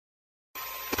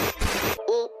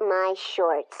my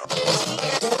shorts.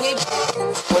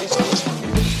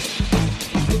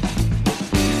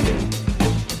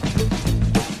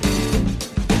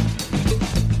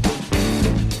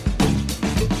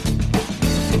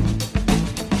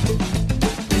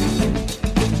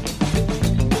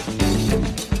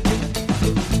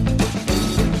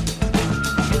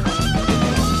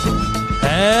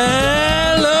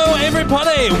 Hello,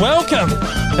 everybody. Welcome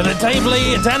to the Dave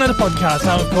Lee Down Under podcast.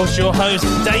 I'm, of course, your host,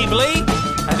 Dave Lee,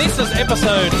 and this is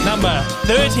episode number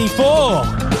 34.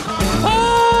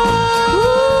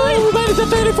 Oh, we made it to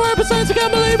 34 episodes. I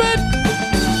can't believe it.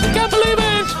 Can't believe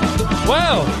it.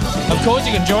 Well, of course,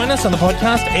 you can join us on the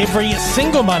podcast every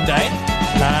single Monday.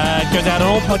 It goes out on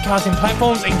all podcasting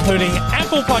platforms, including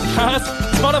Apple Podcasts,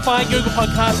 Spotify, Google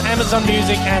Podcasts, Amazon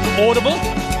Music, and Audible.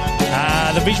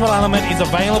 The visual element is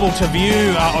available to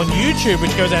view on YouTube,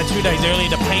 which goes out 2 days early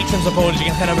to Patreon supporters. You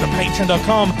can head over to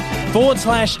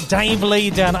patreon.com/Dave Lee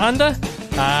Down Under.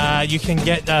 You can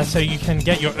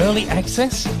get your early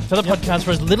access to the podcast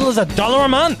for as little as $1 a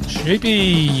month. Cheapy.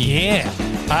 Yeah.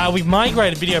 We've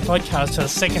migrated video podcast to the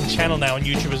second channel now on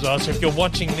YouTube as well. So if you're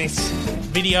watching this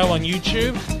video on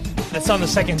YouTube, that's on the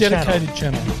second Dedicated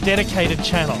channel. Dedicated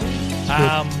channel.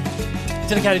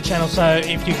 Dedicated channel. So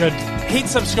if you could hit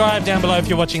subscribe down below if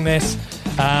you're watching this.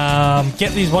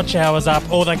 Get these watch hours up,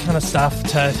 all that kind of stuff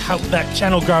to help that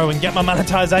channel grow and get my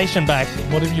monetization back.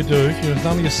 Whatever you do, if you're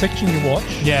only a section you watch,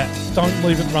 don't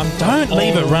leave it running. Don't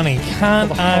leave it running.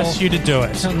 Can't ask you to do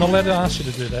it. I'm not allowed to ask you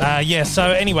to do that.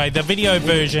 So anyway, the video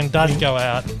version does go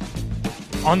out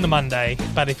on the Monday,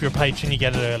 but if you're a patron, you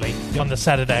get it early on the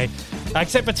Saturday.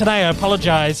 Except for today, I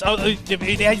apologise. Oh,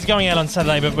 it is going out on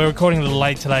Saturday, but we're recording a little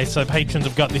late today, so patrons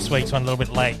have got this week's one a little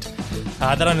bit late.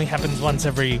 That only happens once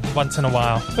in a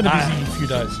while. Been a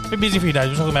busy few days.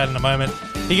 We'll talk about it in a moment.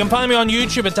 You can find me on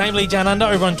YouTube at Dave Lee Down Under,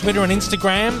 over on Twitter and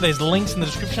Instagram. There's links in the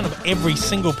description of every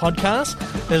single podcast.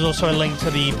 There's also a link to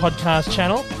the podcast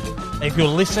channel. If you're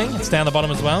listening, it's down the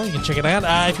bottom as well. You can check it out.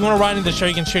 If you want to write into the show,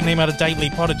 you can shoot an email to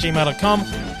daveleepod@gmail.com.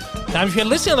 Now, if you're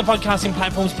listening on the podcasting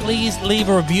platforms, please leave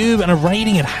a review and a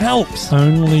rating. It helps.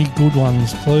 Only good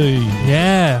ones, please.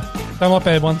 Yeah. Don't like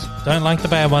bad ones. Don't like the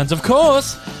bad ones. Of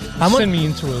course. Send me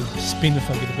into a spin if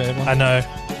I get a bad one. I know.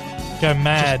 Go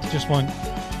mad. Just won't.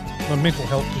 My mental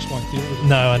health just won't deal with it.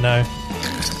 No, I know.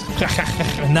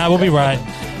 No, we'll be right.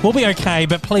 We'll be okay,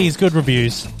 but please, good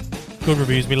reviews. Good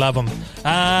reviews. We love them.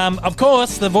 Of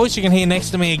course, the voice you can hear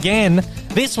next to me again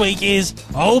this week is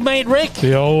Old Mate Rick.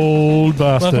 The old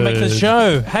bastard. Welcome back to the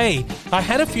show. Hey, I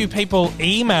had a few people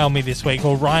email me this week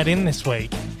or write in this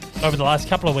week, over the last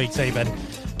couple of weeks even.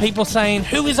 People saying,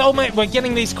 who is Old Mate? We're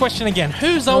getting this question again.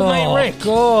 Who's Old Mate Rick?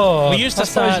 God. We used to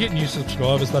start get new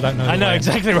subscribers. They don't know. I know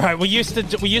exactly right. We used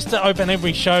to open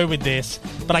every show with this,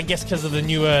 but I guess because of the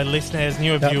newer listeners,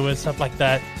 newer viewers, stuff like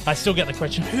that, I still get the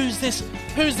question: Who's this?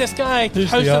 Who's this guy hosting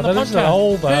the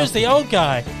podcast? Who's the old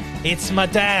guy? It's my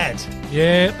dad.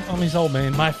 Yeah, I'm his old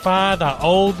man. My father,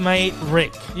 Old Mate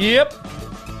Rick. Yep.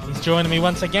 He's joining me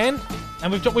once again,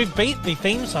 and we've beat the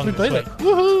theme song. We beat week. it.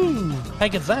 Woohoo! How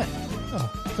good's that? Oh,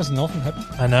 doesn't often happen.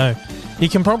 I know. You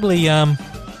can probably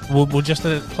we'll just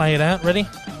play it out. Ready?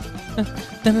 There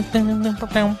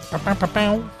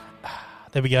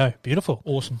we go. Beautiful.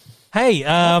 Awesome. Hey,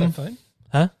 I love that theme.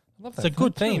 huh? I love It's that a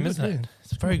good theme, isn't it?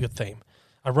 It's a very good theme.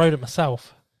 I wrote it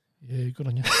myself. Yeah, good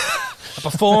on you. I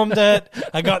performed it.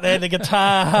 I got there the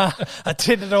guitar. I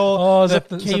did it all. Oh, is the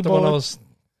that the one I was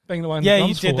banging away on Yeah, the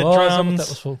you drums did for? the drums. Is that what that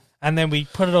was for? And then we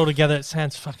put it all together. It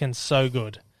sounds fucking so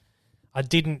good. I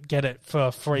didn't get it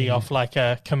for free off like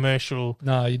a commercial.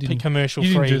 No, you didn't. Commercial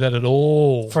You free. didn't do that at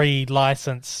all. Free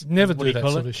license. Never What do you that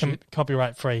call sort it? of shit.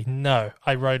 Copyright free. No,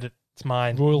 I wrote it. It's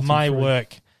mine. Royalty my free.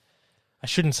 work. I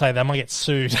shouldn't say that. I might get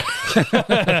sued.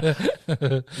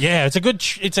 Yeah, it's a good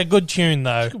tune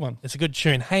though. It's a good one. It's a good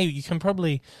tune. Hey, you can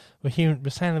probably we're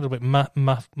sounding a little bit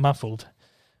muffled.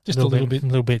 Just a little bit. A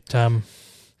little bit.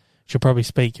 Should probably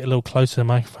speak a little closer to the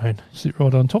microphone. Sit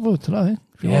right on top of it today.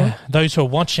 If you like. Those who are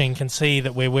watching can see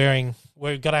that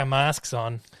we've got our masks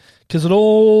on. Because it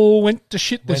all went to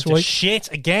shit this Went to week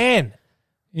shit again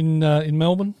in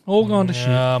Melbourne. All gone to shit.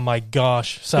 Oh my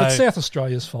gosh! So But it's South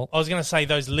Australia's fault. I was going to say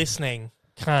those listening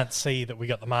can't see that we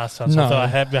got the masks on, so No. I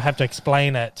thought I have to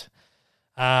explain it.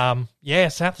 South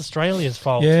Australia's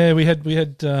fault. Yeah, we had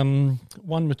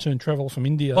one return travel from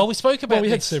India. Well, we spoke about we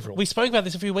had this. several. We spoke about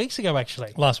this a few weeks ago,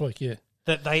 actually. Last week, yeah.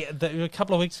 That a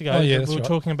couple of weeks ago, we were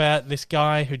talking about this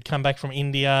guy who'd come back from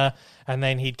India, and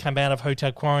then he'd come out of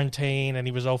hotel quarantine, and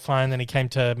he was all fine. Then he came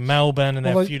to Melbourne, and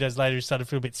then a few days later, he started to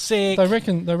feel a bit sick. They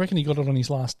reckon he got it on his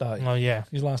last day. Oh yeah,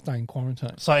 his last day in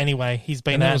quarantine. So anyway, he's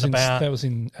been out and about. That was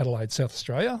in Adelaide, South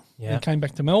Australia. Yeah, he came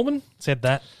back to Melbourne. Said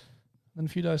that. And a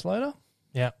few days later,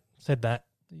 said that.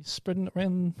 He's spreading it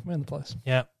around the place.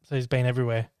 Yeah, so he's been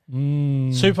everywhere.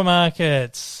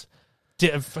 Supermarkets.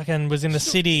 Fucking was in the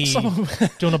city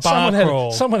doing a bar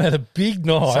crawl. Someone had a big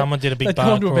night. Someone did a big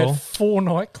bar crawl. They'd gone to about 4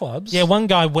 nightclubs. Yeah, one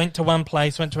guy went to one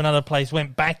place, went to another place,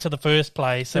 went back to the first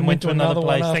place, and went to another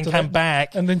place, then came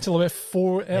back. And then till about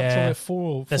 4, till about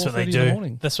 4 That's what they do. In the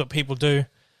morning. That's what people do.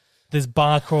 There's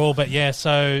bar crawl, but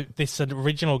so this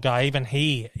original guy, even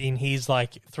he, in his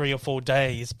 3 or 4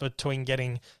 days between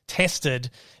getting tested,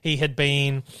 he had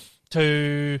been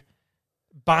to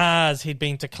bars, he'd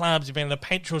been to clubs, he'd been to the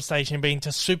petrol station, he'd been to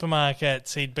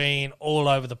supermarkets, he'd been all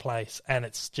over the place, and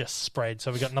it's just spread.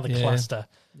 So we got another cluster.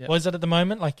 Yep. What is it at the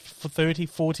moment? For 30,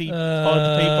 40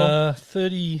 odd people?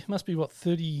 30, must be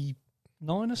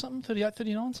 39 or something? 38,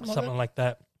 39, something like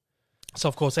that. So,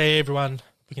 of course, everyone,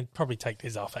 we can probably take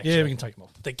this off, actually. Yeah, we can take them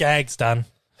off. The gag's done.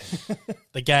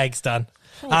 The gag's done.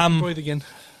 Breathe again.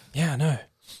 Yeah, I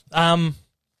know.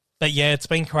 But yeah, it's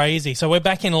been crazy. So we're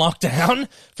back in lockdown.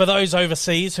 For those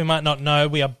overseas who might not know,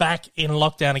 we are back in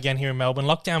lockdown again here in Melbourne.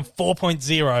 Lockdown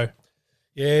 4.0.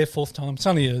 Yeah, 4th time. It's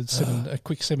only a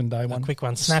quick 7-day one. A quick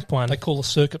one, snap one. They call a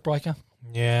circuit breaker.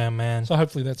 Yeah, man. So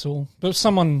hopefully that's all. But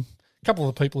a couple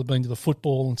of the people have been to the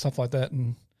football and stuff like that,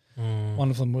 and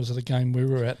one of them was at a game we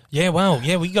were at. Yeah, well,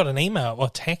 we got an email, or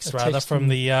text from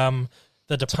the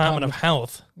Department of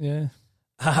Health. Yeah.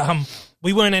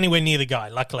 We weren't anywhere near the guy.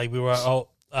 Luckily, we were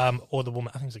or the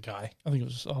woman. I think it was a guy. I think it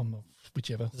was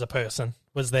whichever. It was a person.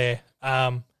 Was there.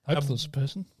 Hope it was a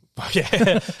person.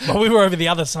 Yeah. Well, we were over the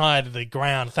other side of the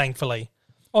ground, thankfully.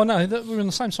 Oh, no, we were on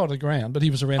the same side of the ground, but he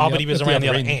was around the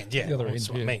other end. Yeah, the other end. That's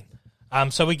what I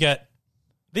mean. So we get,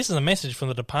 this is a message from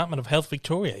the Department of Health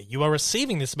Victoria. You are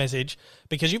receiving this message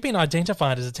because you've been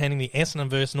identified as attending the Essendon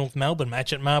vs North Melbourne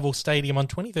match at Marvel Stadium on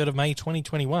 23rd of May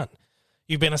 2021.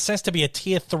 You've been assessed to be a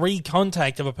Tier 3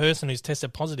 contact of a person who's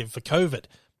tested positive for COVID.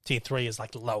 Tier 3 is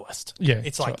the lowest. Yeah.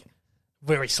 It's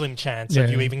very slim chance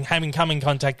of you even having come in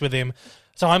contact with him.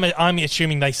 So I'm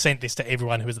assuming they sent this to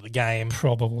everyone who was at the game.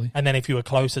 Probably. And then if you were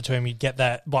closer to him, you'd get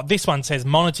that. But this one says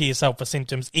monitor yourself for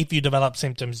symptoms. If you develop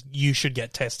symptoms, you should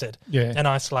get tested and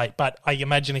isolate. But I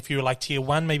imagine if you were Tier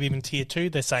 1, maybe even Tier 2,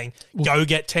 they're saying, go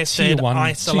get tested,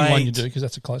 isolate. Tier 1 you do because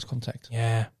that's a close contact.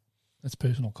 Yeah. That's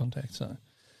personal contact. So,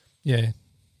 yeah.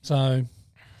 So,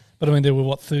 but I mean, there were,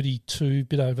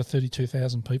 bit over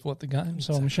 32,000 people at the game.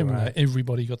 So I'm assuming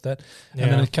everybody got that. Yeah.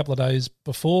 And then a couple of days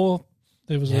before,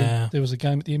 there was a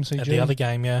game at the MCG. At the other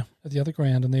game, yeah. At the other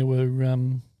ground, and there were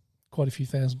quite a few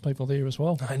thousand people there as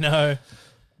well. I know.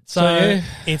 So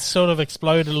it's sort of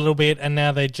exploded a little bit, and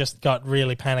now they just got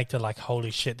really panicked at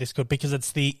holy shit, this could, because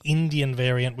it's the Indian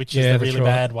variant, which is the really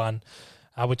bad one.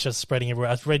 Which is spreading everywhere.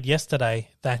 I read yesterday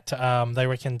that they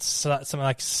reckon something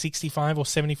like 65 or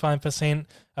 75%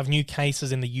 of new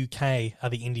cases in the UK are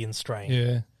the Indian strain.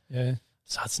 Yeah, yeah.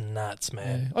 So it's nuts,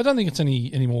 man. Yeah. I don't think it's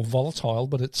any more volatile,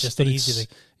 but it's just easy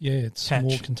it's catch.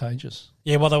 More contagious.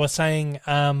 Yeah, well, they were saying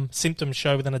symptoms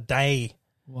show within a day.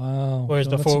 Wow. Whereas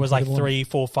before it was 3,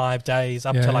 4, 5 days,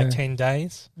 up to 10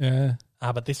 days. Yeah.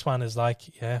 But this one is But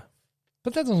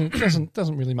that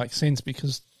doesn't really make sense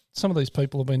because some of these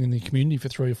people have been in the community for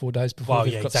 3 or 4 days before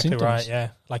they've got symptoms. Right, yeah.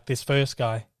 Like this first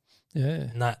guy. Yeah.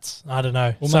 Nuts. I don't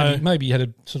know. Well, maybe he had a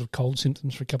sort of cold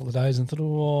symptoms for a couple of days and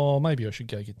thought, maybe I should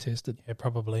go get tested. Yeah,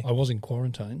 probably. I was in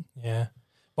quarantine. Yeah.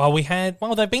 Well,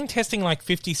 they've been testing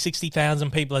 50,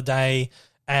 60,000 people a day,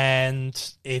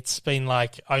 and it's been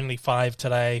only 5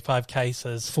 today, 5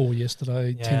 cases. 4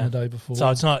 yesterday, 10 the day before. So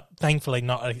it's thankfully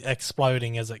not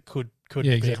exploding as it could yeah, be.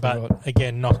 Exactly but right.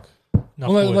 Again,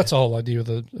 well, that's the whole idea of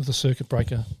the circuit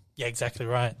breaker. Yeah, exactly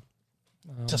right.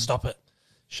 To stop it.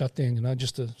 Shut down,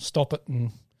 just to stop it.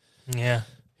 And yeah.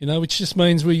 Which just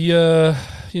means we're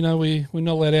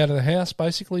not allowed out of the house,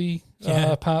 basically,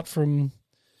 apart from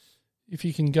if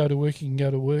you can go to work, you can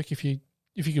go to work. If you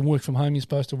can work from home, you're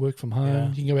supposed to work from home. Yeah.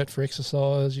 You can go out for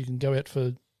exercise. You can go out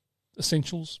for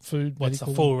essentials, food, What's the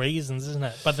 4 reasons, isn't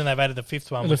it? But then they've added the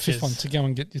 5th one, the 5th one to go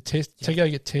and get your test, to go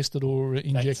get tested or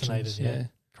injections. Vaccinated, yeah.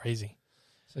 Crazy.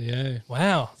 So, yeah.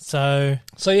 Wow. So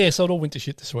it all went to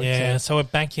shit this week. Yeah, so we're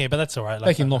back here, but that's all right.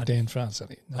 Back in lockdown France.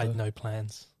 I had no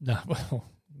plans. No, well,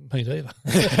 me neither.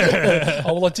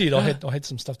 I did. I had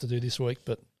some stuff to do this week,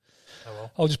 but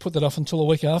I'll just put that off until a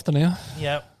week after now.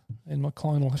 Yep. And my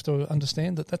client will have to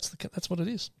understand that that's what it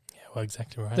is. Yeah, well,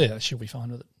 exactly right. Yeah, she'll be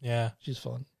fine with it. Yeah. She's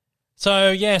fine.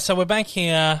 So, yeah, so we're back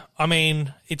here. I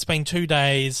mean, it's been 2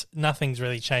 days. Nothing's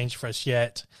really changed for us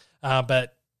yet.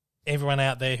 But everyone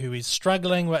out there who is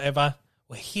struggling, whatever,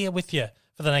 we're here with you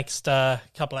for the next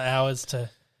couple of hours to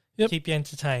keep you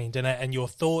entertained. And your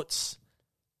thoughts,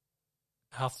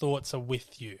 our thoughts are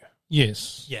with you.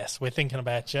 Yes. Yes, we're thinking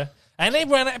about you. And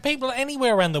everyone, people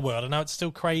anywhere around the world. I know it's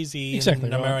still crazy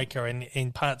in America,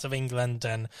 in parts of England,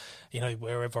 and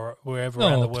wherever around the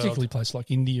world. Particularly places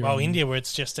like India. Well, India, where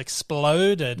it's just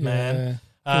exploded, man.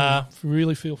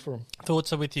 Really feel for them.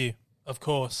 Thoughts are with you, of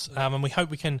course, and we hope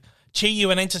we can cheer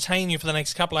you and entertain you for the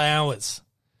next couple of hours.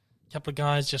 A couple of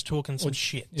guys just talking some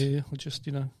shit. Yeah, or just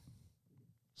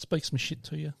speak some shit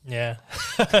to you. Yeah,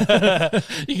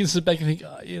 you can sit back and think,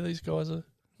 these guys are.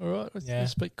 All right,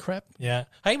 let's speak crap. Yeah.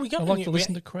 Hey, we got. I like to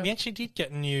listen to crap. We actually did get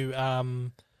a new, a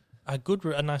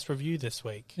nice review this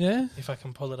week. Yeah. If I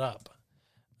can pull it up,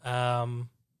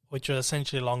 which was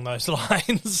essentially along those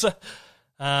lines.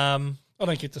 I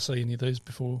don't get to see any of these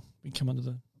before we come under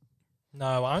the.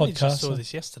 No, I only just saw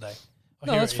this yesterday.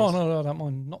 No, that's fine. I don't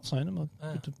mind not saying them.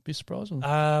 I'd be surprised.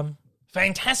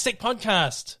 Fantastic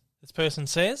podcast. This person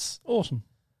says. Awesome.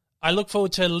 I look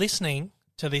forward to listening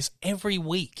to this every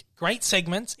week. Great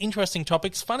segments, interesting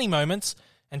topics, funny moments,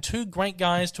 and 2 great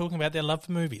guys talking about their love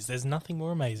for movies. There's nothing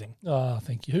more amazing.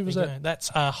 Thank you. Who was that? That's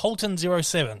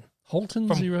Holton07. Holton07.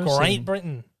 From Great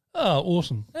Britain. Oh,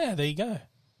 awesome. Yeah, there you go.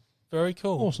 Very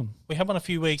cool. Awesome. We had one a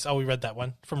few weeks. We read that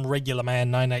one from Regular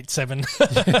Man 987,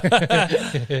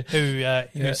 who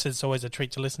says it's always a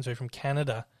treat to listen to from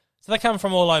Canada. So they come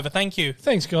from all over. Thank you.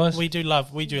 Thanks, guys. We do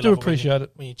appreciate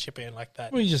it when you chip in like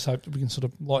that. We just hope that we can sort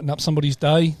of lighten up somebody's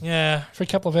day. Yeah, for a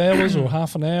couple of hours or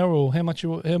half an hour, or how much you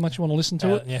want to listen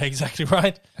to it. Yeah, exactly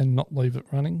right. And not leave it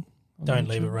running. Don't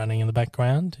leave it running in the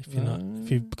background.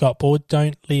 If you've got bored,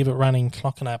 don't leave it running,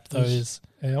 clocking up those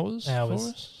hours. For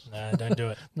us? No, don't do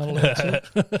it. Not allowed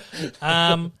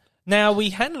to. Now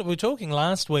we were talking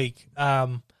last week.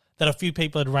 That a few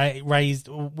people had raised.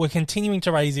 We're continuing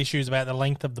to raise issues about the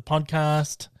length of the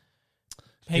podcast.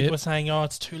 People were saying,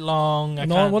 it's too long.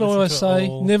 What do I say?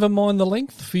 Never mind the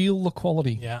length, feel the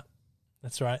quality. Yeah,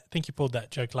 that's right. I think you pulled that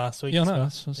joke last week. Yeah, I know.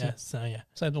 Say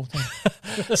it all the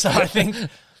time. So I think...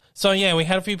 So, yeah, we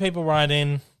had a few people write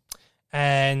in,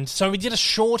 and so we did a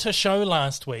shorter show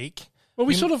last week. Well,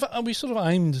 we sort of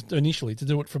aimed initially to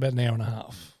do it for about an hour and a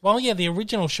half. Well, yeah, the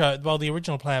original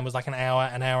plan was like an hour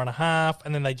and a half,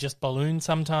 and then they just balloon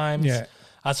sometimes. Yeah.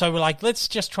 So we're like, let's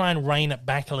just try and rein it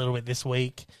back a little bit this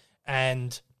week,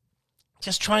 and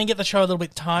just try and get the show a little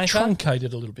bit tighter. Truncate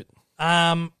it a little bit.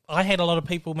 I had a lot of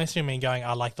people messaging me and going,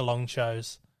 I like the long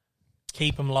shows.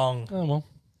 Keep them long. Oh, well.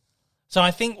 So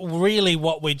I think really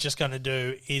what we're just going to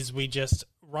do is we just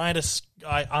write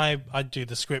I do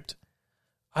the script.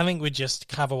 I think we just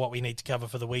cover what we need to cover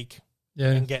for the week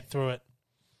and get through it.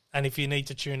 And if you need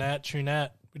to tune out, tune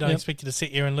out. We don't expect you to sit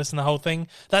here and listen to the whole thing.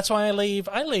 That's why I leave.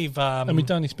 And we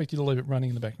don't expect you to leave it running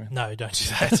in the background. No, don't do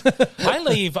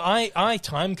that. I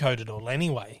time code it all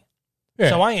anyway.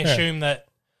 Yeah, so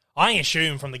I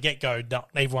assume from the get-go not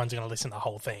everyone's going to listen to the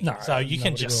whole thing. No, so you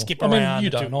can just skip around. I mean, you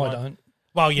don't, I don't.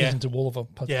 Well, yeah. Listen to all of a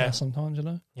podcast sometimes,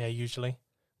 Yeah, usually.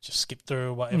 Just skip through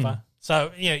or whatever.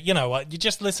 So, you know what? You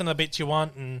just listen to the bits you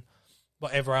want and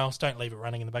whatever else. Don't leave it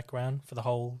running in the background for the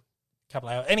whole couple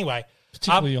of hours. Anyway.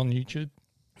 Particularly on YouTube.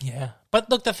 Yeah. But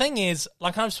look, the thing is,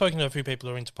 like I've spoken to a few people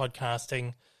who are into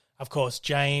podcasting. Of course,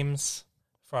 James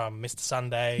from Mr.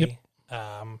 Sunday.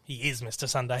 Yep. He is Mr.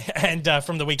 Sunday. And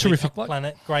from the Weekly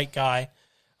Planet. Great guy.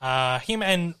 Him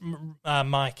and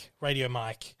Mike, Radio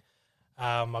Mike.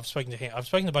 I've spoken to him. I've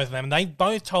spoken to both of them, and they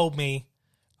both told me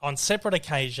on separate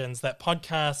occasions that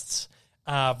podcasts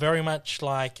are very much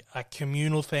like a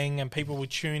communal thing, and people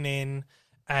would tune in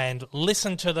and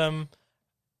listen to them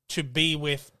to be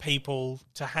with people,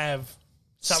 to have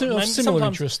similar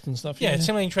interests and stuff. Yeah,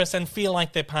 similar interests, and feel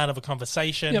like they're part of a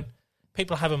conversation. Yep.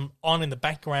 People have them on in the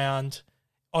background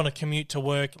on a commute to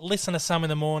work, listen to some in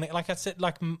the morning. Like I said,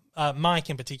 Mike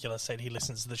in particular said he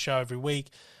listens to the show every week,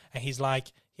 and he's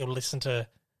like, he'll listen to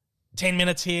 10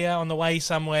 minutes here on the way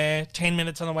somewhere, 10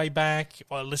 minutes on the way back,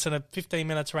 or listen to 15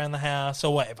 minutes around the house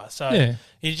or whatever. So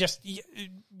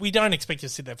we don't expect you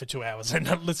to sit there for 2 hours and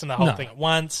not listen to the whole thing at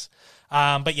once.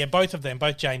 But yeah, both of them,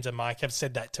 both James and Mike, have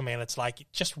said that to me, and it's like,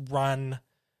 just run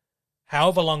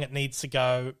however long it needs to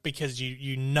go, because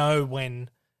you know when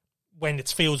it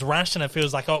feels rushed and it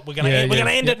feels like, we're gonna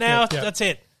end it now. That's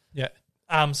it. Yeah.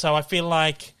 So I feel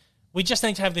like we just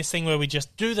need to have this thing where we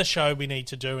just do the show we need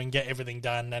to do and get everything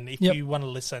done. And if you want to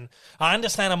listen, I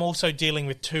understand I'm also dealing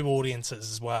with two audiences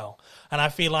as well. And I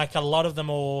feel like a lot of them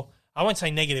all I won't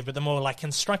say negative, but the more like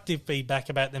constructive feedback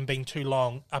about them being too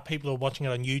long are people who are watching it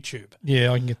on YouTube.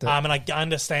 Yeah, I can get that. And I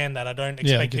understand that. I don't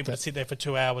Yeah, I expect get people that. to sit there for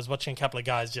 2 hours watching a couple of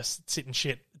guys just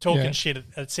talking shit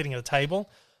sitting at a table.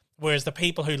 Whereas the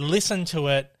people who listen to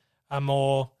it are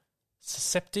more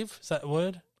receptive. Is that the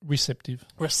word? Receptive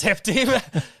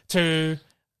to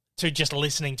just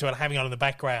listening to it, having it on in the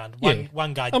background.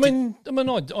 One guy. I mean,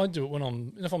 I do it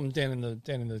when if I'm down in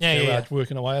the garage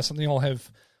working away or something.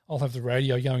 I'll have the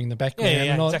radio going in the background.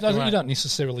 And exactly right. You don't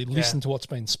necessarily listen to what's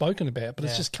been spoken about, but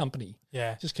it's just company.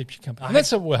 Yeah, just keeps you company. And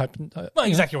that's what we're hoping. Well,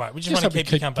 exactly right. We just want to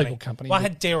keep people company. Well, I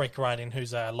but had Derek write in,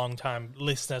 who's a long-time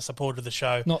listener, supporter of the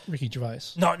show. not Ricky Gervais.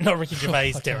 Not Ricky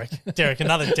Gervais, Derek,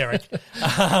 another Derek.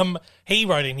 He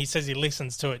wrote in, he says he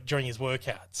listens to it during his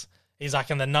workouts. He's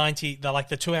like in the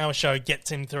 2-hour show gets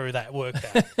him through that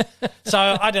workout. So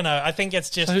I don't know. I think it's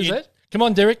just... So who's that? Come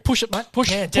on, Derek. Push it, mate.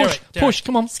 Push. Yeah, Derek. Push.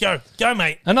 Come on. Let's go. Go,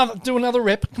 mate. Do another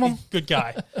rep. Come on. Good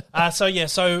guy.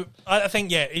 So I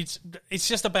think, it's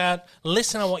just about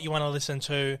listen to what you want to listen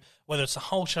to, whether it's the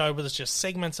whole show, whether it's just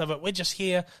segments of it. We're just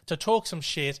here to talk some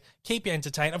shit, keep you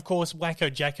entertained. Of course,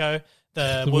 Wacko Jacko,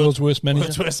 the world's worst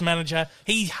manager.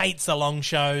 He hates the long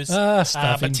shows.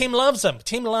 Stuff but Tim loves them.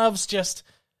 Tim loves just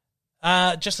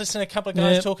listen to a couple of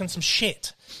guys talking some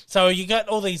shit. So you got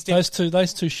all these those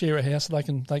two share a house. They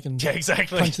can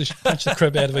exactly punch the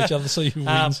crap out of each other, see who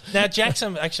wins. Now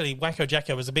Jackson, actually, Wacko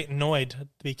Jacko was a bit annoyed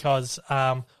because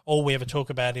all we ever talk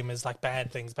about him is like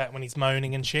bad things, back when he's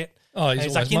moaning and shit. Oh,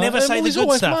 he's like, you never say the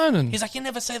good stuff. Moaning. He's like, you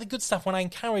never say the good stuff when I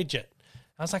encourage it.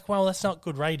 I was like, well, that's not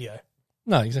good radio.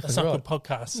 No, exactly. That's not right. good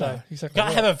podcast. So no, exactly got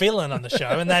to have a villain on the show,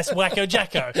 and that's Wacko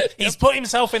Jacko. He's put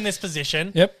himself in this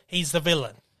position. Yep. He's the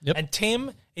villain. Yep. And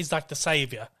Tim is like the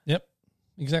savior. Yep.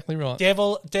 Exactly right.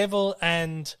 Devil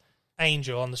and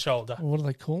angel on the shoulder. What do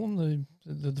they call him?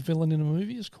 The villain in a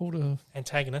movie is called a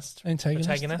antagonist and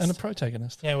a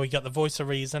protagonist. Yeah, we got the voice of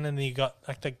reason, and then you got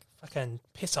like the fucking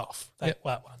piss off that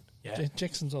one. Yeah,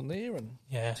 Jackson's on there, and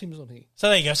Tim's on here. So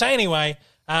there you go. So anyway,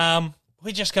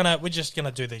 we're just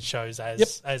gonna do these shows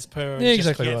as per, and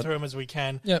just get through them as we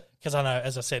can. Yep. Because I know,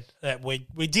 as I said, that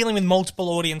we're dealing with multiple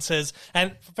audiences,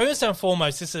 and first and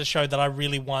foremost, this is a show that I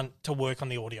really want to work on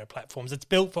the audio platforms. It's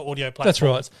built for audio platforms. That's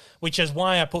right. Which is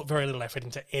why I put very little effort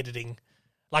into editing.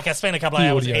 Like I spent a couple of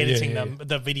hours editing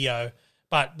the video,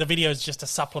 but the video is just a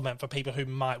supplement for people who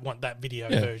might want that video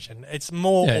version. It's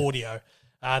more audio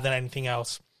than anything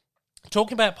else.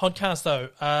 Talking about podcasts,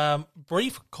 though,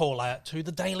 brief call out to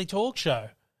the Daily Talk Show.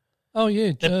 Oh,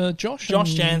 yeah. Josh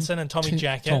Jansen and Tommy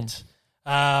Jackett.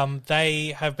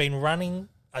 They have been running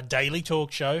a daily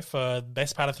talk show for the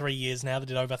best part of 3 years now. They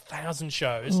did over 1,000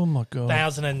 shows. Oh, my God.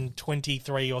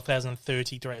 1,023 or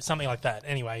 1,033, something like that.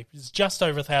 Anyway, it's just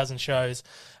over 1,000 shows.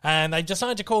 And they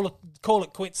decided to call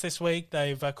it quits this week.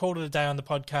 They've called it a day on the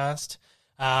podcast.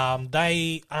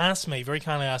 They very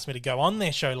kindly asked me to go on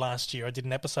their show last year. I did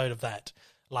an episode of that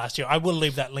last year. I will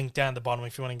leave that link down at the bottom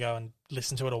if you want to go and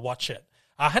listen to it or watch it.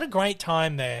 I had a great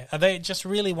time there. They're just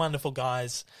really wonderful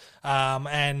guys.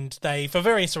 And they, for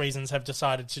various reasons, have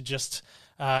decided to just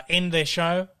end their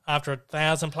show after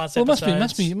 1,000+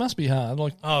 episodes. It must be hard.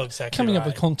 Like, exactly coming up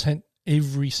with content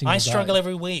every single day. I struggle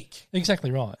every week. Exactly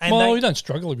right. And we don't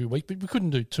struggle every week, but we couldn't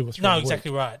do 2 or 3 No, a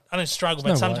exactly week. right. I don't struggle,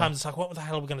 but sometimes it's like, what the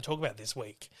hell are we going to talk about this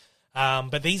week?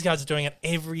 But these guys are doing it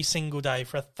every single day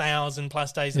for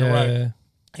 1,000+ days in a row.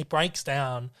 It breaks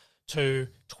down to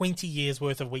 20 years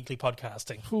worth of weekly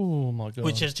podcasting. Oh, my God.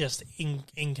 Which is just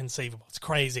inconceivable. It's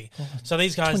crazy. So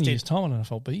these guys 20 years' time, I don't know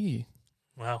if I'll be here.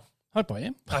 Well, hope I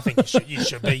am. I think you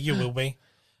should be. You will be.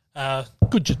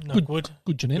 Good genetics.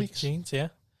 Good genes, yeah.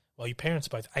 Well, your parents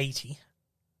are both 80.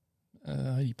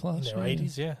 80 plus. In their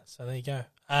 80s, yeah. So there you go.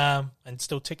 And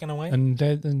still ticking away. And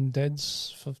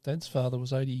Dad's father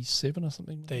was 87 or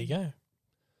something. There you go.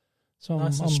 So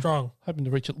nice and strong. Hoping to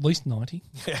reach at least 90.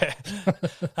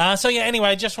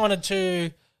 Anyway, just wanted to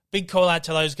big call out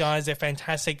to those guys. They're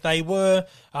fantastic. They were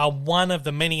one of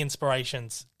the many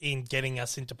inspirations in getting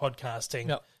us into podcasting.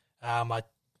 Yep.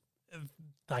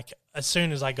 As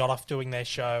soon as I got off doing their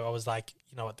show, I was like,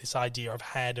 you know what, this idea I've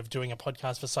had of doing a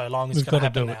podcast for so long is going to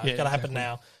happen now. It's got to happen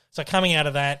now. So coming out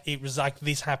of that, it was like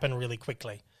this happened really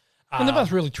quickly. And they're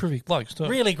both really terrific blokes too.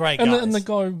 Really great guys. And the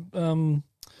guy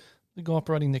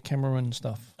operating the camera and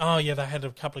stuff. Oh, yeah, they had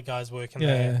a couple of guys working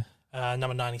there.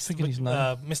 Number 97,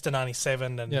 Mr.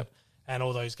 97 and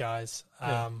all those guys.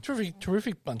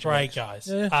 Terrific bunch great of guys.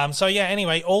 Yeah.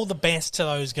 Anyway, all the best to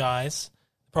those guys.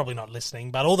 Probably not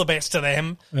listening, but all the best to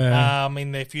them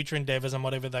in their future endeavours and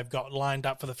whatever they've got lined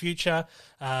up for the future.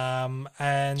 And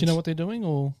do you know what they're doing?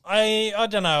 Or I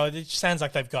don't know. It sounds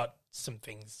like they've got some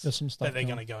things some stuff that they're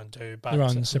going to go and do. But their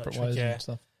own separate ways and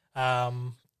stuff.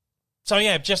 So,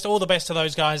 yeah, just all the best to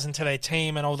those guys and to their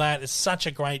team and all that. It's such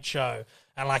a great show.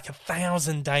 And like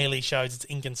 1,000 daily shows, it's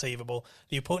inconceivable.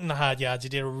 You put in the hard yards, you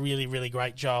did a really, really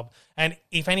great job. And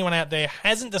if anyone out there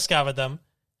hasn't discovered them,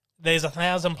 there's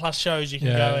 1,000+ shows you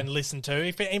can go and listen to.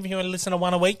 If you want to listen to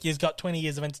one a week, you've got 20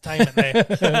 years of entertainment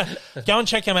there. Go and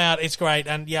check them out. It's great.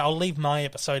 And, yeah, I'll leave my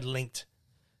episode linked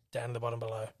down in the bottom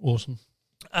below. Awesome.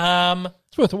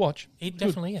 It's worth a watch. It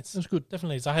definitely is. It was good.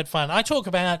 Definitely is. I had fun. I talk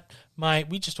about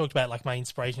we just talked about like my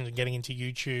inspirations and getting into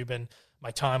YouTube and my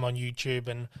time on YouTube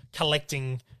and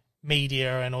collecting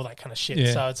media and all that kind of shit.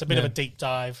 Yeah, so it's a bit of a deep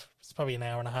dive. It's probably an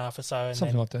hour and a half or so. And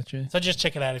something like that, yeah. So just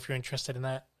check it out if you're interested in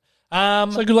that.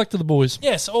 So good luck to the boys.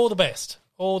 Yes, all the best.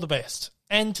 All the best.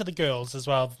 And to the girls as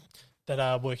well that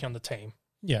are working on the team.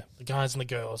 Yeah. The guys and the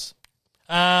girls.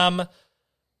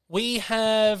 We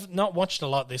have not watched a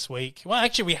lot this week. Well,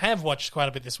 actually, we have watched quite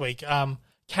a bit this week.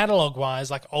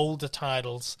 Catalog-wise, like older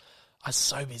titles, are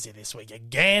so busy this week.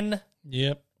 Again.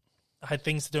 Yep. I had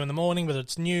things to do in the morning, whether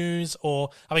it's news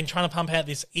or I've been trying to pump out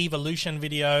this Evolution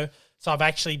video. So I've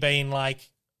actually been like,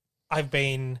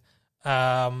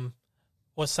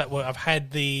 what's that word? I've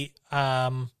had the,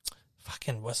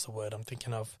 what's the word I'm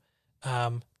thinking of?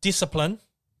 Discipline.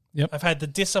 Yep. I've had the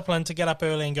discipline to get up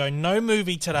early and go, no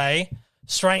movie today,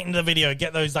 straight into the video,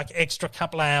 get those like extra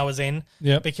couple of hours in.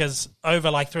 Yep. Because over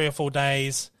like 3 or 4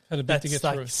 days, Had a bit that's to get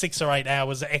like through. 6 or 8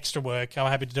 hours of extra work. I'm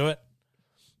happy to do it.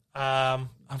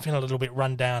 I'm feeling a little bit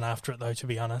run down after it, though, to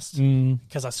be honest,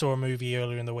 because I saw a movie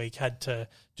earlier in the week, had to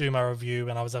do my review,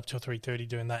 and I was up till 3:30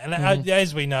 doing that. And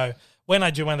as we know, when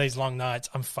I do one of these long nights,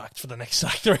 I'm fucked for the next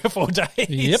like 3 or 4 days.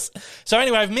 Yep. So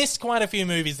anyway, I've missed quite a few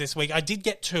movies this week. I did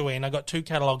get 2 in. I got 2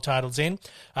 catalog titles in,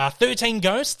 13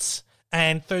 Ghosts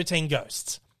and 13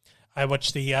 Ghosts. I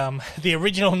watched the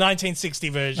original 1960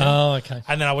 version. Oh, okay.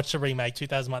 And then I watched the remake,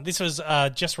 2001. This was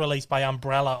just released by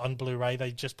Umbrella on Blu-ray.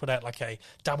 They just put out like a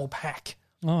double pack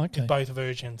Oh, okay. with both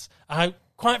versions.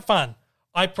 Quite fun.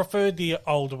 I preferred the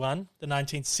older one, the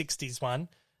 1960s one.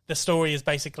 The story is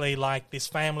basically like this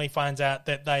family finds out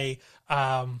that they...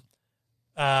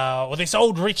 this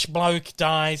old rich bloke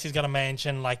dies. He's got a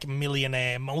mansion, like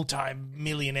millionaire,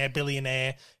 multi-millionaire,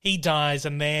 billionaire. He dies,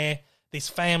 and this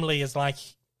family is like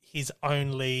his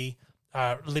only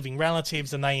living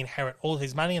relatives, and they inherit all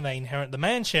his money and they inherit the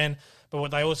mansion. But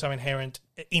what they also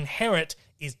inherit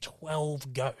is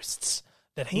 12 ghosts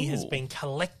that he has been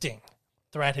collecting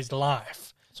throughout his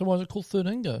life. So why is it called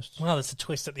 13 Ghosts? Well, there's a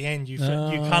twist at the end. You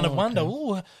kind of wonder,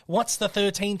 ooh, what's the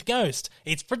 13th ghost?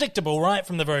 It's predictable right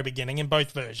from the very beginning in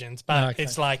both versions, but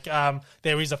it's like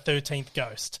there is a 13th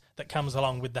ghost that comes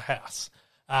along with the house.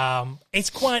 It's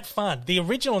quite fun. The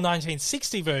original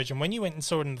 1960 version, when you went and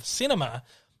saw it in the cinema,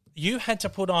 you had to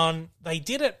put on, they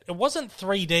did it wasn't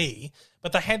 3D,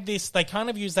 but they kind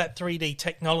of used that 3D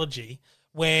technology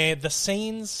where the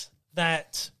scenes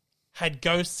that had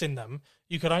ghosts in them,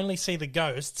 you could only see the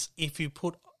ghosts if you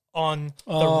put on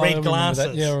the red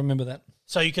glasses. Yeah, I remember that.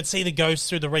 So you could see the ghosts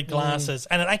through the red glasses.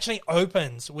 And it actually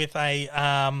opens with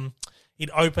the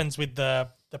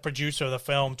producer of the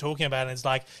film talking about it. It's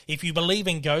like, if you believe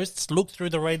in ghosts, look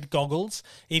through the red goggles.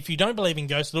 If you don't believe in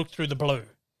ghosts, look through the blue.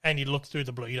 And you look through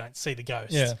the blue, you don't see the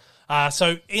ghosts. Yeah.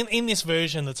 So in this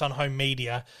version that's on home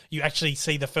media, you actually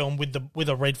see the film with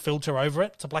a red filter over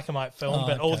it. It's a black and white film,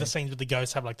 but all the scenes with the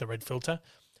ghosts have like the red filter.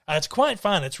 It's quite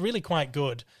fun. It's really quite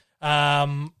good.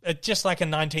 It's just like a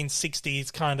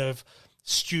 1960s kind of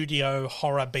studio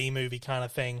horror B-movie kind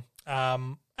of thing.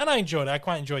 And I enjoyed it. I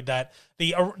quite enjoyed that.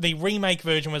 The remake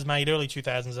version was made early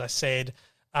 2000s, as I said.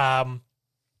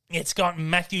 It's got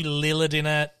Matthew Lillard in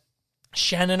it,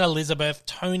 Shannon Elizabeth,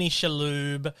 Tony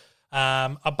Shalhoub,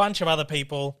 a bunch of other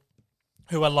people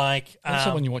who are like... That's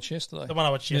the one you watched yesterday. The one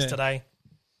I watched yesterday.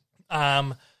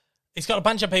 It's got a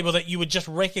bunch of people that you would just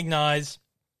recognise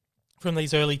from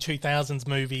these early 2000s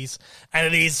movies, and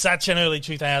it is such an early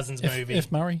 2000s movie.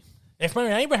 F. Murray. F.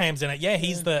 Murray Abraham's in it. Yeah,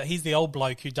 he's the old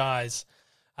bloke who dies.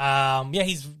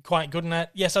 He's quite good in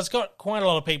it. Yeah, so it's got quite a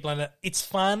lot of people in it. It's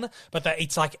fun, but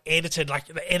it's like edited. Like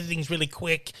the editing's really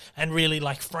quick and really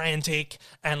like frantic,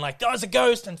 and like there's a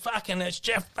ghost and fucking it's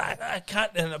Jeff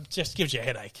cut, and it just gives you a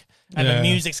headache. And the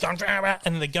music's gone,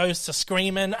 and the ghosts are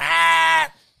screaming.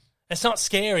 It's not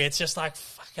scary. It's just like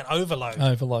fucking overload.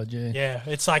 Overload, yeah. Yeah,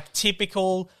 it's like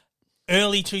typical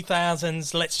early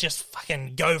 2000s. Let's just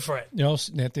fucking go for it. Yeah, I was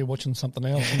sitting out there watching something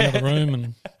else in the other room,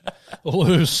 and all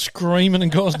who was screaming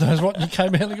and God knows what. And you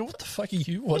came out and go, "What the fuck are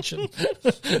you watching?"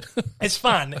 It's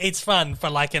fun. It's fun for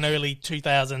like an early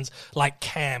 2000s like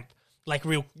camp, like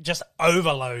real just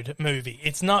overload movie.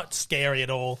 It's not scary at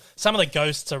all. Some of the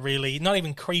ghosts are really not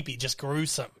even creepy, just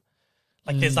gruesome.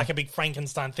 Like there's like a big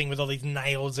Frankenstein thing with all these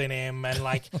nails in him, and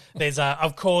like there's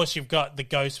of course you've got the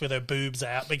ghost with her boobs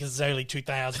out because it's early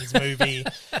 2000s movie,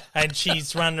 and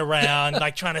she's running around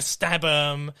like trying to stab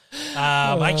him.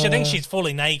 Actually, I think she's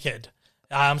fully naked.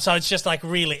 So it's just like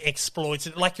really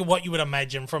exploited, like what you would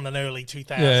imagine from an early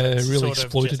 2000s. Yeah, really sort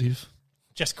of exploitative.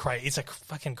 Just crazy. It's a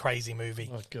fucking crazy movie.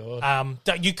 Oh god.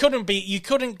 You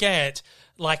couldn't get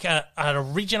like an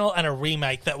original and a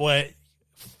remake that were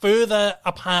further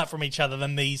apart from each other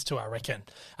than these two, I reckon.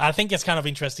 I think it's kind of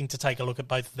interesting to take a look at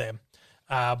both of them.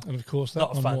 And of course,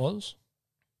 that one was.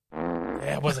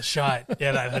 Yeah, it was a shite.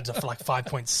 Yeah, that had like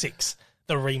 5.6,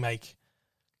 the remake.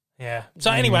 Yeah. So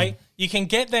anyway, you can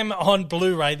get them on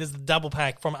Blu-ray. There's the double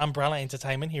pack from Umbrella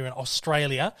Entertainment here in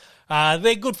Australia.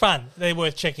 They're good fun. They're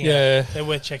worth checking out. They're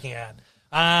worth checking out.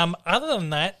 Other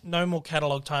than that, no more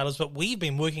catalogue titles, but we've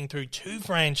been working through 2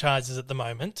 franchises at the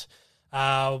moment.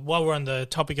 While we're on the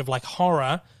topic of like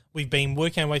horror, we've been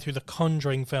working our way through the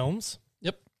Conjuring films.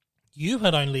 Yep. You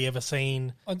had only ever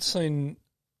seen... I'd seen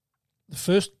the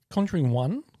first Conjuring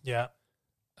 1. Yeah.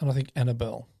 And I think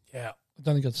Annabelle. Yeah.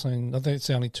 I think it's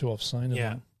the only 2 I've seen.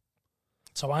 Yeah.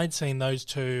 So I'd seen those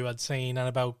 2. I'd seen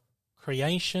Annabelle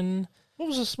Creation. What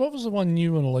was the one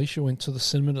you and Alicia went to the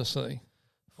cinema to see?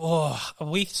 Oh,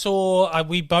 we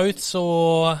both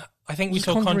saw... I think we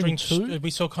saw Conjuring 2.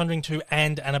 We saw Conjuring 2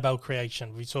 and Annabelle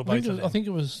Creation. We saw both of them. I think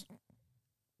it was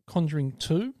Conjuring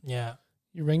 2. Yeah.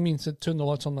 You rang me and said, turn the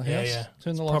lights on the house. Yeah.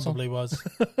 Turn the lights Probably was.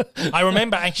 I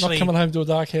remember actually... Not coming home to a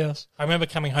dark house. I remember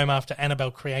coming home after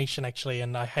Annabelle Creation, actually,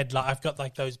 and I've got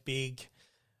like those big,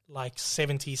 like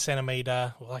 70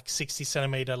 centimetre or like 60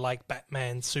 centimetre like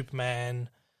Batman, Superman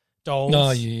dolls.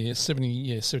 Oh, yeah,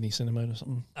 70 centimetre or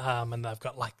something. And they've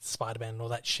got like Spider-Man and all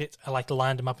that shit. I like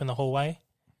lined them up in the hallway.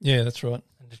 Yeah, that's right.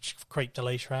 And it creeped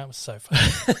Alicia out. It was so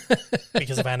funny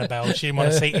because of Annabelle. She didn't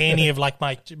want to see any of like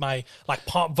my like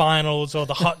pop vinyls or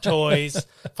the hot toys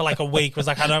for like a week. Was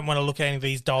like, I don't want to look at any of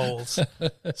these dolls.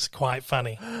 It's quite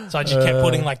funny. So I just kept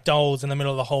putting like dolls in the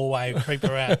middle of the hallway, creep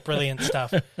her out. Brilliant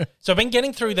stuff. So I've been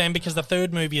getting through them because the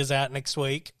 3rd movie is out next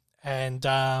week, and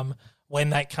when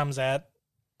that comes out,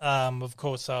 of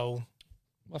course I'll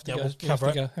have to go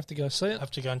see it.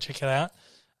 Have to go and check it out.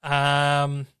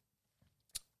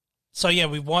 So yeah,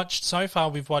 we've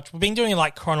been doing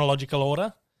like chronological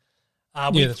order.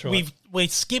 That's right. We're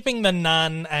skipping The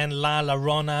Nun and La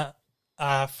Llorona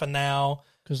for now.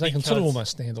 Because they can sort of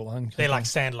almost standalone. They're like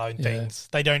standalone things.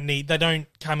 They don't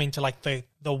come into like the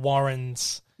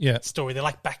Warrens story. They're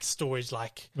like backstories,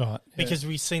 like because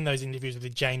we've seen those interviews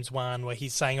with James Wan where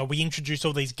he's saying, we introduce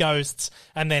all these ghosts,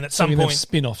 and then at some point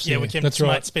spin-offs. We can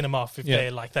might spin them off if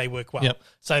they're like they work well. Yep.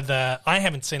 So I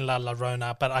haven't seen La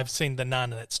Llorona, but I've seen The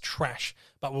Nun, and it's trash.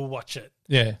 But we'll watch it.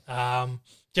 Yeah.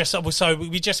 So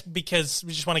we just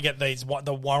want to get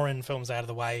the Warren films out of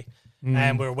the way.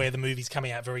 And we're aware the movie's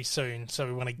coming out very soon, so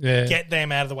we want to get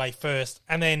them out of the way first,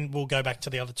 and then we'll go back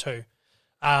to the other 2.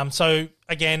 So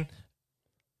again,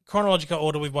 chronological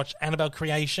order. We've watched Annabelle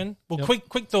Creation. Well,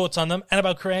 quick thoughts on them.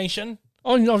 Annabelle Creation.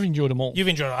 Oh, I've enjoyed them all. You've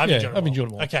enjoyed them. I've enjoyed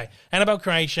them all. Okay, Annabelle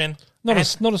Creation.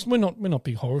 We're not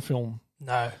big horror film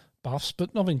buffs,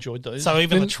 but I've enjoyed those. So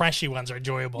even the trashy ones are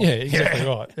enjoyable. Yeah, exactly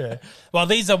right. Yeah. Well,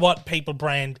 these are what people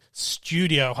brand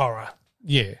studio horror.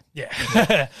 Yeah.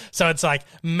 So it's like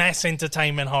mass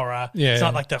entertainment horror. Yeah. It's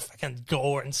not like the fucking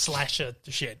gore and slasher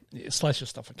shit. Yeah, slasher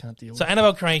stuff I can't deal with. So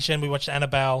Annabelle Creation, we watched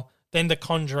Annabelle, then The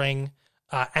Conjuring,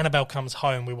 Annabelle Comes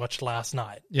Home we watched last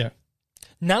night. Yeah.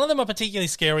 None of them are particularly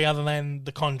scary other than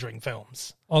the Conjuring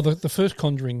films. Oh, the first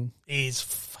Conjuring is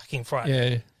fucking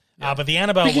frightening. Yeah. But the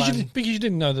Annabelle one... because you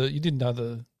didn't know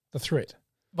the threat.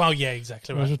 Well, yeah,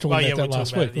 exactly right. We were talking about that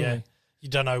last week, You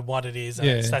don't know what it is.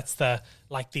 That's the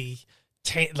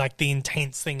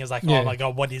intense thing is like, oh my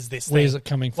God, what is this thing? Where's it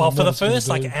coming from? Well, for the first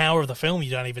hour of the film, you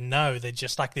don't even know. They're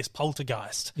just like this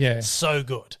poltergeist. Yeah. So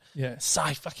good. Yeah. So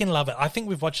I fucking love it. I think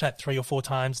we've watched that 3 or 4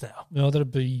 times now. No,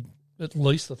 that'd be at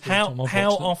least the third time I've watched it.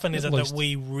 How often is it that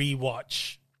we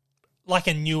rewatch like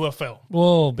a newer film?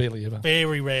 Well, barely ever.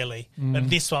 Very rarely. But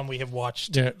this one we have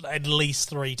watched at least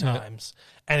 3 times.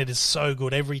 And it is so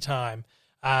good every time.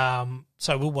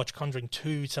 So we'll watch Conjuring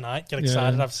 2 tonight. Get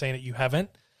excited. I've seen it. You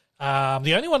haven't.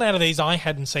 The only one out of these I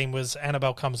hadn't seen was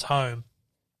Annabelle Comes Home.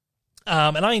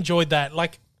 And I enjoyed that.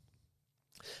 Like,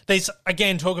 there's,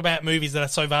 again, talk about movies that are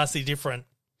so vastly different.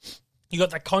 You got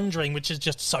The Conjuring, which is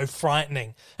just so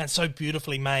frightening and so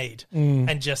beautifully made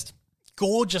and just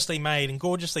gorgeously made and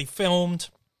gorgeously filmed,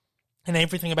 and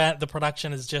everything about the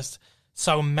production is just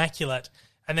so immaculate.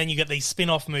 And then you get these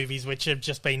spin-off movies which have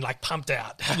just been like pumped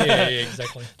out. Yeah,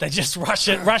 exactly. They just rush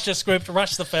a script,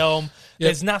 rush the film. Yep.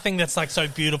 There's nothing that's like so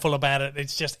beautiful about it.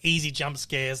 It's just easy jump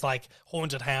scares, like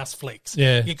haunted house flicks.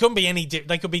 Yeah. You couldn't be any.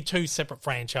 They could be two separate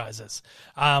franchises,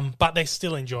 but they're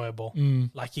still enjoyable.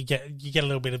 Like you get a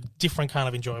little bit of different kind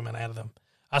of enjoyment out of them.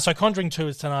 So Conjuring 2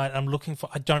 is tonight. I'm looking for...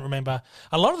 I don't remember...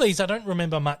 A lot of these I don't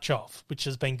remember much of, which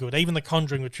has been good. Even The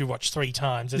Conjuring, which we watched 3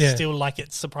 times, it's still like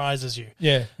it surprises you.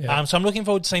 Yeah. So I'm looking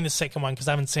forward to seeing the second one because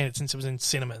I haven't seen it since it was in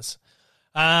cinemas.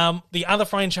 The other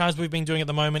franchise we've been doing at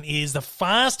the moment is the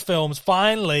Fast films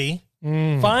finally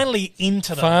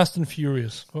into them. Fast and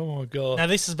Furious. Oh, my God. Now,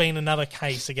 this has been another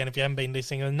case, again, if you haven't been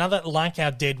listening, another, like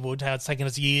our Deadwood, how it's taken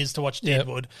us years to watch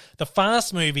Deadwood. The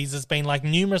Fast movies has been like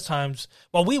numerous times.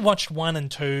 Well, we watched 1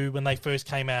 and 2 when they first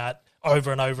came out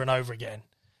over and over and over again.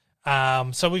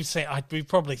 So we've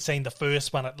probably seen the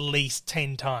first one at least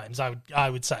 10 times, I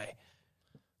would say.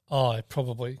 Oh,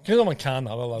 probably. Because I'm a car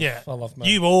nut. I love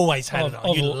movies. You always had it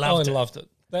on. You loved it. I loved it.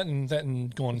 That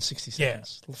and Gone in 60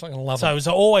 Seconds. I fucking love it. So it was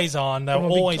always on. They were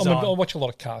always on. I watch a lot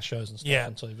of car shows and stuff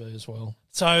on TV as well.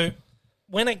 So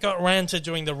when it got around to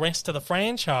doing the rest of the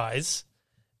franchise,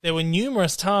 there were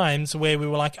numerous times where we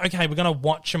were like, okay, we're going to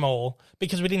watch them all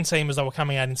because we didn't see them as they were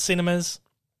coming out in cinemas.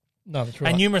 No, that's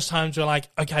right. And numerous times we were like,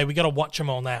 okay, we got to watch them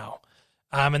all now.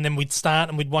 And then we'd start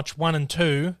and we'd watch 1 and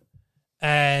 2,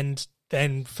 and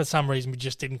then for some reason we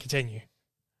just didn't continue.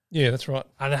 Yeah, that's right.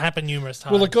 And it happened numerous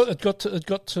times. Well, it got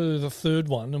to the third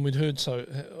one, and we'd heard I'd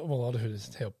heard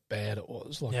how bad it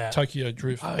was, like Tokyo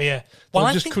Drift. Oh yeah, well,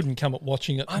 I just couldn't come at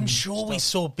watching it. I'm sure we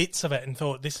saw bits of it and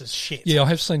thought this is shit. Yeah, I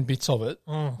have seen bits of it,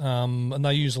 and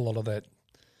they use a lot of that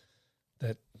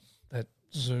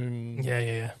zoom.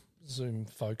 Zoom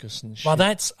focus and shit. Well,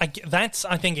 that's I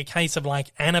think a case of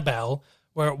like Annabelle,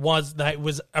 where it was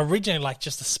originally like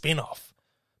just a spin-off.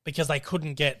 Because they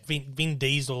couldn't get Vin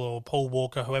Diesel or Paul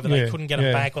Walker, whoever, they couldn't get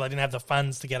them back, or they didn't have the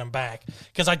funds to get them back.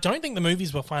 Because I don't think the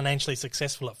movies were financially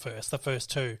successful at first, the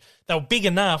first 2. They were big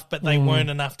enough, but they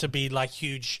weren't enough to be like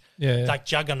huge, like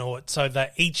juggernaut. So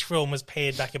that each film was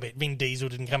pared back a bit. Vin Diesel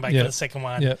didn't come back for the second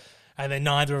one. And then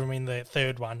neither of them in the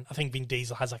third one. I think Vin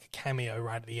Diesel has like a cameo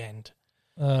right at the end.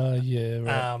 Right.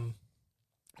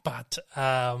 But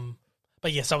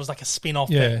yeah, so it was like a spin-off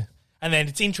thing. And then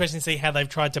it's interesting to see how they've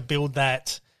tried to build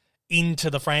that into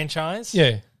the franchise.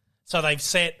 Yeah. So they've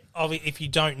set, if you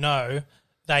don't know,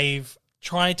 they've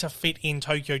tried to fit in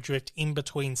Tokyo Drift in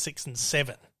between 6 and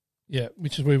 7. Yeah,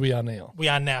 which is where we are now. We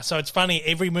are now. So it's funny,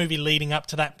 every movie leading up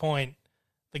to that point,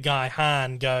 the guy,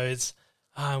 Han, goes,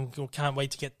 can't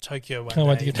wait to get to Tokyo one day. Can't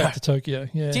wait to get back to Tokyo,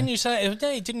 yeah. Didn't you say you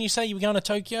were going to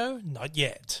Tokyo? Not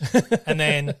yet. And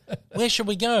then, where should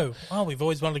we go? Oh, we've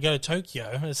always wanted to go to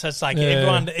Tokyo. It's just like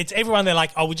everyone, they're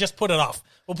like, we just put it off.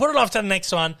 We'll put it off to the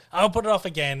next one. I'll put it off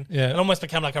again. Yeah. It almost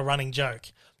become like a running joke.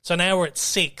 So now we're at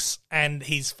 6, and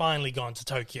he's finally gone to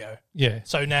Tokyo. Yeah.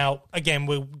 So now, again,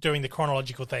 we're doing the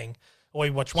chronological thing. We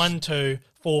watch 1, 2,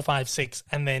 4, 5, 6,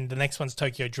 and then the next one's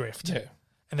Tokyo Drift. Yeah.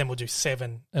 And then we'll do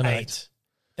 7, and 8.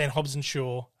 Then Hobbs and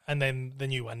Shaw, and then the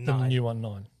new one, 9. The new one,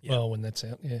 9. Yeah. Well, when that's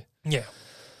out, yeah. Yeah.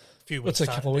 A few weeks. What's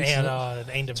a couple of weeks?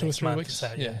 The end of 2 next or 3 month. weeks?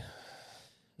 So, yeah.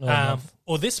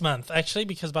 Or this month, actually,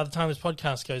 because by the time this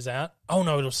podcast goes out,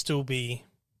 it'll still be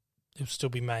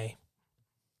May.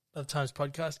 By the time this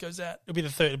podcast goes out, it'll be the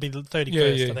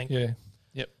 31st, I think. Yeah.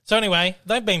 Yep. So anyway,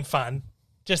 they've been fun.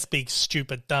 Just big,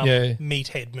 stupid, dumb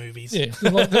meathead movies. Yeah,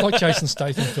 they're like Jason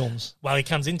Statham films. Well, he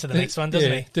comes into the next one,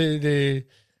 doesn't he?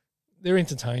 They're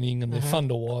entertaining and they're fun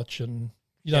to watch, and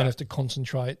you don't have to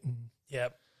concentrate. And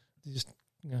they're just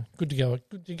good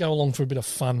to go along for a bit of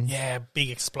fun. Yeah, big,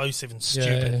 explosive, and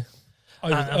stupid.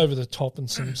 Over the top, and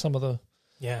some of the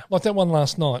like that one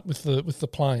last night with the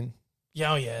plane.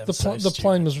 Yeah, yeah. The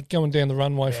plane was going down the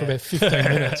runway for about 15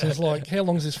 minutes. It's like, how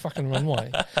long is this fucking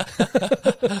runway?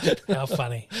 How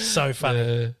funny. So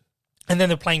funny. And then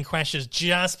the plane crashes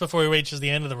just before he reaches the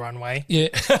end of the runway. Yeah.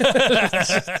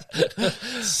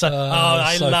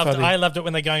 I loved it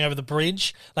when they're going over the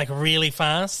bridge, like really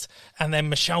fast, and then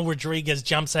Michelle Rodriguez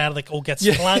jumps out of gets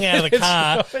flung out of the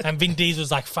car, and Vin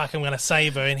Diesel's like, fuck, I'm going to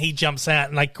save her, and he jumps out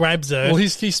and like grabs her. Well, he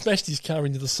smashed his car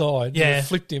into the side. Yeah. And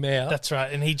flipped him out. That's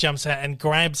right. And he jumps out and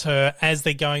grabs her as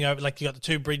they're going over, like you got the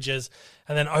 2 bridges,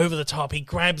 and then over the top, he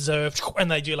grabs her,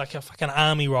 and they do like a fucking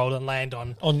army roll and land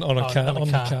on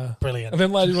the car. Brilliant. And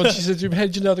then later on, she said to him, how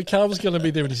did you know the car was going to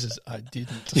be there? And he says, I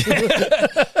didn't.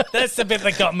 That's the bit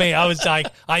that got me. I was like,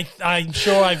 I'm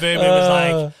sure I verbally was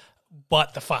like,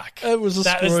 what the fuck? It was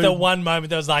that was the one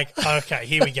moment that was like, okay,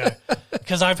 here we go.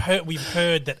 Because we've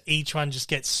heard that each one just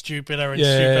gets stupider and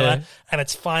stupider, and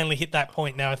it's finally hit that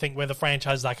point now, I think, where the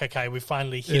franchise is like, okay, we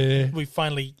finally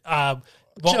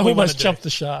almost jumped the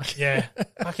shark. Yeah,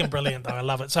 fucking brilliant though. I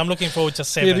love it. So I'm looking forward to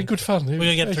 7. Yeah, they're good fun. We're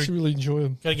gonna get through. Really enjoy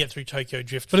them. Got to get through Tokyo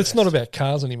Drift, but it's not about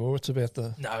cars anymore. It's about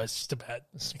it's just about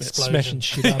smashing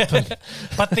shit up.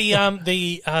 But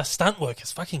the stunt work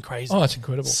is fucking crazy. Oh, it's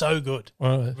incredible. So good.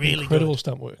 Really incredible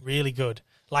stunt work. Really good.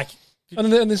 Like. And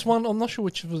there's one, I'm not sure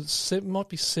which of it might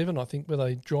be 7, I think, where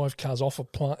they drive cars out of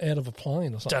a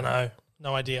plane or something. Don't know.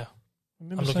 No idea.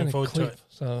 I'm looking forward to it.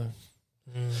 So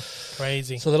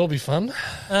crazy. So that'll be fun.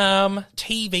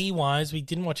 TV-wise, we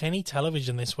didn't watch any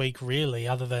television this week, really,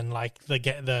 other than like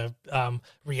the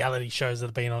reality shows that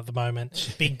have been on at the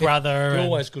moment. Big Brother.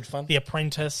 Always good fun. The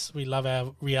Apprentice. We love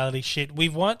our reality shit.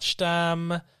 We've watched... we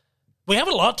have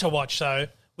a lot to watch, though.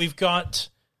 We've got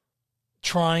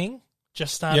Trying...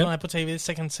 Just started on Apple TV, the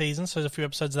second season, so there's a few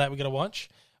episodes of that we've got to watch.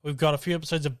 We've got a few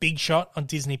episodes of Big Shot on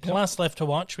Disney Plus left to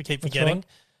watch. We keep forgetting.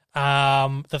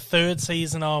 Right. The third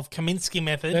season of Kaminsky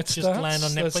Method just landed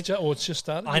on Netflix. It's just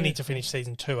started. I need to finish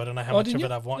season 2. I don't know how much of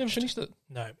it I've watched. You haven't finished it?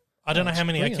 No. I don't know how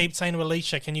many. Brilliant. I keep saying to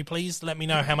Alicia, can you please let me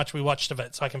know how much we watched of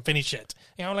it so I can finish it?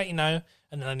 I'll let you know,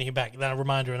 and then I hear back. Then a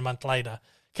reminder a month later,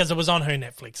 because it was on her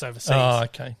Netflix overseas. Oh,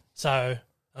 okay. So...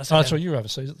 so you were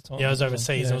overseas at the time. Yeah, I was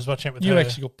overseas. Yeah. I was watching it with her. You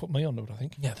actually put me onto it, I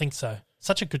think. Yeah, I think so.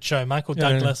 Such a good show. Michael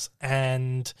Douglas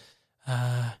and...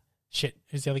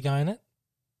 who's the other guy in it?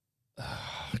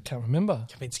 I can't remember.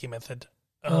 Kaminsky Method.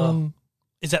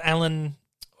 Is it Alan...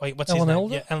 Wait, what's Alan his name?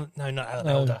 Alda? Yeah, Alan, not Alan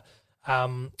Alda.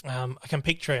 I can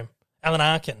picture him. Alan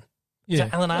Arkin. Yeah. Is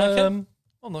it Alan Arkin?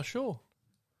 I'm not sure.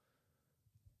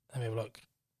 Let me have a look.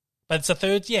 But it's the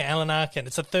third... Yeah, Alan Arkin.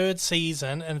 It's the third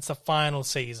season and it's the final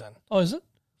season. Oh, is it?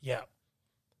 Yeah.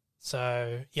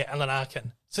 So, yeah, Alan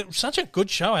Arkin. So, such a good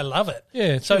show. I love it.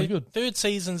 Yeah, it's really good. Third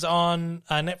season's on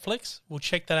Netflix. We'll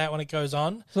check that out when it goes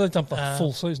on. So they dump the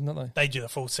full season, don't they? They do the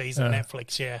full season on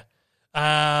Netflix,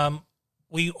 yeah.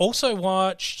 We also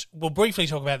watched... We'll briefly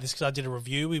talk about this because I did a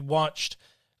review.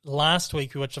 Last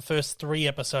week, we watched the first 3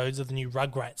 episodes of the new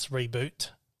Rugrats reboot.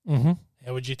 Mm-hmm.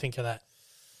 How would you think of that?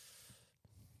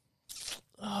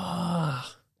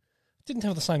 Didn't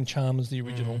have the same charm as the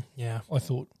original. Yeah, I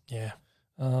thought. Yeah,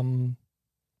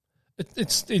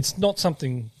 it's not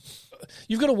something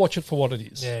you've got to watch it for what it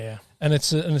is. Yeah. And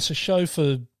it's a show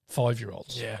for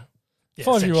 5-year-olds. Yeah,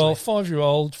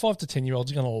 5-year-old, 5 to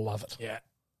 10-year-olds are going to love it. Yeah,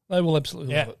 they will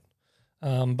absolutely love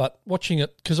it. But watching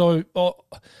it because I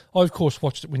of course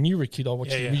watched it when you were a kid. I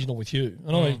watched the original with you,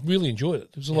 and I really enjoyed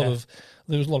it. There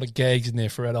was a lot of gags in there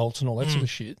for adults and all that sort of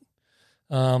shit.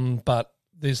 But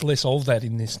there's less of that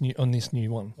in this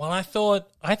new one. Well, I thought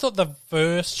the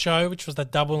first show, which was the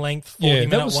double length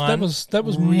 40-minute one, that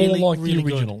was really, more like really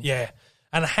the original. Good. Yeah,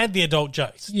 and it had the adult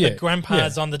jokes. Yeah, the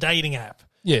grandpa's on the dating app.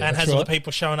 Yeah, and has all the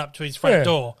people showing up to his front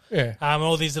door. Yeah,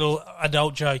 all these little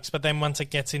adult jokes. But then once it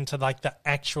gets into like the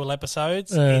actual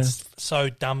episodes, it's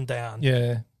so dumbed down.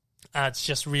 Yeah, it's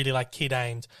just really like kid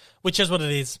aimed, which is what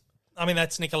it is. I mean,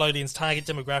 that's Nickelodeon's target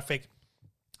demographic,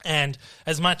 and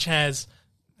as much as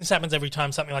this happens every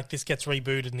time something like this gets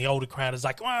rebooted and the older crowd is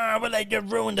like, oh, but they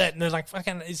just ruined it. And they're like,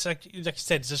 fucking, it's like you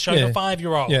said, it's a show for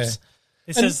 5-year-olds.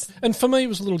 Yeah. And for me, it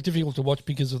was a little difficult to watch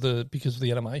because of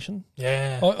the animation.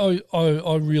 Yeah.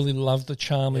 I really loved the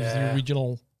charm of the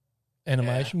original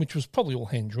animation, which was probably all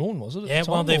hand-drawn, was it? Yeah,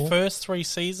 well, their first 3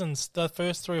 seasons, the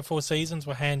first 3 or 4 seasons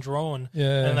were hand-drawn.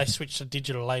 Yeah. And they switched to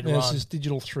digital later on. There's this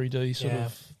digital 3D sort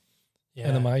of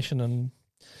animation, and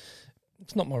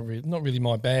it's not really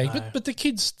my bag, No. but the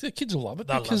kids will love it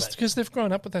They'll love it. because they've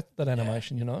grown up with that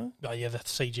animation, you know. Oh yeah, the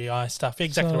CGI stuff.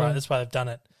 Exactly right. That's why they've done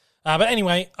it. But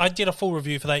anyway, I did a full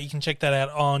review for that. You can check that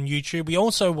out on YouTube. We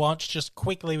also watched But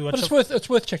it's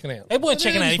worth checking out. It's worth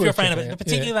checking out if you're a fan of it.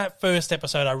 Particularly that first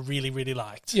episode, I really really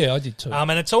liked. Yeah, I did too.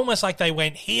 And it's almost like they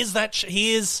went, here's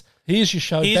your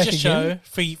show. Here's back your again.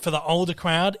 show for the older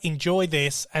crowd. Enjoy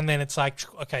this, and then it's like,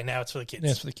 okay, now it's for the kids.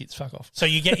 Now it's for the kids. Fuck off. So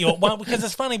you get your because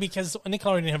it's funny because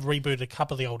Nickelodeon have rebooted a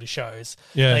couple of the older shows.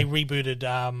 Yeah. They rebooted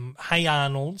Hey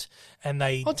Arnold, and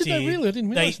they did they really? I didn't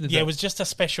realize they did that. it was just a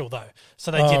special though.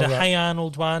 So they did a right. Hey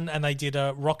Arnold one, and they did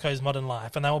a Rocko's Modern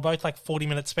Life, and they were both like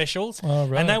 40-minute specials. Oh,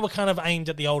 right. And they were kind of aimed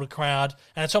at the older crowd,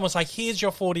 and it's almost like here's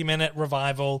your 40-minute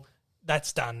revival.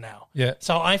 That's done now. Yeah.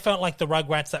 So I felt like the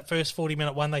Rugrats, that first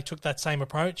 40-minute one, they took that same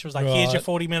approach. It was like, here's your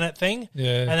 40-minute thing.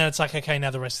 Yeah. And then it's like, okay, now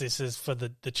the rest of this is for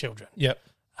the children. Yep.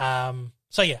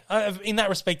 So yeah, in that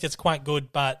respect, it's quite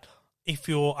good. But if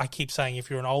you're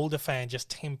an older fan, just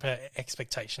temper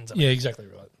expectations. Yeah, exactly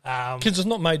right. Because it's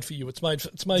not made for you. It's made for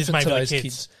today's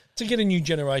kids to get a new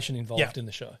generation involved in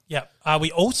the show. Yeah.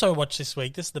 We also watched this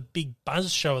week. This is the big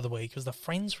buzz show of the week. Was the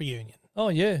Friends reunion. Oh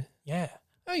yeah. Yeah.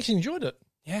 I actually enjoyed it.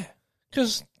 Yeah.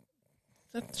 Because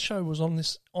that show was on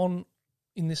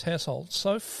in in this household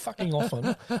so fucking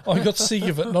often. I got sick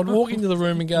of it, and I'd walk into the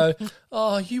room and go,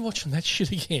 "Oh, you watching that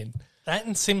shit again?" That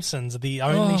and Simpsons are the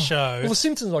only show. Well, The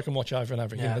Simpsons I can watch over and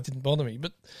over again. Yeah. That didn't bother me,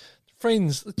 but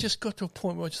Friends, it just got to a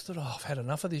point where I just thought, I've had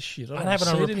enough of this shit. I don't I'd have it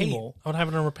see on it repeat. anymore. I would have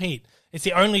it on repeat. It's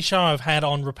the only show I've had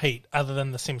on repeat other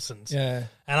than The Simpsons. Yeah,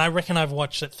 And I reckon I've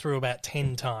watched it through about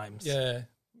 10 times. yeah.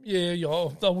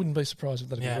 I wouldn't be surprised if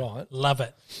that'd be right. Love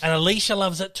it. And Alicia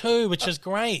loves it too, which is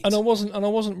great. And I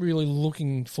wasn't really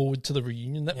looking forward to the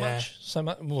reunion that Yeah. much. So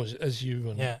much as you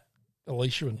and Yeah.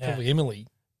 Alicia and Yeah. probably Emily.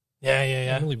 Yeah.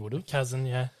 Emily would have. Cousin,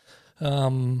 yeah.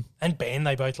 Um, And Ben,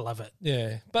 they both love it.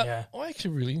 yeah, but Yeah. I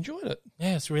actually really enjoyed it.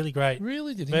 Yeah, it's really great.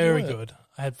 Really did. Very enjoy it. good.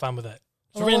 I had fun with it.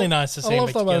 It's And I really love- nice to see I them love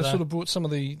be the way they together. sort of brought some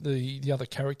of the other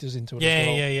characters into it. Yeah, as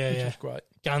well, yeah, which yeah. was great.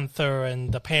 Gunther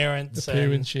and the parents. The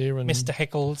parents here and Mr.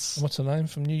 Heckles What's her name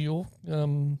from New York?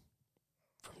 from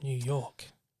New York.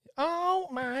 Oh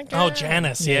my Oh,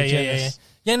 Janice. Yeah. Janice.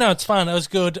 Yeah, no, it's fun. It was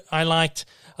good.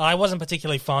 I wasn't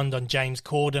particularly fond on James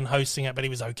Corden hosting it, but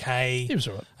he was okay. He was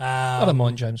all right. I don't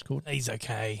mind James Corden. He's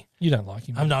okay. You don't like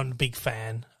him. I'm not a big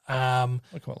fan. I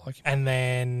quite like him. And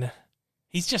then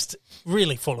he's just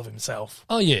really full of himself.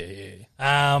 Oh, yeah.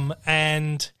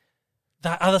 And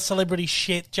that other celebrity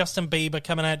shit, Justin Bieber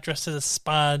coming out dressed as a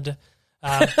spud.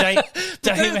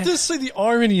 Just see the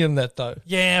irony in that, though.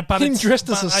 Yeah, but Him it's dressed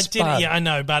as but a I spud. did, yeah, I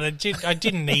know, but I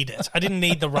didn't need it. I didn't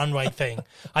need the runway thing.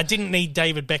 I didn't need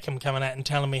David Beckham coming out and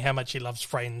telling me how much he loves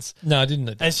Friends. No, I didn't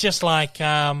need that. It's just like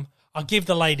I'll give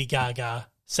the Lady Gaga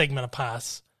segment a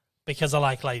pass because I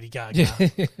like Lady Gaga,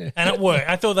 and it worked.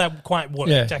 I thought that quite worked.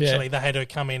 Yeah, actually, yeah. They had her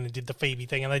come in and did the Phoebe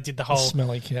thing, and they did the whole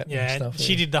Smelly cat and stuff.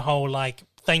 She did the whole like,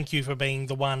 thank you for being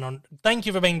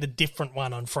the different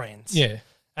one on Friends. Yeah.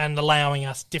 And allowing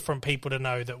us different people to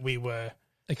know that we were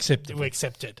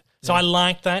accepted. So I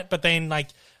like that, but then like,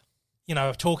 you know,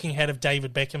 a talking head of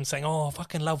David Beckham saying, "Oh, I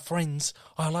fucking love Friends.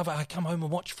 I love it. I come home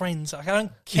and watch Friends. I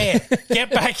don't care.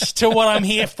 Get back to what I'm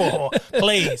here for,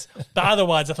 please." But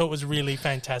otherwise, I thought it was really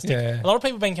fantastic. Yeah. A lot of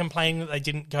people have been complaining that they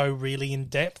didn't go really in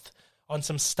depth on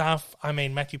some stuff. I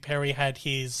mean, Matthew Perry had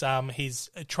his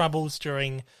troubles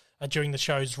during the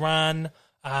show's run.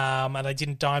 And I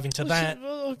didn't dive into that.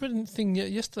 I read a thing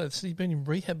yesterday that said he'd been in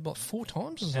rehab like 4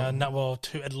 times or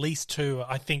something. At least 2,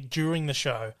 I think, during the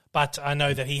show. But I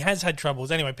know that he has had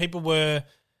troubles. Anyway, people were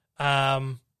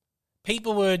kind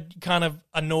of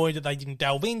annoyed that they didn't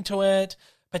delve into it,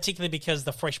 particularly because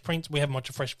the Fresh Prince, we haven't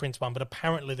watched a Fresh Prince one, but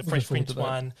apparently the Fresh Prince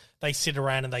one, they sit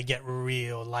around and they get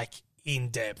real, like, in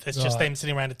depth. It's just them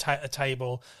sitting around a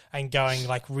table and going,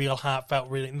 like, real heartfelt,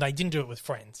 and they didn't do it with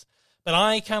Friends. But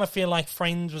I kind of feel like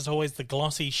Friends was always the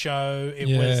glossy show. It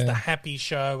was the happy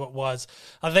show. It was.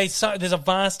 There's a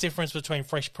vast difference between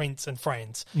Fresh Prince and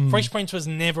Friends. Fresh Prince was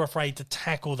never afraid to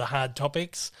tackle the hard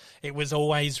topics. It was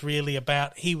always really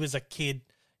about, he was a kid,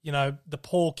 you know, the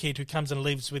poor kid who comes and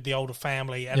lives with the older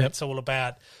family, and it's all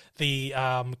about the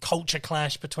culture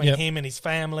clash between him and his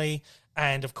family.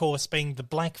 And, of course, being the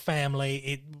black family,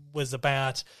 it was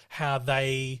about how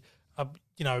they...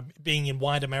 you know, being in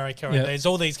white America, and there's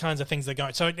all these kinds of things that go.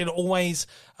 So it always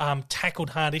tackled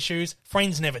hard issues.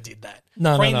 Friends never did that.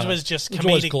 Friends was just comedic. It was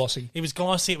always glossy. It was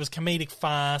glossy. It was comedic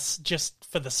farce, just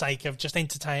for the sake of just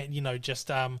entertain. You know, just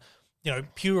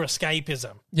pure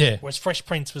escapism. Yeah. Whereas Fresh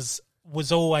Prince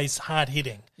was always hard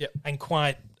hitting. Yep. And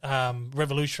quite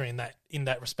revolutionary in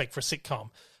that respect for a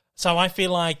sitcom. So I feel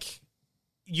like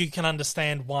you can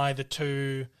understand why the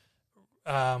two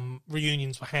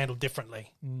reunions were handled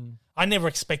differently. I never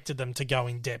expected them to go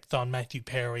in depth on Matthew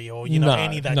Perry or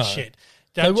any of that shit.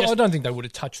 I don't think they would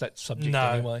have touched that subject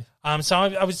anyway. So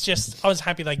I was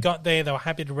happy they got there. They were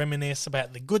happy to reminisce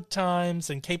about the good times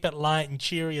and keep it light and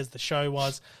cheery as the show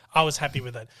was. I was happy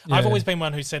with it. Yeah. I've always been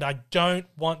one who said I don't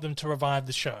want them to revive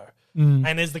the show.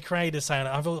 And as the creator saying,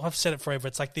 I've said it forever.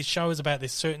 It's like this show is about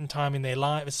this certain time in their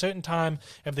life, a certain time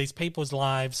of these people's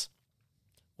lives,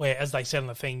 where, as they said on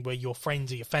the thing, where your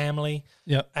friends are your family.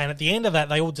 Yep. And at the end of that,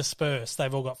 they all disperse.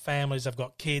 They've all got families. They've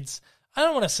got kids. I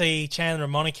don't want to see Chandler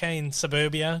and Monica in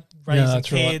suburbia raising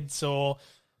kids, or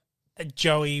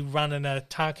Joey running a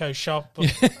taco shop, or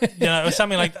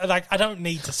something like that. Like, I don't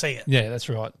need to see it. Yeah, that's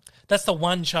right. That's the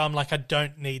one show I'm like, I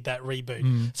don't need that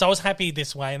reboot. So I was happy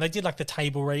this way. And they did like the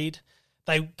table read.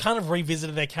 They kind of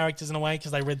revisited their characters in a way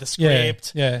because they read the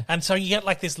script. Yeah. And so you get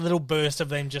like this little burst of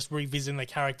them just revisiting their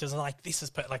characters, and like, this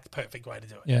is like the perfect way to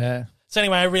do it. Yeah. So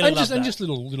anyway, I really love that. And just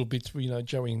little bits,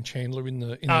 Joey and Chandler in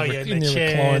their chairs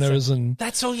recliners, and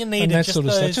that's all you need. And that sort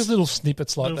of stuff. Just little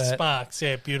snippets like little that. Sparks,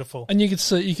 yeah, beautiful. And you could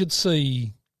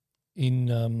see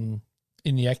in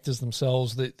in the actors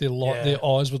themselves, their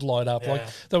eyes would light up. Yeah. Like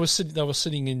they were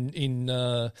sitting in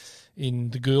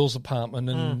the girls' apartment,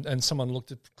 and someone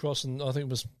looked across, and I think it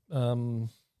was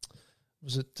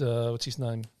what's his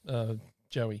name?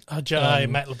 Joey. Oh, Joey,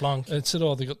 Matt LeBlanc. And said,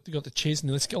 "Oh, they got the chairs in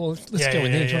there. Let's go in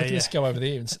there. Let's go over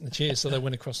there and sit in the chairs." So they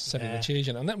went across and sat in the chairs,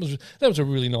 and that was a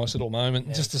really nice little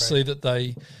moment, just to see that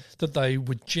they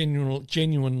were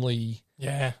genuinely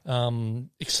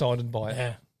excited by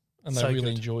it, and they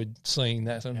really enjoyed seeing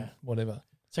that and whatever.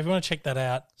 So if you want to check that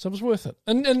out, so it was worth it.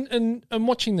 And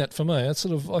watching that for me, I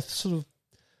sort of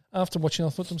after watching, I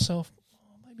thought to myself,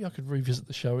 maybe I could revisit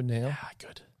the show now. Yeah,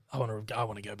 good. I want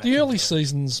to go back. The early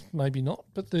seasons, maybe not,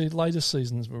 but the later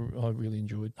seasons I really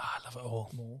enjoyed. I love it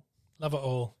all. Love it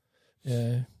all.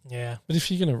 Yeah. Yeah. But if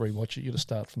you're going to rewatch it, you got to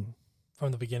start from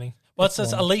the beginning. Well, it's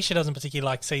just, Alicia doesn't particularly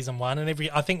like season 1, and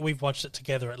I think we've watched it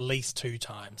together at least 2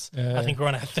 times. Yeah. I think we're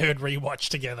on our 3rd rewatch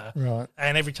together. Right.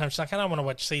 And every time she's like, I don't want to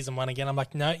watch season 1 again. I'm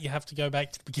like, no, you have to go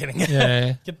back to the beginning.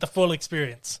 Yeah. Get the full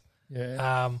experience.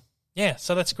 Yeah.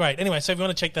 So that's great. Anyway, so if you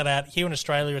want to check that out, here in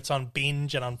Australia, it's on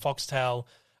Binge and on Foxtel.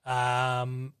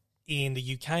 In the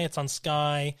UK, it's on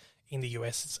Sky. In the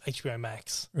US, it's HBO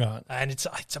Max. Right. And it's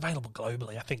available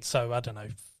globally, I think. So, I don't know,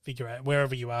 figure out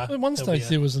wherever you are. At one stage,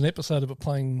 there was an episode of it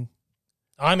playing.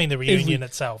 I mean the reunion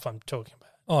itself I'm talking about.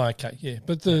 Oh, okay, yeah.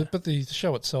 But the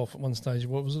show itself at one stage,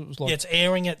 what was it? It was like it's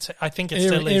airing I think it's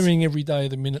still airing every day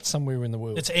of the minute somewhere in the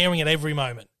world. It's airing at every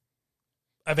moment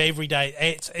of every day.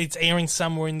 It's airing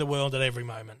somewhere in the world at every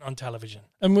moment on television.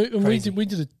 And we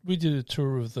did a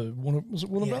tour of the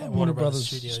Warner Brothers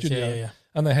studio. Yeah.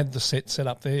 And they had the set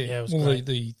up there. Yeah, it was great.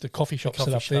 The coffee shop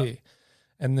set up there.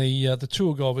 And the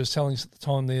tour guide was telling us at the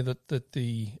time there that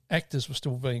the actors were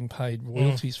still being paid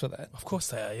royalties for that. Of course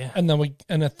they are, yeah.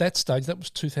 And at that stage, that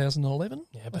was 2011.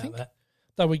 Yeah, about that.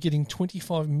 They were getting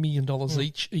 $25 million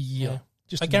each a year. Yeah.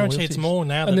 Just I guarantee royalties. it's more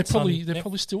now. And they're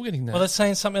probably still getting that. Well, they're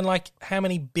saying something like how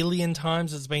many billion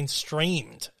times it's been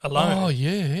streamed alone. Oh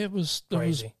yeah, it was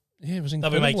crazy. It was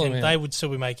incredible. They would still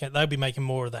be making. They'd be making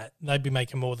more of that. They'd be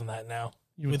making more than that now.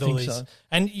 You would with think all these, so.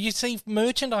 And you see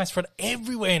merchandise for it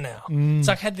everywhere now. It's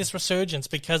like had this resurgence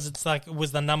because it's like it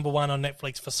was the number 1 on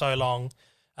Netflix for so long,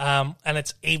 and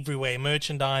it's everywhere.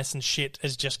 Merchandise and shit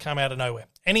has just come out of nowhere.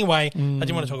 Anyway, I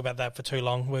didn't want to talk about that for too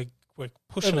long. We're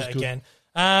pushing it again.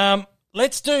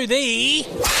 Let's do the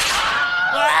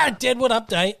Deadwood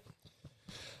update.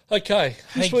 Okay,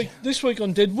 this week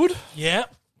on Deadwood. Yeah,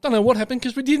 don't know what happened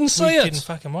because we didn't see it. Didn't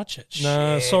fucking watch it.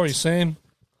 No, Shit. sorry, Sam.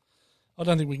 I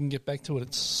don't think we can get back to it.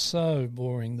 It's so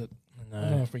boring that I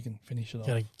don't know if we can finish it off.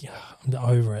 I'm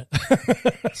over it.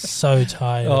 So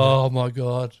tired. Oh my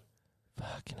god!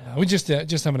 Fucking hell. We just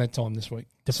haven't had time this week.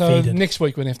 Defeated. So next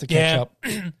week we're gonna have to catch up.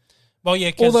 Well,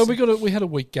 yeah. Although we had a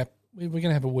week gap. We're going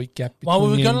to have a week gap. Well,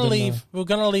 we were going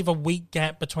to leave a week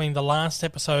gap between the last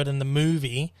episode and the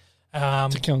movie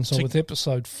to coincide with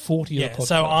episode 40 of the podcast.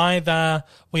 So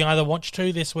we either watch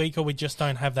 2 this week or we just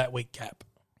don't have that week gap.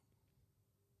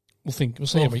 We'll see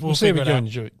how we're going to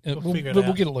do it.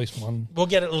 We'll get at least one. We'll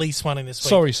get at least one in this week.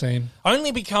 Sorry, Sam.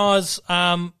 Only because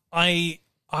I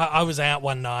was out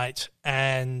one night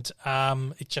and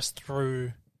it just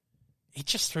threw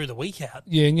the week out.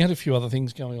 Yeah, and you had a few other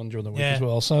things going on during the week as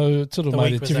well, so it sort of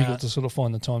made it difficult to sort of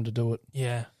find the time to do it.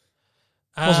 Yeah.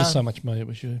 It wasn't so much me, it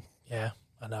was you. Yeah,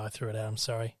 I know, I threw it out, I'm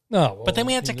sorry. No, well, but then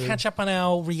we had to catch up on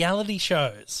our reality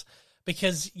shows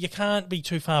because you can't be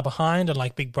too far behind on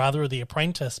like Big Brother or The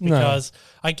Apprentice because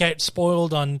I get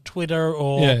spoiled on Twitter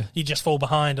or you just fall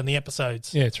behind on the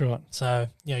episodes. Yeah, that's right. So,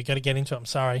 you got to get into it. I'm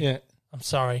sorry. Yeah. I'm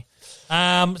sorry.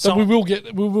 So we will get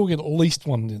at least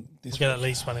one in this week. We'll get at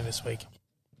least one in this week.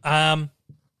 I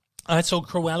saw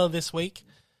Cruella this week.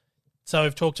 So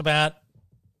we've talked about,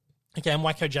 again,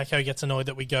 Wacko Jacko gets annoyed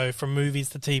that we go from movies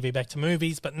to TV back to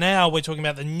movies, but now we're talking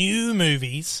about the new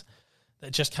movies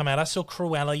that just come out. I saw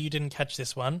Cruella. You didn't catch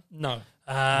this one. No.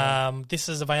 This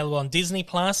is available on Disney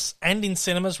Plus and in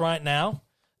cinemas right now.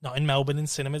 Not in Melbourne, in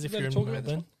cinemas if you're in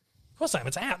Melbourne. Of course I am.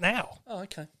 It's out now. Oh,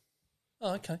 okay.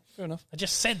 Fair enough. I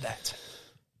just said that.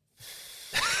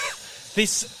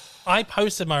 I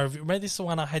posted my review. Remember, this is the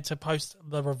one I had to post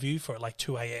the review for at like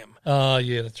 2 a.m. Oh,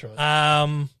 yeah, that's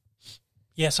right.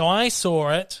 So I saw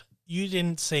it. You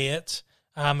didn't see it.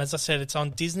 As I said, it's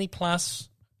on Disney Plus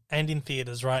and in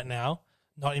theatres right now.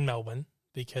 Not in Melbourne,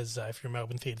 because if you're in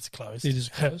Melbourne, theatres are closed. Theatres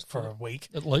are closed. For a week.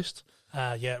 At least.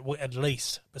 At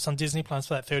least. But it's on Disney Plus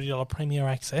for that $30 Premier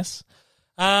access.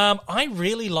 I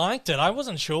really liked it. I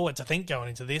wasn't sure what to think going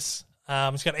into this.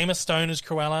 It's got Emma Stone as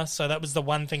Cruella, so that was the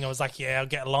one thing I was like, yeah, I'll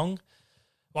get along.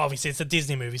 Well, obviously, it's a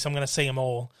Disney movie, so I'm going to see them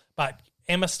all. But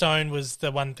Emma Stone was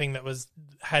the one thing that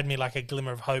had me like a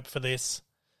glimmer of hope for this.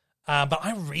 But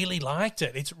I really liked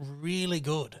it. It's really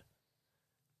good.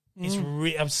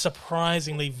 It's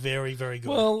surprisingly very, very good.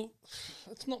 Well,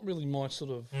 it's not really my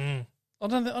sort of. I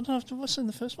don't know if I've seen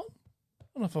the first one.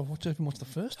 I don't know if I've even watched the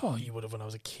first one. Oh, you would have when I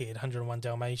was a kid. 101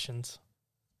 Dalmatians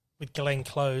with Glenn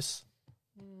Close.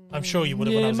 I'm sure you would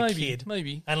have when I was a kid.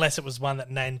 Maybe. Unless it was one that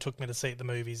Nan took me to see at the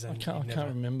movies. And I can't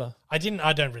remember. I don't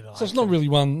really like it. So it's not really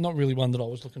one that I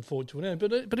was looking forward to now.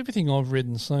 But everything I've read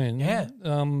and seen,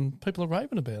 people are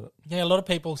raving about it. Yeah, a lot of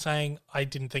people saying I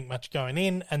didn't think much going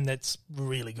in, and that's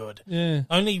really good. Yeah.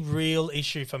 Only real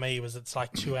issue for me was it's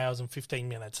like 2 hours and 15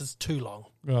 minutes. It's too long.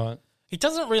 Right. You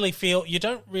don't really feel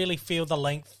the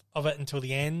length of it until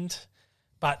the end,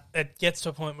 but it gets to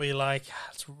a point where you're like,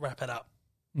 let's wrap it up.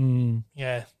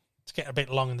 Yeah, it's getting a bit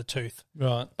long in the tooth.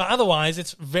 Right. But otherwise,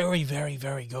 it's very, very,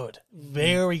 very good.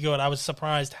 Very good. I was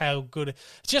surprised how good.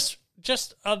 It's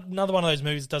just another one of those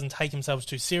movies that doesn't take themselves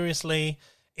too seriously.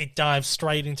 It dives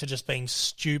straight into just being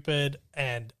stupid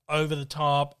and over the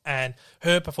top, and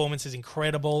her performance is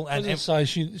incredible. And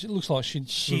she looks like she'd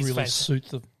really suit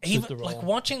the role. Like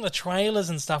watching the trailers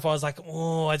and stuff, I was like,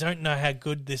 oh, I don't know how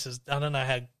good this is. I don't know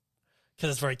how, because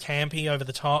it's very campy, over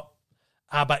the top.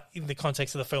 But in the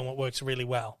context of the film, it works really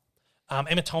well.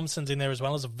 Emma Thompson's in there as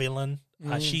well as a villain.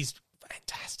 She's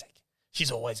fantastic.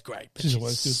 She's always great. But she's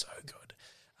always good. So good.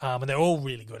 And they're all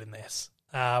really good in this.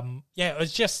 It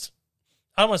was just...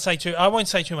 I won't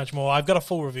say too much more. I've got a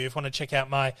full review. If you want to check out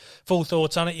my full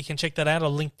thoughts on it, you can check that out. I'll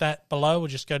link that below, or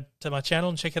just go to my channel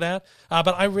and check it out.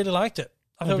 But I really liked it.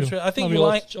 I think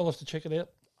I'll have to check it out.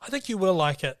 I think you will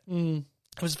like it.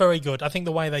 It was very good. I think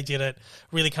the way they did it,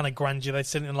 really kind of grungy. They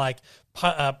said in like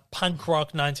punk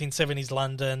rock 1970s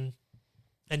London,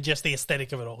 and just the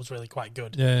aesthetic of it all was really quite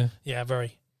good. Yeah,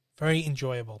 very, very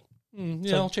enjoyable.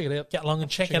 I'll check it out. Get along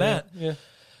and check it out. Yeah.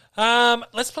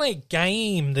 Let's play a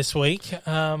game this week.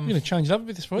 We're going to change it up a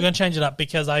bit this week. We're going to change it up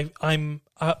because I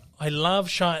love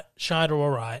Shite or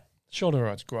Alright. Shite or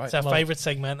Alright's great. It's our favourite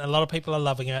segment. A lot of people are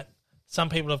loving it. Some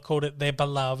people have called it their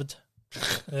beloved.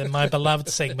 My beloved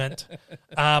segment.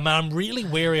 I'm really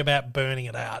wary about burning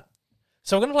it out.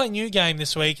 So we're going to play a new game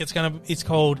this week. It's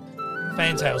called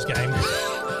Fantails Game.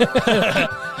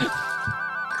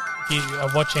 If you are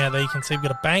watching out there, you can see we've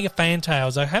got a bag of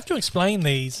Fantails. I have to explain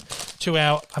these to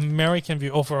our American view,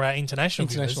 or for our international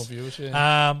viewers.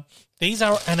 Yeah. These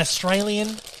are an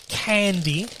Australian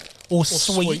candy or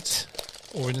sweet.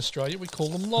 Or in Australia, we call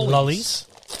them lollies.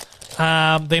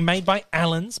 They're made by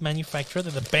Allen's manufacturer.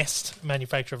 They're the best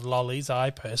manufacturer of lollies, I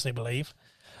personally believe.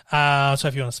 So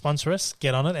if you want to sponsor us,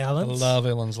 get on it, Allen's. I love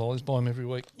Allen's lollies. Buy them every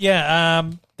week. Yeah,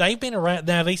 they've been around.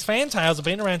 Now, these Fantails have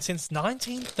been around since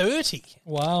 1930.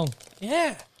 Wow.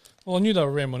 Yeah. Well, I knew they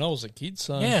were around when I was a kid.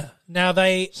 So yeah. Now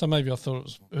So maybe I thought it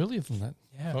was earlier than that.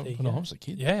 Yeah. When I was a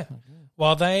kid. Yeah.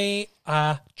 Well, they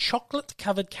are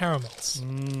chocolate-covered caramels,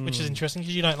 which is interesting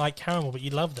because you don't like caramel, but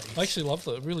you love these. I actually love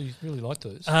them. Really, really like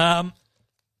those.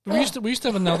 We used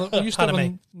to have another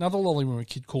lolly when we were a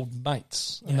kid called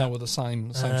Mates, and they were the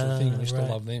same sort of thing. We used to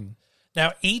love them.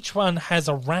 Now, each one has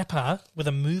a wrapper with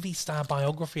a movie star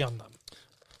biography on them.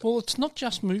 Well, it's not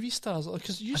just movie stars,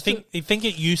 because I think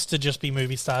it used to just be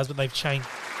movie stars, but they've changed.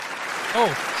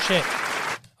 Oh shit!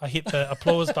 I hit the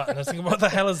applause button. I was thinking, what the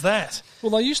hell is that?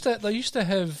 Well, they used to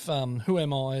have Who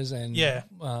Am I's and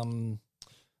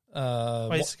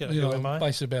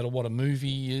basically about what a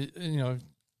movie,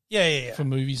 Yeah. For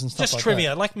movies and stuff just like trivia,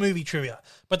 that. like movie trivia.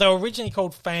 But they were originally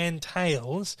called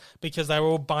Fantails because they were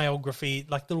all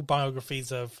little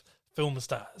biographies of film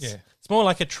stars. Yeah. It's more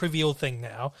like a trivial thing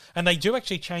now. And they do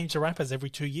actually change the wrappers every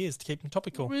 2 years to keep them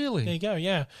topical. Really? There you go,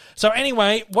 yeah. So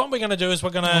anyway, what we're going to do is we're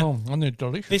going to... Oh, and they're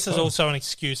delicious. This is also an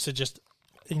excuse to just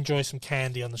enjoy some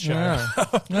candy on the show.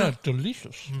 Yeah,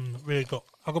 delicious. Really good.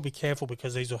 I've got to be careful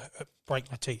because these will break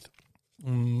my teeth.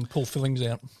 Pull fillings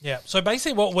out. Yeah. So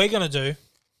basically what we're going to do...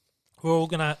 We'll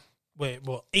do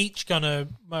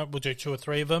 2 or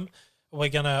 3 of them. We're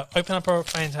going to open up our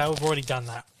Fantail. We've already done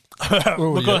that.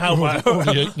 We're going to help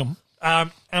already eaten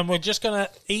them. And we're just going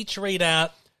to each read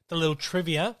out the little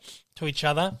trivia to each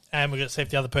other, and we're going to see if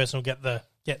the other person will get the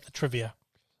trivia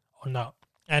or not.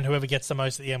 And whoever gets the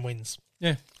most at the end wins.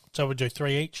 Yeah. So we'll do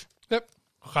 3 each. Yep.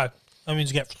 Okay. That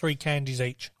means you get 3 candies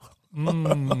each.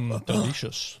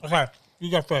 Delicious. Okay.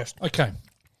 You go first. Okay.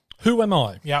 Who am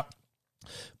I? Yep.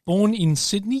 Born in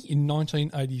Sydney in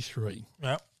 1983.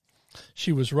 Yep.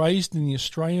 She was raised in the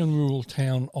Australian rural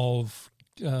town of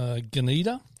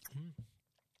Gunnedah,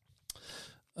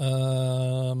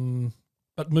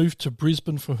 but moved to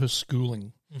Brisbane for her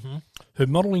schooling. Mm-hmm. Her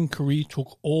modelling career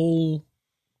took all...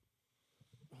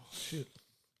 Oh, shit.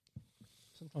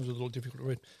 Sometimes it's a little difficult to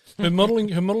read. Her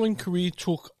modelling career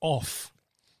took off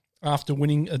after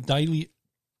winning a Dolly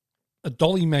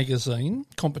magazine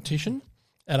competition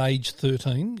at age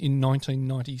 13 in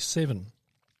 1997.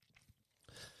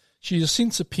 She has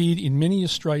since appeared in many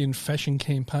Australian fashion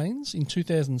campaigns. In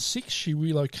 2006, she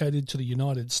relocated to the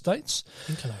United States.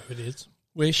 I think I know who it is.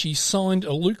 Where she signed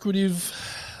a lucrative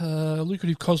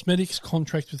cosmetics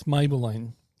contract with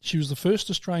Maybelline. She was the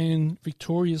first Australian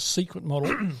Victoria's Secret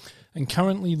model and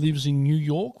currently lives in New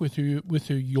York with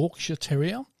her Yorkshire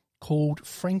Terrier called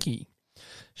Frankie.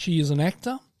 She is an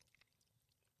actor.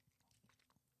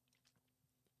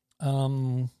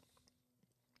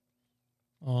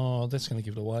 That's going to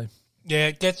give it away. Yeah,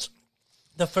 it gets...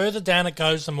 The further down it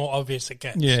goes, the more obvious it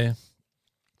gets. Yeah.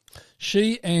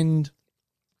 She and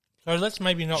let's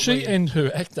maybe not... She and her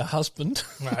actor husband...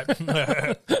 Right.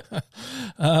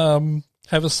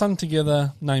 have a son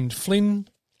together named Flynn.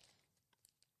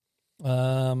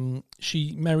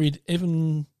 She married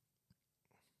Evan...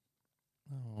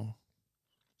 Oh,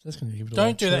 that's going to give it away.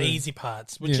 Don't do the easy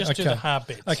parts. We'll just do the hard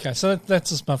bits. Okay, so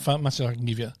that's as much as I can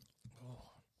give you.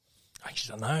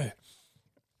 Actually, I don't know.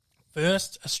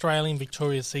 First Australian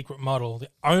Victoria's Secret model.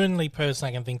 The only person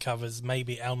I can think of is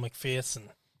maybe Al McPherson.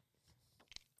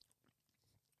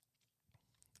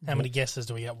 How many guesses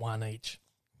do we get? One each.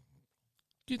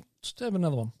 Just have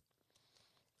another one.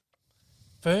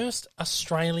 First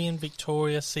Australian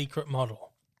Victoria's Secret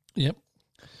model. Yep.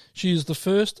 She is the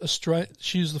first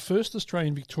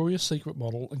Australian Victoria's Secret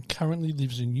model and currently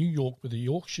lives in New York with a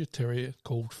Yorkshire Terrier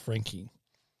called Frankie.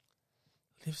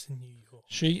 Lives in New York.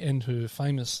 She and her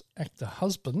famous actor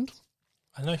husband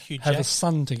I know Hugh have a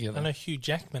son together. I know Hugh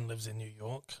Jackman lives in New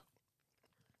York.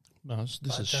 No,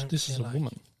 this is a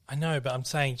woman. I know, but I'm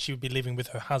saying she would be living with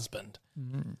her husband.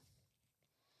 Mm.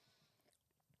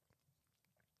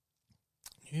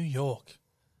 New York.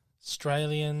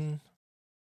 Australian.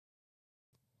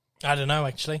 I don't know,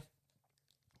 actually.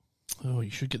 Oh,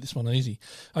 you should get this one easy.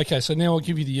 Okay, so now I'll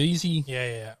give you the easy.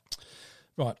 Yeah.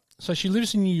 Right. So she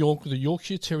lives in New York with a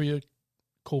Yorkshire Terrier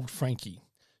called Frankie.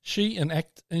 She and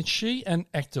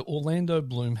actor Orlando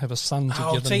Bloom have a son together.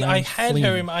 Oh, see, named I had Flynn.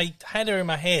 her in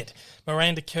my head.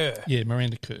 Miranda Kerr. Yeah,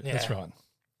 Miranda Kerr. Yeah. That's right.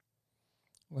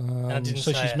 I didn't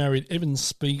so say she's it. married Evan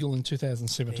Spiegel in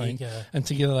 2017, There you go. and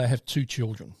together they have 2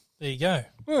 children. There you go.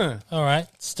 Yeah. All right.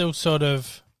 Still sort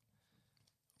of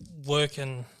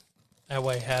working our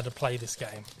way how to play this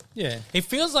game. Yeah. I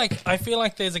feel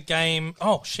like there's a game.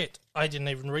 Oh shit! I didn't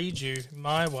even read you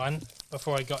my one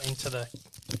before I got into the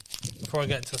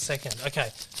second. Okay,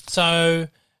 so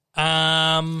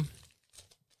what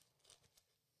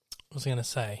was I going to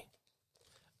say?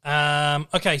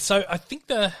 Okay, so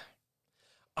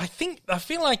I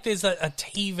feel like there's a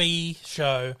TV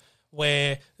show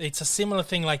where it's a similar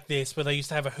thing like this, where they used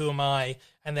to have a Who Am I,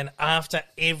 and then after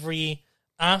every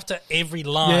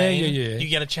line, you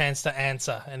get a chance to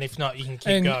answer, and if not, you can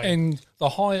keep going. And the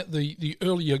higher, the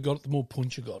earlier you got it, the more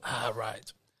points you got. Ah,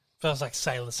 right. Feels like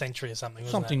Sail the Century or something,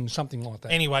 wasn't it? Something like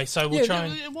that. Anyway, so we'll try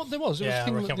and... There was. Yeah, I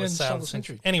It reckon it was Sail the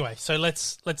Century. Century. Anyway, so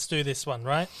let's do this one,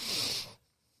 right?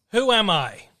 Who am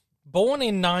I? Born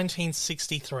in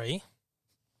 1963.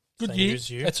 Good Same year. year as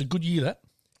you. That's a good year, that.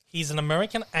 He's an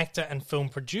American actor and film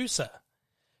producer.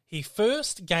 He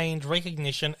first gained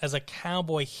recognition as a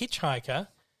cowboy hitchhiker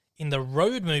in the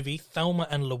road movie Thelma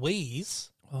and Louise,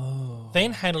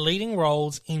 then had leading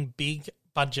roles in big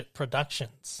budget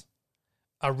productions.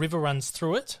 A River Runs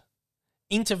Through It,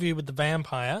 Interview with the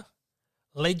Vampire,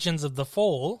 Legends of the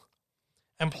Fall,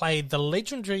 and played the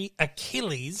legendary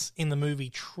Achilles in the movie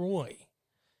Troy.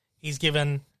 He's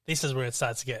given... This is where it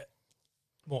starts to get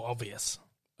more obvious.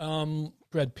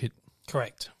 Brad Pitt.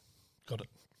 Correct. Got it.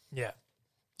 Yeah.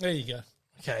 There you go.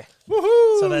 Okay.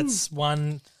 Woohoo! So that's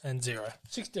 1 and 0.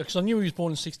 60, because I knew he was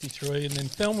born in 63, and then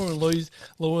Thelma and Louise,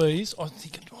 I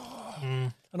think,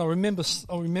 and I remember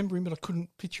him, but I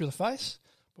couldn't picture the face.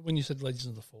 But when you said Legends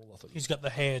of the Fall, I thought... He's got the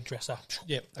hairdresser.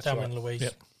 Yep, that's Thelma right. and Louise.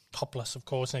 Yep. Topless, of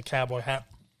course, in a cowboy hat.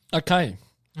 Okay.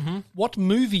 Mm-hmm. What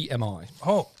movie am I?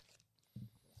 Oh.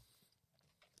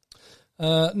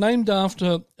 Named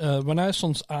after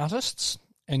Renaissance artists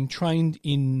and trained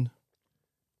in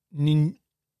ninjutsu.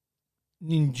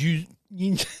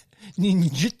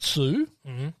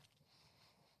 Mm-hmm.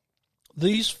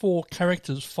 These 4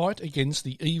 characters fight against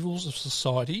the evils of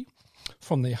society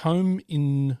from their home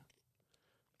in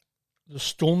the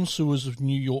storm sewers of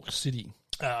New York City.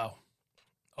 Oh.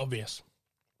 Obvious.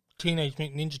 Teenage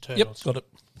Mutant Ninja Turtles. Yep, got it.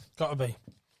 Got to be.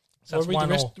 So I'll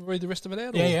that's read the rest of it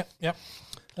out? Yeah. Yep.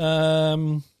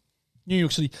 New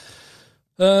York City.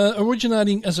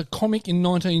 Originating as a comic in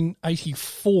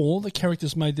 1984, the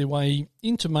characters made their way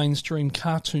into mainstream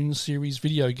cartoon series,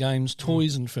 video games,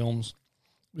 toys and films.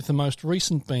 with the most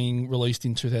recent being released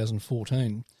in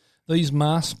 2014. These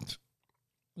masked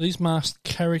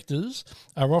characters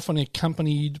are often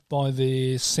accompanied by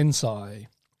their sensei,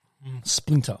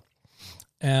 Splinter,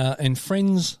 and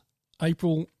friends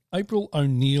April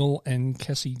O'Neil and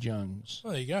Cassie Jones.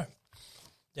 Oh, there you go.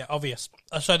 Yeah, obvious.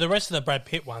 So the rest of the Brad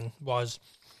Pitt one was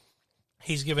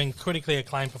he's giving critically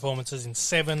acclaimed performances in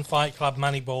Seven, Fight Club,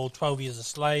 Moneyball, 12 Years a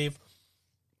Slave,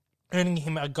 earning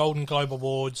him a Golden Globe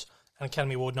Awards and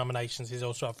Academy Award nominations. He's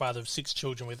also a father of 6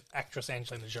 children with actress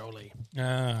Angelina Jolie.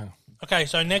 Ah. Okay,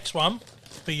 so next one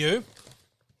for you.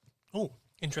 Oh,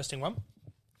 interesting one.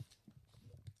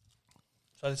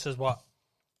 So this is what?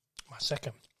 My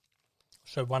second.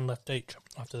 So one left each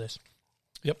after this.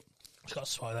 Yep. Just got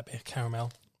to swallow that bit of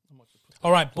caramel.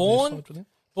 All right, born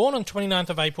on 29th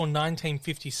of April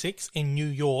 1956 in New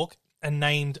York and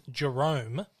named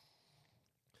Jerome,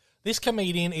 this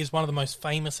comedian is one of the most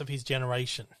famous of his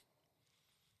generation.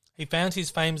 He found his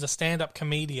fame as a stand-up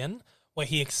comedian where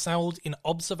he excelled in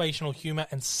observational humour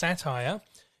and satire,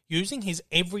 using his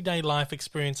everyday life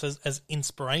experiences as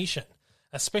inspiration,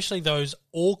 especially those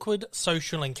awkward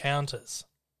social encounters.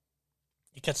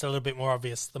 It gets a little bit more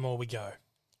obvious the more we go.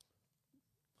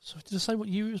 So did I say what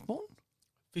year he was born?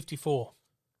 54.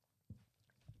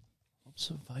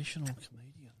 Observational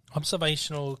comedian.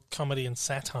 Observational comedy and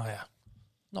satire.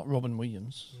 Not Robin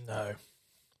Williams. No.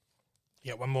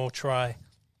 Yeah, one more try.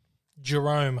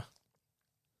 Jerome.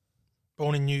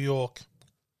 Born in New York.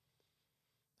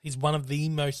 He's one of the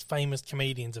most famous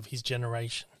comedians of his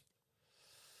generation.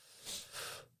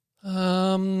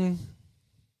 Seinfeld?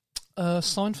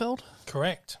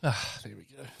 Correct. Ah, there we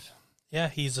go. Yeah,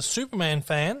 he's a Superman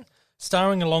fan,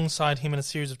 starring alongside him in a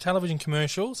series of television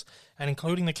commercials and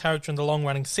including the character in the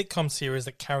long-running sitcom series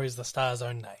that carries the star's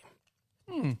own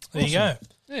name. There you go.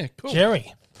 Yeah, cool.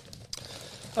 Jerry.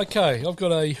 Okay, I've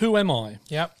got a Who Am I?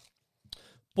 Yep.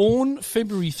 Born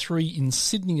February 3 in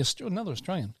Sydney, Australia. Another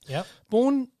Australian. Yep.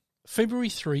 Born February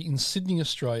 3 in Sydney,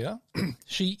 Australia.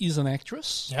 She is an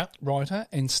actress, Yep. writer,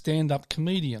 and stand-up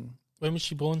comedian. When was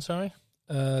she born, sorry?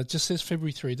 Just says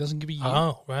February 3. Doesn't give a year.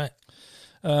 Oh, right.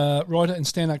 Writer and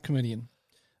stand-up comedian.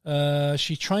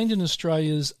 She trained in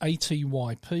Australia's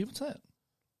ATYP. What's that?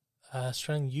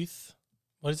 Australian Youth.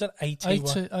 What is that?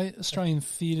 ATY? Australian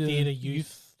Theatre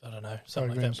Youth. I don't know. Something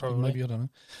like that, Programs, probably. maybe, I don't know.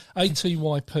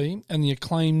 ATYP and the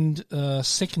acclaimed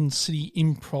Second City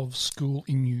Improv School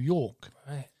in New York.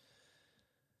 Right.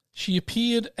 She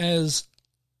appeared as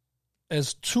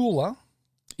Tula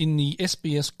in the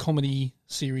SBS comedy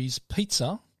series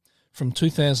Pizza from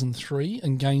 2003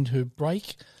 and gained her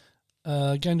breakout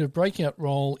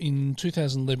role in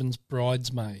 2011's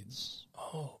Bridesmaids.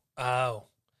 Oh.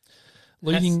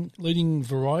 Leading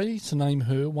Variety to name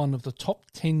her one of the top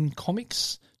 10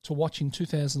 comics to watch in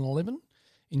 2011.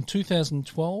 In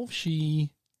 2012, she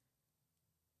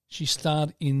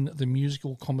starred in the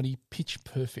musical comedy Pitch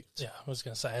Perfect. Yeah, I was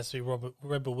going to say it has to be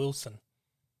Rebel Wilson.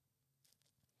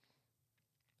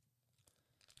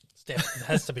 It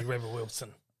has to be Rebel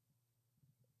Wilson.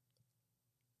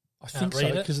 I think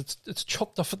so, because it's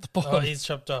chopped off at the bottom. Oh, it is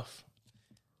chopped off.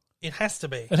 It has to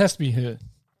be. It has to be her.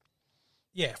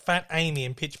 Yeah, Fat Amy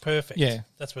in Pitch Perfect. Yeah.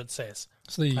 That's what it says.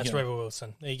 So there you That's go. Rebel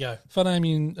Wilson. There you go. Fat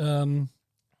Amy in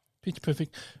Pitch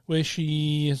Perfect, where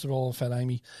she, as the role of Fat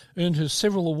Amy, earned her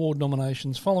several award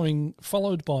nominations,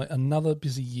 followed by another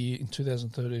busy year in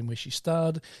 2013, where she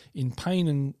starred in Pain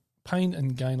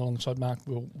and Gain alongside Mark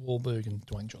Wahlberg and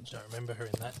Dwayne Johnson. Don't remember her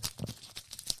in that.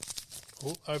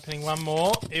 Ooh, opening one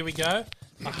more. Here we go.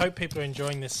 I hope people are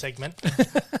enjoying this segment.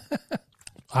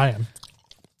 I am.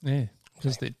 Yeah,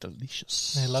 because they're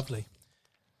delicious. They're lovely.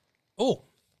 Oh,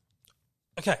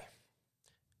 okay.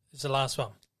 This is the last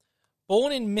one.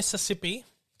 Born in Mississippi.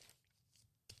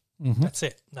 Mm-hmm. That's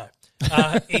it. No.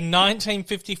 In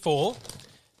 1954,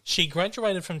 she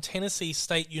graduated from Tennessee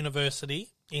State University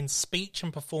in speech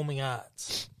and performing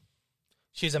arts.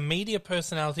 She's a media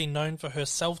personality known for her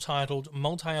self-titled,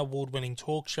 multi-award-winning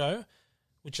talk show,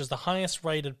 which is the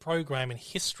highest-rated program in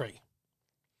history.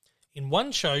 In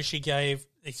one show, she gave...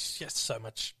 It's just so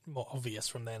much more obvious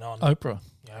from then on. Oprah.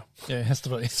 Yeah. Yeah, it has to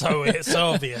be. So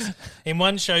obvious. In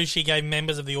one show, she gave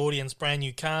members of the audience brand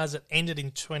new cars. It ended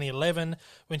in 2011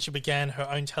 when she began her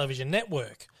own television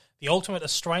network. The Ultimate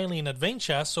Australian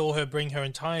Adventure saw her bring her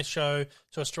entire show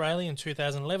to Australia in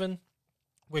 2011,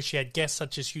 where she had guests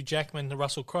such as Hugh Jackman and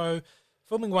Russell Crowe,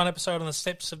 filming one episode on the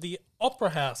steps of the Opera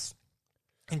House.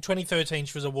 In 2013,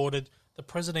 she was awarded the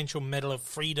Presidential Medal of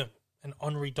Freedom, an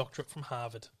honorary doctorate from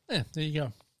Harvard. Yeah, there you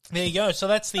go. There you go. So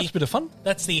that's a bit of fun.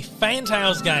 That's the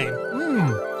Fantails game.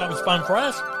 That was fun for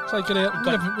us. So get out.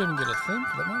 We haven't got a theme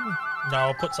for that, have we? No,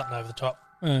 I'll put something over the top.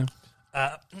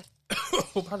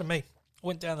 Pardon me.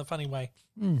 Went down the funny way.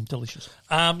 Delicious.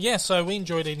 So we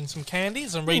enjoyed eating some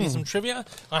candies and reading some trivia.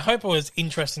 I hope it was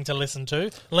interesting to listen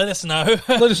to. Let us know.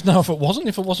 Let us know if it wasn't.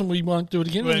 If it wasn't, we won't do it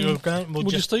again. We'll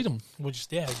just eat them. We'll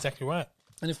just, yeah, exactly right.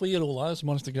 And if we eat all those, we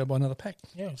want us to go buy another pack.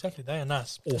 Yeah, exactly. They are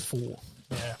nice. Or 4.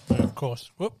 Yeah, of course.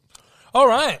 Whoop. All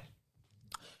right.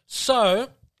 So,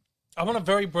 I want to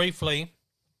very briefly,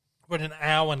 we're at an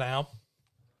hour now.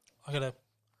 I got to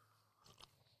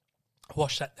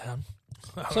wash that down.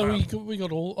 So we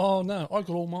got all... Oh, no. I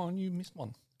got all mine. You missed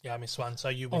one. Yeah, I missed one. So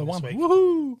you win this week.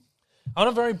 Woohoo! I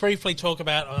want to very briefly talk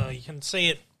about... you can see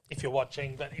it if you're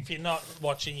watching, but if you're not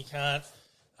watching, you can't.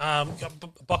 Got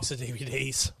a box of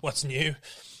DVDs. What's new?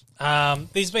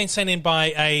 These have been sent in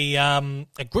by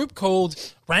a group called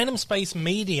Random Space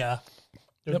Media.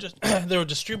 They're a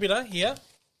distributor here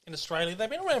in Australia. They've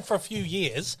been around for a few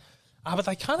years, but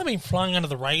they kind of been flying under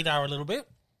the radar a little bit.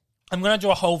 I'm going to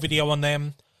do a whole video on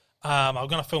them. I'm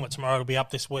going to film it tomorrow. It'll be up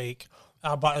this week.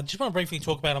 But I just want to briefly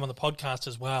talk about them on the podcast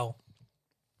as well.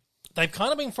 They've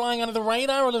kind of been flying under the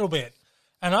radar a little bit.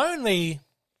 And I only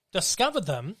discovered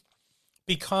them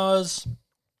because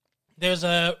they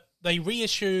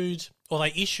issued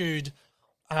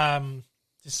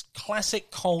this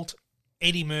classic cult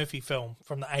Eddie Murphy film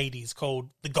from the 80s called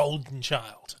The Golden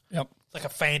Child. Yep. It's like a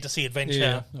fantasy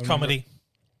adventure comedy.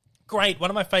 Great.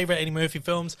 One of my favourite Eddie Murphy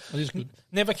films. It is good.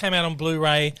 Never came out on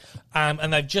Blu-ray,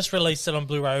 and they've just released it on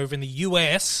Blu-ray over in the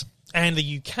US and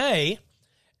the UK.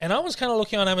 And I was kind of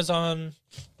looking on Amazon.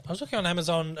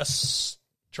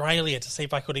 Australia to see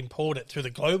if I could import it through the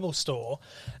global store,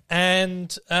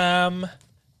 and an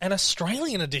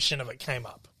Australian edition of it came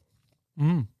up.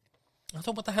 I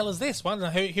thought, what the hell is this? Why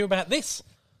didn't I hear about this?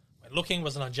 Went looking,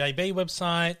 wasn't on JB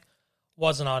website,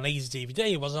 wasn't on Easy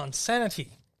DVD, wasn't on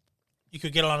Sanity. You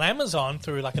could get it on Amazon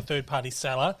through like a third-party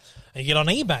seller, and you get it on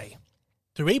eBay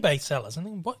through eBay sellers. And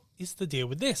then, what is the deal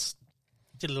with this?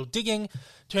 Did a little digging.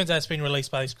 Turns out it's been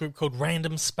released by this group called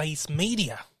Random Space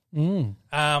Media. Did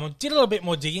a little bit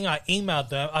more digging. I emailed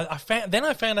them. I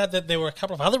found out that there were a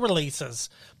couple of other releases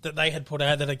that they had put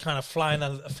out that had kind of flown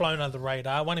under the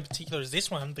radar. One in particular is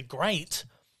this one, The Great.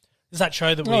 Is that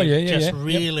show that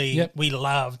we we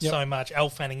loved so much? Elle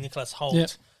Fanning, Nicholas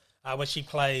Hoult, where she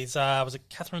plays, was it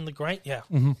Catherine the Great? Yeah.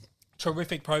 Mm-hmm.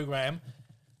 Terrific program.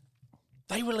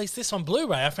 They released this on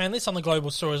Blu-ray. I found this on the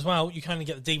global store as well. You can only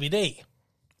get the DVD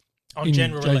on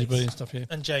general release. JB and stuff,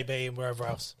 and JB and wherever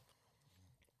else.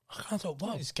 I thought,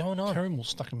 what is going on? Caramel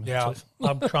stuck in my tooth.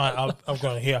 I'm trying. I've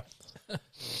got it here. I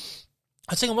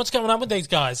was thinking, what's going on with these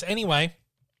guys? Anyway,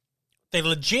 they're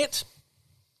legit,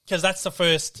 because that's the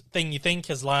first thing you think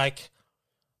is like,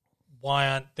 why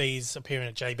aren't these appearing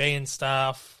at JB and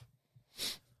stuff?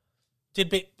 Did a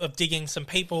bit of digging. Some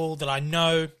people that I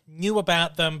knew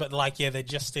about them, but they're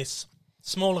just this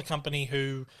smaller company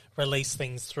who release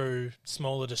things through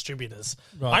smaller distributors.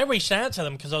 Right. I reached out to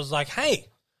them because I was like, hey,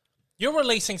 you're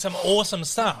releasing some awesome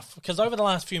stuff, because over the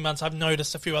last few months I've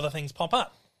noticed a few other things pop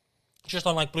up. Just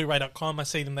on like Blu-ray.com, I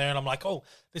see them there and I'm like, oh,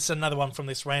 this is another one from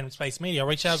this Random Space Media. I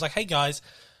reached out, I was like, hey guys,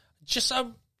 just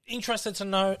interested to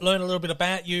learn a little bit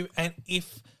about you, and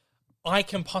if I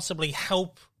can possibly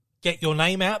help get your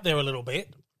name out there a little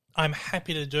bit, I'm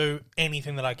happy to do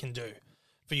anything that I can do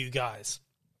for you guys.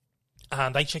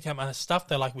 They check out my stuff.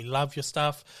 They're like, we love your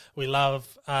stuff. We love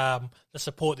the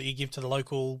support that you give to the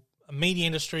local media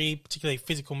industry, particularly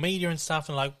physical media and stuff,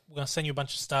 and like, we're going to send you a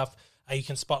bunch of stuff. You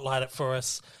can spotlight it for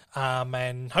us,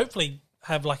 and hopefully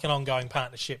have like an ongoing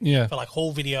partnership for like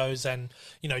haul videos and,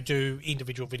 do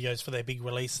individual videos for their big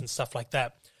release and stuff like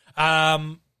that.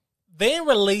 Their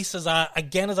releases are,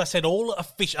 again, as I said, all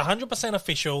official, 100%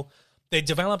 official. They're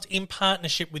developed in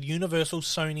partnership with Universal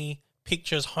Sony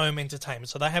Pictures Home Entertainment.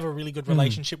 So they have a really good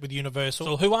relationship with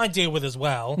Universal, who I deal with as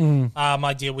well.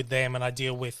 I deal with them, and I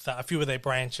deal with a few of their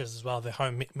branches as well, their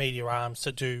home media arms,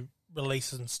 to do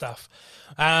releases and stuff.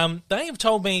 They have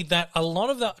told me that a lot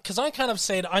of because I kind of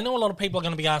said, I know a lot of people are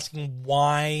going to be asking,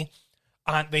 why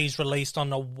aren't these released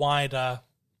on a wider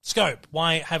scope?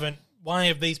 Why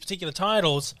have these particular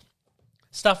titles,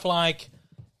 stuff like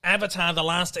Avatar: The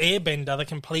Last Airbender, the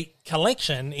complete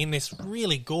collection, in this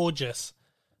really gorgeous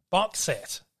box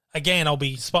set. Again, I'll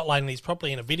be spotlighting these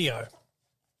properly in a video.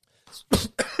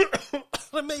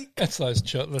 That's those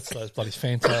bloody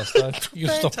fantails, though.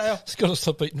 You've got to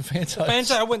stop eating fantails.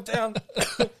 Fantail went down.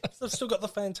 I've still got the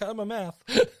fantail in my mouth.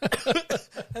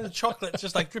 And the chocolate's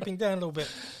just like dripping down a little bit.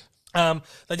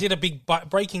 They did a big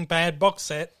Breaking Bad box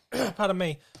set, pardon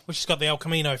me, which has got the El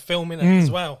Camino film in it as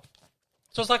well.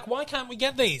 So I was like, why can't we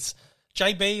get these?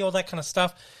 JB, all that kind of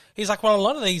stuff. He's like, well, a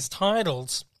lot of these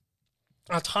titles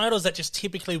are titles that just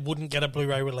typically wouldn't get a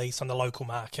Blu-ray release on the local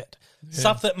market. Yeah.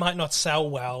 Stuff that might not sell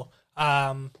well.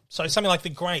 So something like The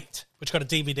Great, which got a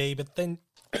DVD, but then,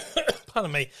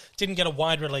 pardon me, didn't get a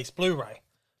wide release Blu-ray.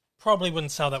 Probably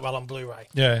wouldn't sell that well on Blu-ray.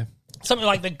 Yeah. Something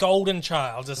like The Golden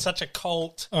Child is such a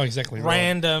cult,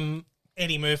 random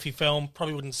Eddie Murphy film,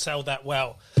 probably wouldn't sell that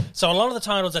well. So a lot of the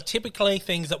titles are typically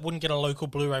things that wouldn't get a local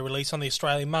Blu-ray release on the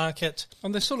Australian market.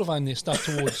 And they sort of aim their stuff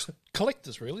towards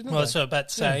collectors, really, don't they? That's what I was about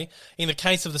to say. Yeah. In the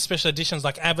case of the special editions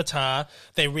like Avatar,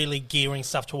 they're really gearing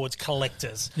stuff towards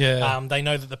collectors. Yeah. They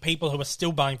know that the people who are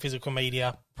still buying physical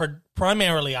media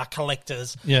primarily are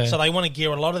collectors. Yeah. So they want to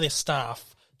gear a lot of their stuff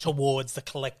towards the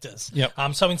collectors. Yep.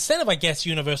 So instead of, I guess,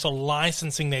 Universal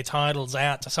licensing their titles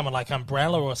out to someone like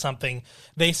Umbrella or something,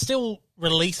 they're still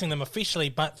releasing them officially,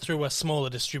 but through a smaller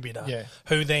distributor. Yeah.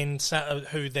 Who then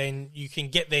you can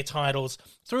get their titles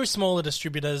through smaller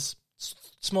distributors,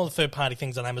 smaller third-party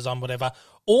things on Amazon, whatever,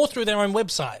 or through their own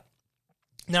website.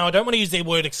 Now, I don't want to use their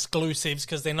word exclusives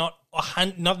because they're not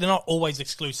always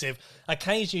exclusive.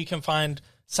 Occasionally, you can find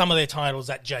some of their titles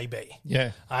at JB.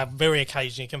 Yeah. Very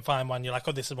occasionally you can find one. You're like,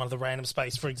 oh, this is one of the Random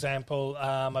Space, for example.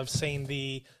 I've seen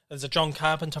there's a John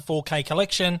Carpenter 4K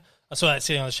collection. I saw that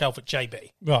sitting on the shelf at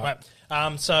JB. Right.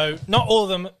 So not all of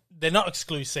them, they're not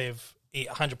exclusive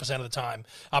 100% of the time.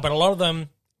 But a lot of them,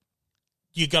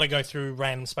 you got to go through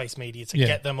Random Space Media to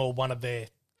get them or one of their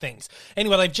things.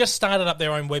 Anyway, they've just started up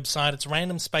their own website. It's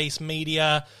Random Space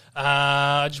Media.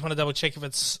 I just want to double check if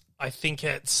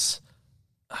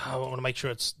I want to make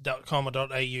sure it's .com or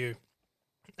 .au.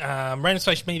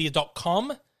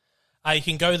 randomspacemedia.com. You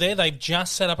can go there. They've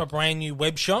just set up a brand new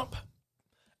web shop,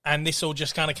 and this all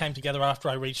just kind of came together after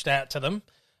I reached out to them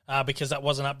because that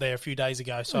wasn't up there a few days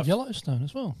ago. So Yellowstone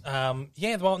as well.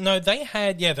 they've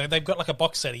got like a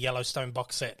box set, a Yellowstone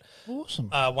box set. Awesome.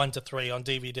 1 to 3 on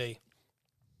DVD.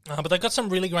 But they've got some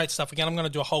really great stuff. Again, I'm going to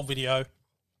do a whole video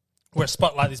where I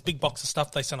spotlight this big box of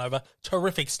stuff they sent over.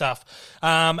 Terrific stuff.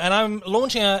 And I'm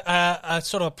launching a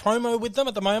sort of a promo with them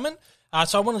at the moment.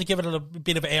 So I wanted to give it a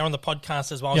bit of air on the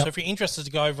podcast as well. Yep. So if you're interested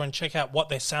to go over and check out what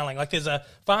they're selling, like there's a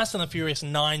Fast and the Furious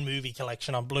 9 movie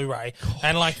collection on Blu-ray.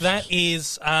 And like that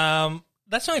is,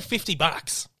 that's only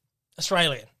 $50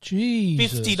 Australian.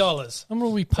 Jesus. $50. How much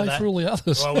will we pay for all the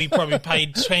others? Well, we probably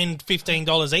paid $10,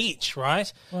 $15 each,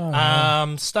 right?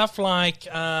 Wow. Stuff like,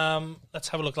 let's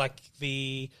have a look, like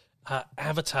the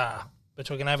Avatar. We're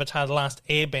talking Avatar The Last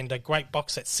Airbender, great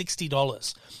box set,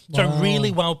 $60. So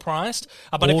really well priced.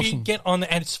 But Awesome. if you get on,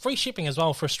 and it's free shipping as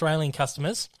well for Australian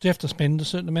customers. Do you have to spend a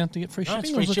certain amount to get free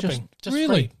shipping? No, it's free shipping. Just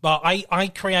really? free. But I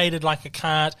created like a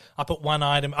cart. I put one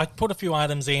item. I put a few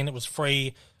items in. It was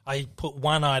free. I put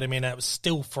one item in. And it was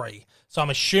still free. So I'm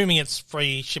assuming it's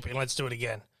free shipping. Let's do it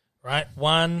again. Right?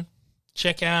 1,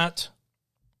 checkout.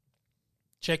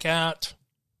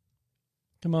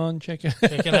 Come on, check it.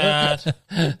 Check it out.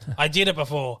 I did it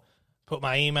before. Put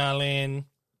my email in.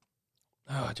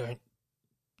 Oh, I don't.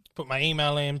 Put my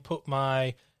email in, put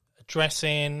my address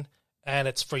in, and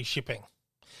it's free shipping.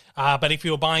 But if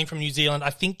you're buying from New Zealand,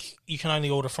 I think you can only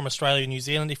order from Australia and New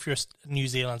Zealand. If you're New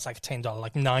Zealand, it's like $10,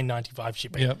 like $9.95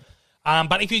 shipping. Yep.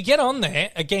 But if you get on there,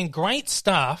 again, great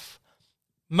stuff,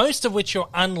 most of which you're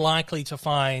unlikely to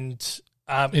find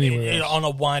anywhere else on a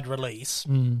wide release.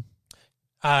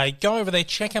 Go over there,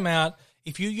 check them out.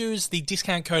 If you use the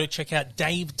discount code at checkout,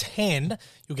 Dave10,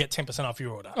 you'll get 10% off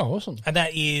your order. Oh, awesome. And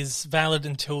that is valid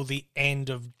until the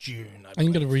end of June. And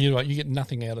you've got to reiterate, you get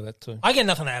nothing out of that too. I get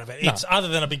nothing out of it. No. It's other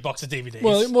than a big box of DVDs.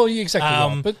 Well, you're exactly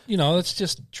right. But, it's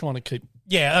just trying to keep...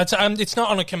 Yeah, it's not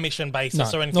on a commission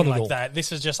basis or anything like that.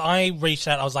 This is just, I reached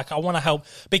out, I was like, I want to help.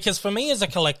 Because for me as a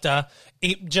collector,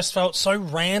 it just felt so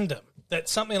random that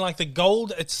something like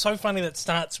it's so funny that it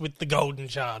starts with The Golden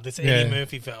Child, this Eddie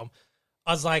Murphy film.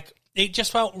 I was like, it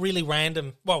just felt really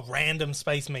random. Well, Random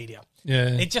Space Media. Yeah.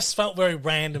 It just felt very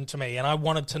random to me, and I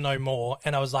wanted to know more.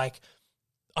 And I was like,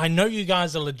 I know you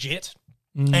guys are legit.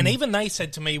 And even they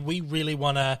said to me, we really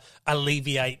want to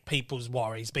alleviate people's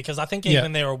worries, because I think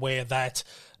even they're aware that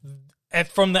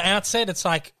from the outset, it's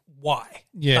like, why?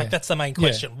 Yeah. Like, that's the main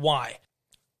question. Why?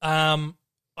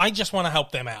 I just want to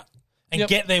help them out and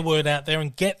get their word out there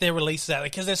and get their releases out there,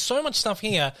 because there's so much stuff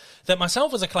here that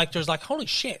myself as a collector is like, holy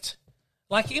shit.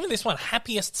 Like, even this one,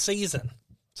 Happiest Season.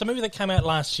 It's a movie that came out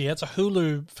last year. It's a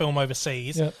Hulu film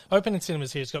overseas. Yep. Open in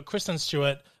cinemas here. It's got Kristen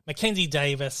Stewart, Mackenzie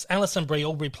Davis, Alison Brie,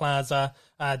 Aubrey Plaza,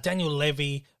 Daniel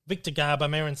Levy, Victor Garber,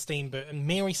 Mary Steenburgen.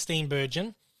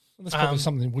 Well, that's probably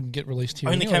something that wouldn't get released here.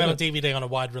 Only came out on DVD on a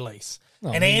wide release.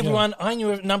 Oh, and I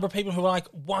knew a number of people who were like,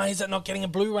 why is it not getting a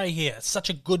Blu-ray here? It's such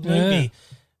a good movie.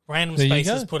 Random There you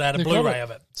Spaces go. put out a They've got Blu-ray it.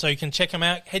 of it. So you can check them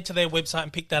out. Head to their website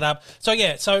and pick that up. So,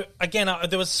 yeah. So, again,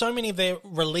 there was so many of their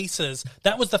releases.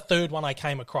 That was the third one I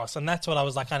came across. And that's what I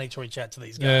was like, I need to reach out to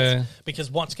these guys. Yeah.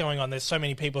 Because what's going on? There's so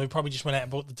many people who probably just went out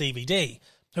and bought the DVD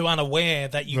who aren't aware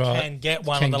that you can get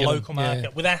one on the local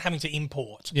market without having to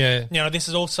import. Yeah. You know, this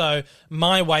is also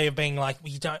my way of being like,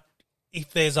 well, you don't.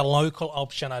 If there's a local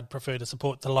option, I'd prefer to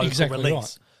support the local release.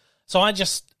 Right. So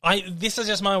this is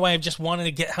just my way of just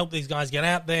wanting to help these guys get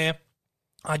out there.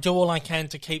 I do all I can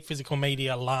to keep physical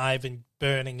media alive and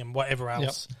burning and whatever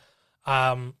else. Yep.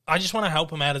 I just want to help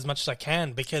them out as much as I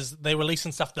can because they're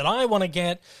releasing stuff that I want to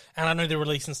get, and I know they're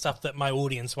releasing stuff that my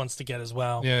audience wants to get as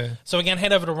well. Yeah. So again,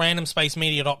 head over to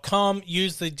randomspacemedia.com,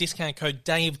 use the discount code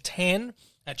DAVE10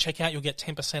 at checkout. You'll get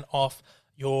 10% off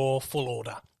your full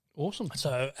order. Awesome.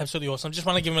 So absolutely awesome. Just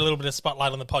want to give them a little bit of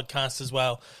spotlight on the podcast as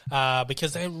well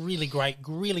because they're really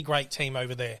great team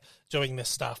over there doing this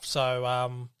stuff.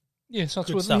 So yeah, so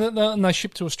good it's stuff. and they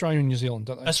ship to Australia and New Zealand,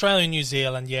 don't they? Australia and New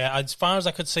Zealand, yeah. As far as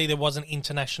I could see, there wasn't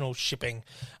international shipping,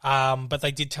 but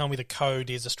they did tell me the code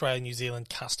is Australia and New Zealand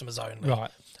customers only.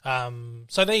 Right.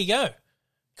 So there you go.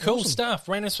 Cool Awesome. stuff.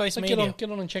 Random Space Media. Get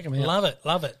on and check them out.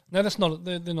 Love it. No, that's not.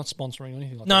 They're not sponsoring or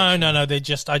anything like No, that. no.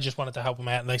 I just wanted to help them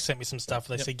out, and they sent me some stuff.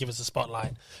 They said give us a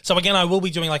spotlight. So again, I will be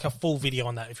doing like a full video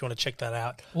on that if you want to check that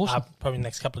out. Awesome. Probably in the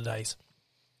next couple of days.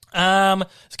 There's a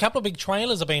couple of big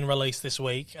trailers have been released this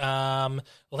week.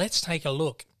 Let's take a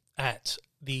look at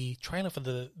the trailer for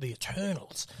the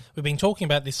Eternals. We've been talking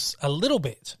about this a little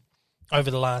bit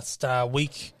over the last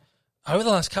week. Over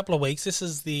the last couple of weeks, this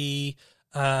is the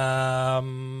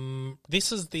film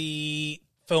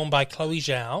by Chloe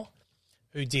Zhao,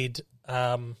 who did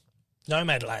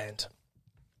Nomadland,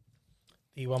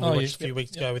 the one we watched a few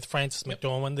weeks ago with Frances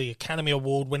McDormand, the Academy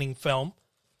Award-winning film.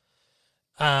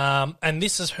 And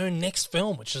this is her next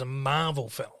film, which is a Marvel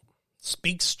film. It's a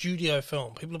big studio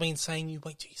film. People have been saying,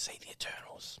 wait till you see the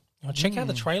Eternals. You want to check out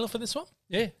the trailer for this one?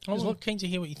 Yeah. I'm keen to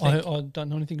hear what you think. I don't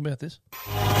know anything about this.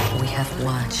 We have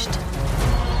watched,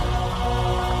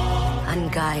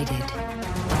 unguided.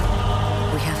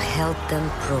 We have helped them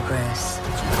progress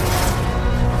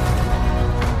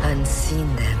and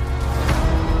seen them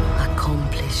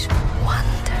accomplish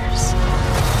wonders.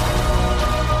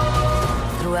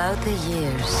 Throughout the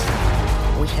years,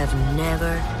 we have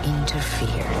never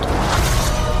interfered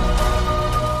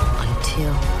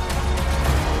until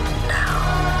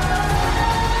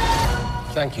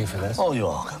now. Thank you for this. Oh, you're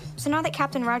welcome. So now that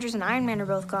Captain Rogers and Iron Man are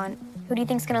both gone, who do you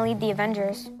think's gonna lead the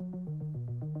Avengers?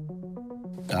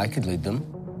 I could lead them.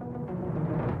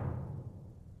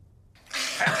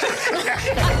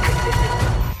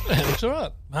 It looks all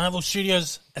right. Marvel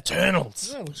Studios Eternals.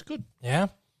 Yeah, it looks good. Yeah?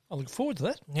 I look forward to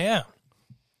that. Yeah.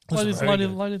 Looks very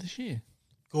good. Later this year.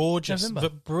 Gorgeous.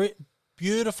 November. But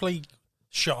beautifully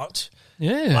shot.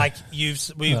 Yeah. Like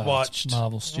we've watched. It's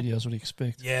Marvel Studios, what do you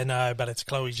expect? Yeah, no, but it's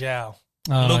Chloe Zhao.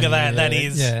 Oh, Look at that. yeah, That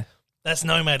is. Yeah. That's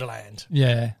Nomadland.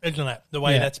 Yeah. Isn't it? The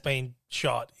way Yeah. that's been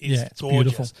shot is Yeah, it's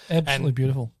gorgeous. beautiful. Absolutely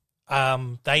beautiful.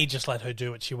 They just let her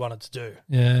do what she wanted to do.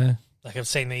 Yeah. Like I've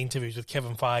seen the interviews with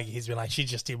Kevin Feige, he's been like, she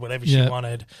just did whatever she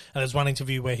wanted. And there's one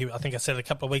interview where I think I said it a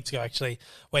couple of weeks ago actually,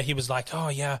 where he was like, oh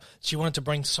yeah, she wanted to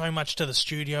bring so much to the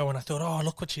studio. And I thought, oh,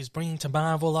 look what she's bringing to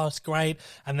Marvel. That's great.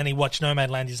 And then he watched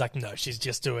Nomadland. He's like, no, she's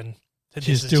just doing.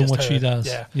 She's doing what she does.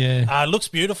 Yeah. Yeah. Looks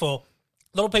beautiful.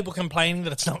 A lot of people complaining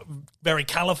that it's not very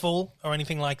colourful or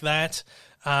anything like that.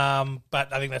 But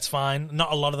I think that's fine.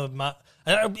 Not a lot of them.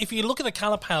 If you look at the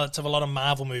colour palettes of a lot of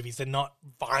Marvel movies, they're not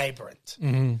vibrant.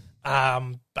 Mm-hmm.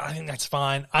 But I think that's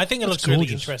fine. I think it looks gorgeous.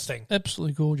 really interesting.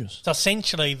 Absolutely gorgeous. So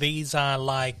essentially, these are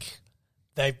like,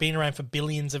 they've been around for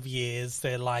billions of years.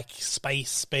 They're like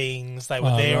space beings. They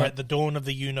were there at the dawn of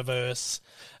the universe.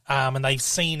 And they've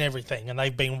seen everything. And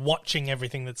they've been watching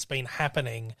everything that's been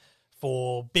happening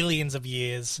for billions of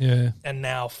years. Yeah. And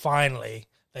now finally,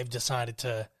 they've decided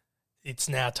to, it's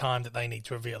now time that they need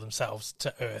to reveal themselves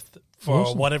to Earth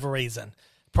for whatever reason.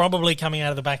 Probably coming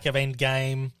out of the back of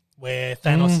Endgame, where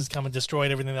Thanos has come and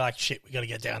destroyed everything. They're like, shit, we got to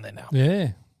get down there now.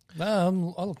 Yeah.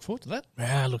 No, I look forward to that.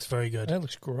 Yeah, it looks very good. That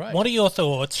looks great. What are your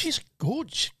thoughts? She's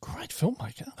good. She's a great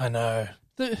filmmaker. I know.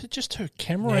 Just her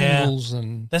camera angles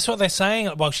and that's what they're saying.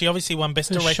 Well, she obviously won Best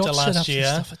her Director shot last setups year.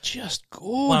 and stuff are just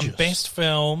gorgeous. Won Best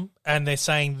Film, and they're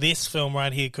saying this film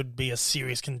right here could be a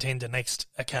serious contender next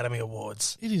Academy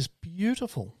Awards. It is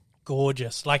beautiful.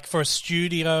 Gorgeous. Like for a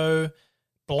studio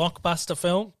blockbuster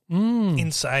film,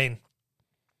 insane.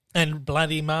 And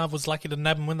bloody Marv was lucky to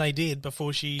nab them when they did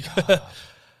before she won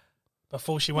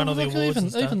all the awards and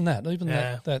stuff. Even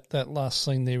that last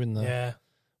scene there in the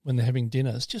when they're having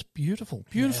dinner, it's just beautiful.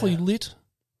 Beautifully lit.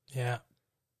 Yeah.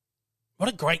 What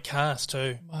a great cast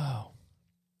too. Wow.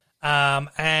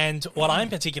 And what I'm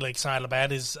particularly excited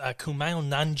about is Kumail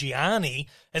Nanjiani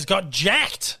has got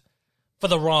jacked for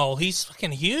the role. He's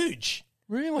fucking huge.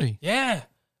 Really? Yeah.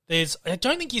 I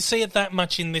don't think you see it that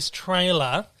much in this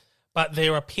trailer, but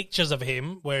there are pictures of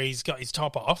him where he's got his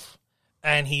top off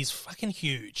and he's fucking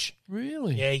huge.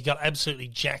 Really? Yeah, he got absolutely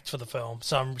jacked for the film.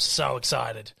 So I'm so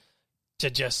excited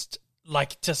to just,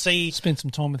 to see... Spend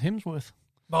some time with Hemsworth.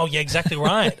 Oh, yeah, exactly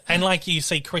right. And you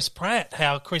see Chris Pratt,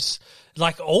 how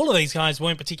all of these guys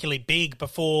weren't particularly big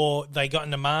before they got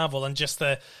into Marvel, and just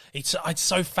it's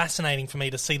so fascinating for me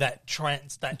to see that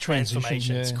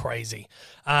transformation. Yeah. It's crazy.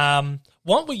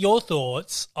 What were your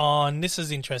thoughts on, this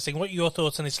is interesting, what were your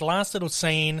thoughts on this last little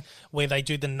scene where they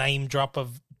do the name drop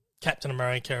of Captain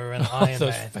America and Iron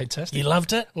Man? Fantastic. You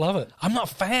loved it? Love it. I'm not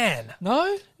a fan.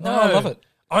 No? No. I love it.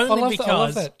 Only because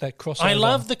I love that crossover. I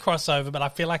love the crossover, but I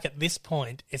feel like at this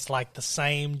point it's like the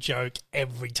same joke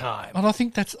every time. And I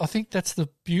think that's the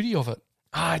beauty of it.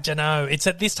 I don't know. It's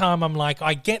at this time I'm like,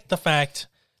 I get the fact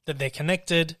that they're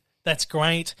connected. That's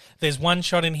great. There's one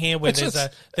shot in here where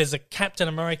there's a Captain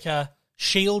America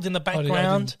shield in the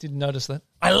background. I didn't notice that.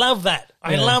 I love that.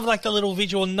 I Yeah. love the little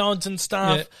visual nods and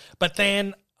stuff. Yeah. But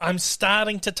then I'm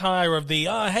starting to tire of the,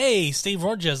 hey, Steve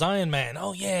Rogers, Iron Man.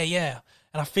 Oh, yeah.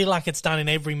 And I feel like it's done in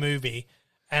every movie.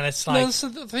 And it's like... No, so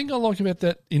the thing I like about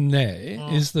that in there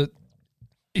is that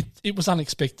it was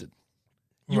unexpected.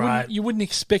 You wouldn't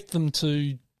expect them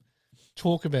to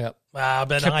talk about but I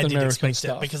Captain did American expect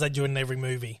stuff. it because they do it in every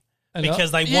movie. And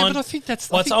because they yeah, want... but I think that's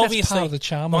part of the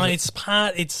charm of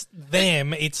it. It's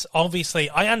them. It's obviously...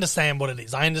 I understand what it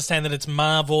is. I understand that it's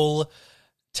Marvel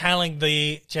telling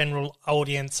the general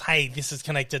audience, hey, this is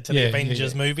connected to the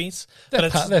Avengers movies.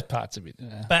 That part's a bit...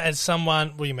 But as someone...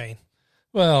 What do you mean?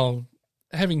 Well,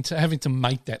 having to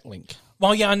make that link.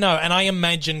 Well, yeah, I know. And I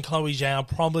imagine Chloe Zhao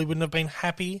probably wouldn't have been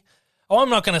happy. Oh, I'm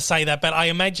not going to say that, but I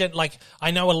imagine,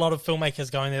 I know a lot of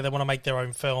filmmakers going there, they want to make their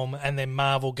own film, and then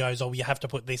Marvel goes, you have to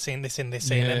put this in,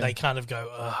 and they kind of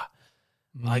go,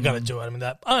 I got to do it. I mean,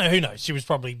 who knows? She was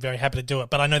probably very happy to do it,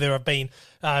 but I know there have been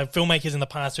filmmakers in the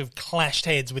past who've clashed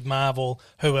heads with Marvel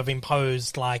who have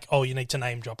imposed, you need to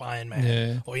name drop Iron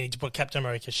Man, or you need to put Captain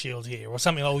America's shield here, or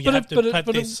something.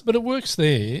 But it works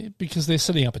there because they're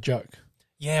setting up a joke.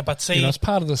 Yeah, but see, it's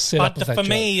part of the setup of that for joke.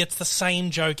 me, it's the same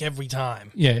joke every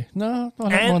time. Yeah, no, I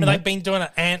don't mind that. They've been doing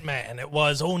it. Ant-Man. It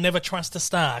was, never trust a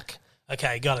Stark.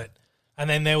 Okay, got it. And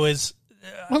then there was...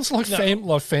 well, it's like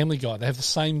Family Guy. They have the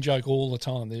same joke all the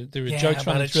time. There are jokes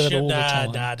running through it all the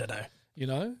time. I don't know. You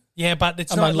know? Yeah, but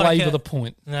it's not like labour the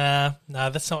point. No,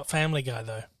 that's not Family Guy,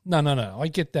 though. No. I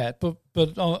get that, but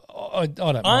I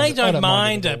don't mind I don't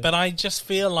mind it, but I just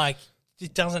feel like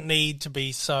it doesn't need to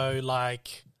be so,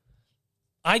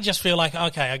 I just feel like,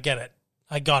 okay, I get it.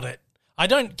 I got it. I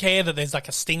don't care that there's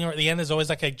a stinger at the end. There's always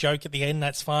a joke at the end.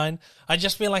 That's fine. I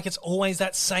just feel like it's always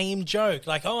that same joke.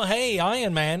 Oh, hey,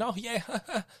 Iron Man. Oh, yeah.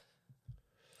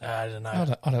 I don't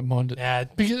know. I don't mind it. Yeah,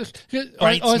 because me.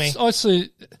 I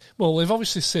see. Well, they've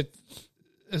obviously said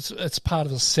it's part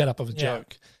of the setup of a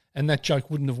joke, and that joke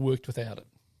wouldn't have worked without it.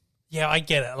 Yeah, I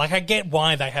get it. I get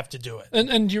why they have to do it.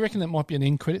 And do you reckon that might be an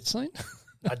end credit scene?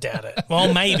 I doubt it.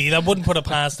 Well, maybe. They wouldn't put it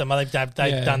past them. They've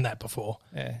done that before.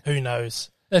 Yeah. Who knows?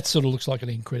 That sort of looks like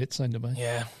an end credit scene to me.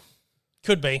 Yeah.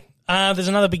 Could be. There's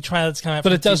another big trailer that's coming out.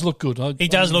 But it does look good. It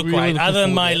does look great. Other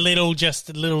than my little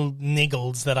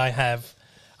niggles that I have,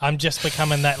 I'm just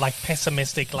becoming that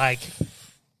pessimistic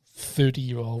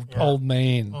 30-year-old old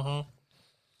man. Mm-hmm.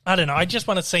 I don't know. I just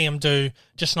want to see him do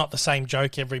just not the same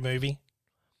joke every movie.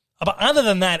 But other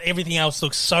than that, everything else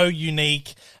looks so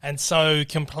unique and so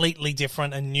completely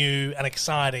different and new and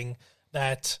exciting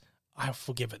that I'll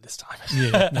forgive it this time.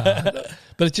 Yeah, no,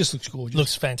 but it just looks gorgeous.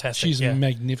 Looks fantastic. She's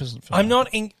magnificent. I'm not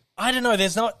in. I don't know.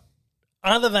 There's not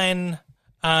other than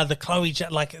the Chloe.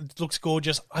 It looks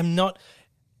gorgeous. I'm not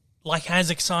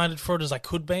as excited for it as I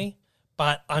could be,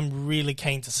 but I'm really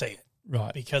keen to see it.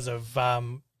 Right, because of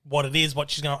what it is,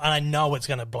 what she's going. And I know it's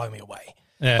going to blow me away.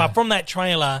 Yeah. But from that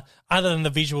trailer, other than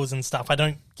the visuals and stuff, I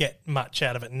don't get much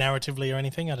out of it narratively or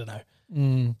anything. I don't know.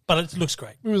 But it looks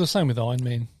great. We were the same with Iron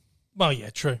Man. Well, yeah,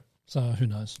 true. So who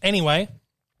knows? Anyway,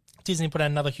 Disney put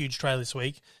out another huge trailer this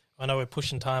week. I know we're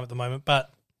pushing time at the moment,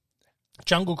 but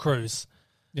Jungle Cruise.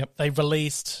 Yep. They've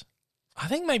released, I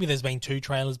think maybe there's been 2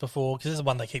 trailers before because this is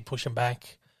one they keep pushing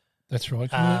back. That's right.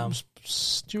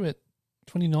 Stuart,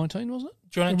 2019, was it?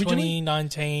 During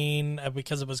 2019,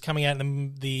 because it was coming out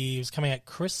it was coming out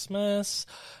Christmas,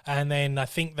 and then I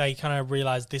think they kind of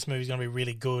realized this movie's going to be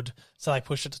really good, so they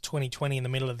pushed it to 2020 in the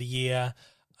middle of the year.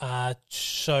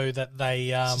 so that they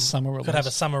summer could have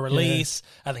a summer release,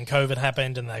 and then COVID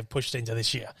happened and they pushed into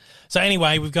this year. So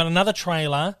anyway, we've got another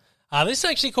trailer. This is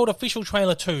actually called Official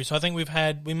Trailer 2, so I think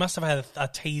we must have had a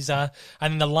teaser,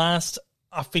 and then the last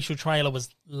official trailer was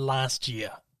last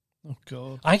year. Oh,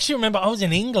 God. I actually remember I was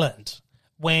in England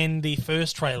when the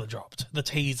first trailer dropped, the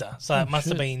teaser. So it must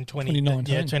have been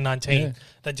 2019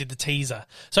 that did the teaser.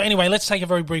 So anyway, let's take a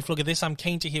very brief look at this. I'm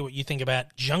keen to hear what you think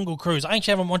about Jungle Cruise. I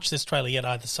actually haven't watched this trailer yet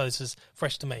either, so this is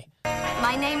fresh to me.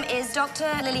 My name is Dr.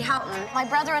 Lily Houghton. My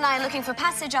brother and I are looking for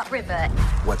passage upriver.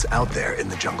 What's out there in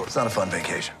the jungle? It's not a fun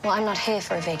vacation. Well, I'm not here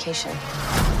for a vacation.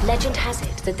 Legend has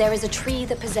it that there is a tree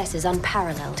that possesses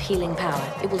unparalleled healing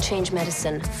power. It will change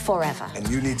medicine forever. And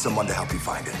you need someone to help you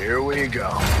find it. Here we go.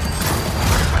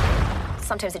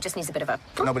 Sometimes it just needs a bit of a...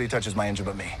 Nobody touches my engine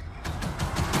but me.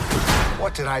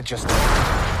 What did I just do?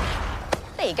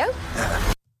 There you go.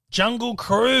 Jungle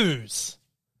Cruise.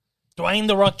 Dwayne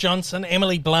 "The Rock" Johnson,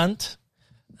 Emily Blunt,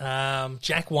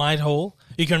 Jack Whitehall.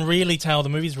 You can really tell the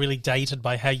movie's really dated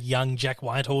by how young Jack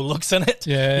Whitehall looks in it.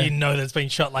 Yeah. You know that it's been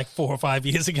shot like 4 or 5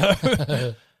 years ago.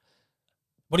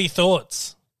 What are your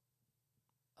thoughts?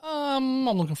 I'm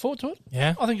looking forward to it.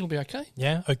 Yeah? I think it'll be okay.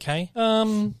 Yeah, okay.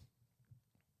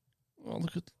 Well,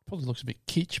 probably looks a bit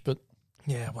kitsch, but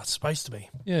Yeah, well, it's supposed to be.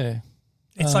 yeah.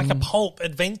 It's like a pulp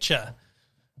adventure.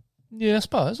 Yeah, I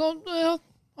suppose. I'll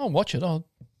watch it. I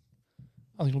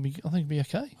think it'll be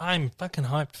okay. I'm fucking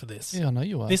hyped for this. Yeah, I know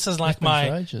you are. This is like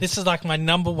my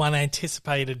number one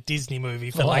anticipated Disney movie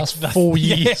for the like last 4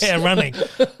 years. Yeah, running.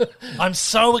 I'm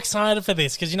so excited for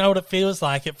this because you know what it feels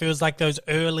like? It feels like those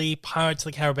early Pirates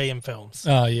of the Caribbean films.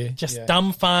 Oh, yeah. Just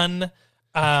dumb fun.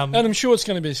 And I'm sure it's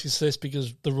going to be a success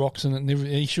because The Rock's in it and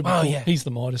he should be cool. Yeah. He's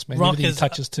the Midas man. Rock Everything is, he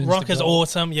touches turns Rock to is gold.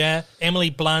 awesome, yeah.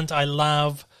 Emily Blunt, I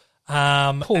love.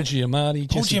 Paul Giamatti,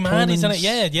 Jesse Giamatti's in it,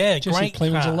 Plemons. yeah. Jesse Great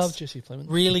Plemons. cast. I love Jesse Plemons.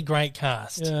 Really great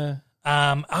cast. Yeah.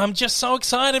 I'm just so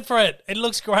excited for it. It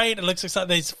looks great. It looks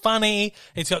exciting. It's funny.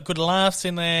 It's got good laughs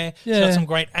in there. It's got some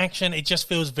great action. It just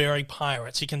feels very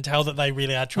Pirates. You can tell that they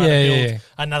really are trying to build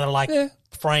another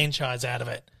franchise out of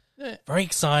it. Yeah. Very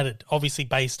excited. Obviously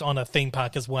based on a theme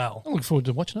park as well. I look forward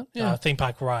to watching it. Yeah. Theme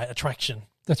park ride attraction.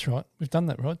 That's right. We've done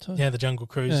that right too. Yeah, the Jungle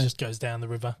Cruise just goes down the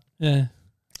river. Yeah.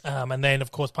 And then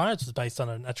of course Pirates is based on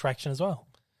an attraction as well.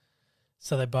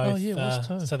 So they're both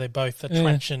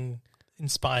attraction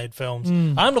inspired films.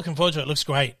 I'm looking forward to it. It looks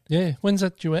great. Yeah. When's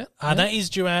that due out? That is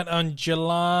due out on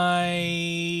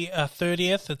July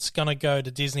 30th. It's going to go to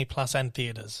Disney Plus and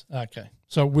theaters. Okay.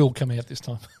 So it will come out this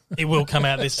time. It will come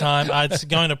out this time. It's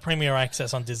going to Premier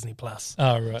Access on Disney Plus.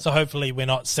 Oh, right. So hopefully we're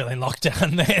not still in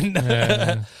lockdown then.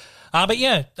 Yeah. But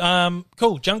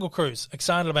cool. Jungle Cruise.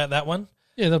 Excited about that one.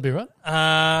 Yeah, that'll be right.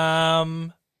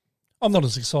 Um, I'm not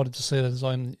as excited to see that as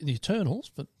I am the Eternals,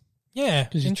 but yeah,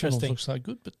 because Eternals interesting. looks so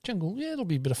good. But Jungle, it'll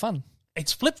be a bit of fun.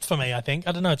 It's flipped for me, I think.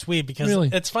 I don't know. It's weird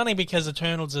because it's funny because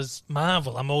Eternals is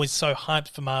Marvel. I'm always so hyped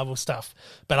for Marvel stuff,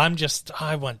 but I just.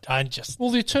 Well,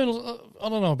 the Eternals. I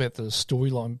don't know about the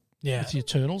storyline. Yeah. With the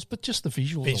Eternals, but just the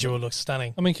visuals. Visual looks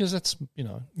stunning. I mean, because that's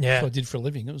what I did for a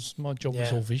living. It was my job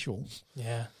was all visual.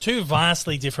 Yeah, two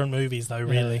vastly different movies though,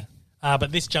 really.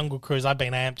 But this Jungle Cruise, I've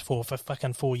been amped for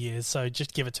fucking 4 years. So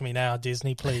just give it to me now,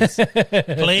 Disney, please,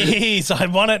 please. I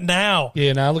want it now.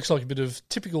 Yeah, no, it looks like a bit of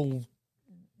typical,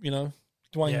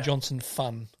 Dwayne Johnson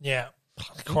fun. Yeah,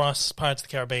 cross Pirates of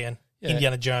the Caribbean,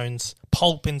 Indiana Jones,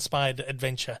 pulp-inspired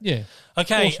adventure. Yeah.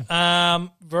 Okay,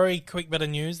 awesome. very quick bit of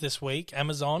news this week.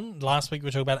 Amazon. Last week we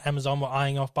were talking about Amazon were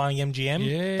eyeing off buying MGM.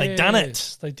 Yeah, they done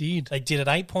it. They did. They did it.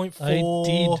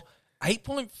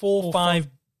 $8.45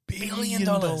 billion.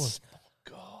 God.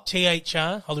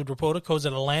 THR, Hollywood Reporter, calls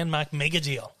it a landmark mega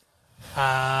deal.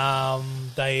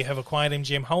 They have acquired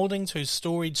MGM Holdings, whose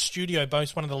Storage Studio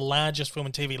boasts one of the largest film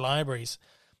and TV libraries.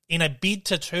 In a bid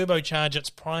to turbocharge its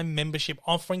Prime membership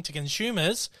offering to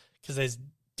consumers, because there's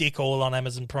dick all on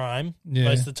Amazon Prime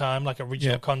most of the time, like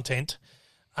original content,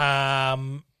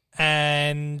 and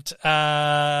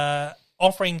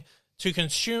offering to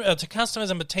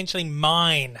customers and potentially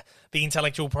mine the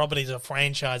intellectual properties of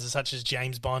franchises such as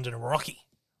James Bond and Rocky.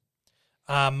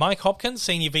 Mike Hopkins,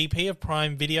 Senior VP of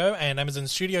Prime Video and Amazon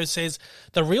Studios, says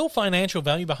the real financial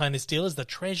value behind this deal is the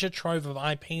treasure trove of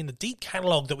IP and the deep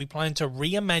catalogue that we plan to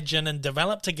reimagine and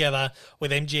develop together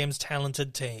with MGM's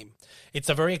talented team. It's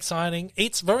very exciting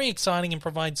and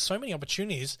provides so many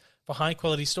opportunities for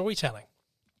high-quality storytelling.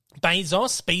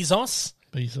 Bezos,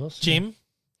 Jim,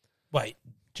 wait.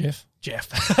 Jeff.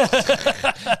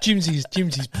 Jimsy's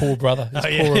poor brother. His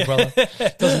poorer brother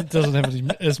doesn't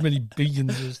have as many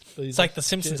billions as Bezos. It's like the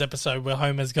Simpsons episode where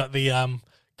Homer's got the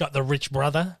rich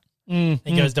brother.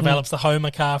 He goes, develops the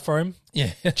Homer car for him.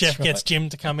 Yeah, Jeff gets Jim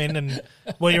to come in and,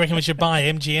 what do you reckon we should buy,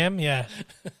 MGM? Yeah.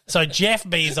 So Jeff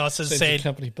Bezos has said...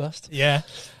 company bust. Yeah.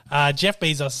 Jeff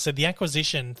Bezos said the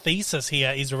acquisition thesis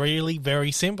here is really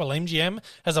very simple. MGM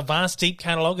has a vast, deep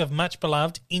catalogue of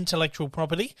much-beloved intellectual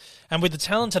property, and with the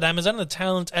talent at Amazon and the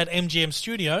talent at MGM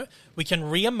Studio, we can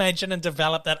reimagine and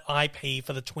develop that IP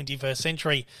for the 21st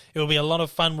century. It will be a lot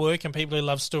of fun work, and people who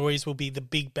love stories will be the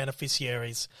big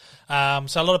beneficiaries. So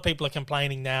a lot of people are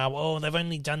complaining now, oh, they've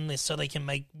only done this so they can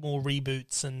make more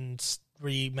reboots and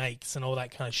remakes and all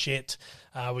that kind of shit,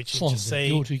 which you just see.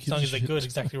 As long as they're good,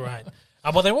 exactly right.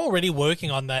 Well, they're already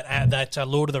working on that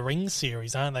Lord of the Rings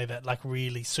series, aren't they? That like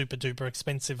really super duper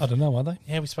expensive. I don't know, are they?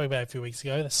 Yeah, we spoke about it a few weeks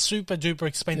ago. The super duper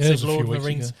expensive Lord of the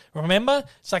Rings. Ago. Remember?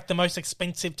 It's like the most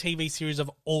expensive TV series of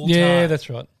all time. Yeah,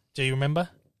 that's right. Do you remember?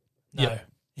 No. Yep.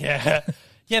 Yeah.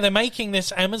 Yeah, they're making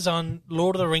this Amazon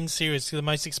Lord of the Rings series the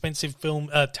most expensive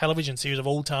television series of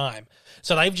all time.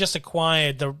 So they've just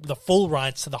acquired the full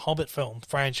rights to the Hobbit film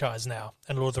franchise now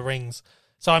and Lord of the Rings.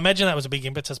 So I imagine that was a big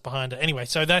impetus behind it. Anyway,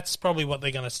 so that's probably what they're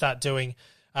going to start doing.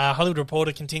 Hollywood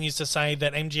Reporter continues to say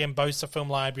that MGM boasts a film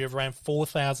library of around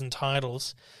 4,000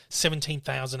 titles,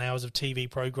 17,000 hours of TV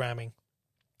programming.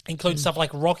 Includes stuff like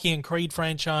Rocky and Creed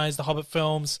franchise, the Hobbit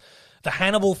films, the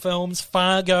Hannibal films,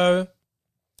 Fargo,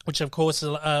 which of course is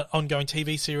an ongoing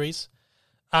TV series,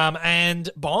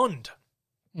 and Bond.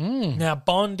 Now,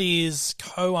 Bond is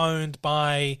co-owned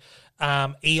by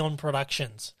Eon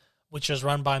Productions, which was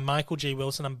run by Michael G.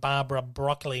 Wilson and Barbara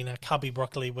Broccoli. Now, Cubby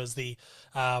Broccoli was the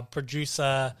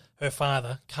producer. Her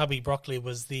father, Cubby Broccoli,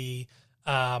 was the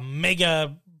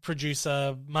mega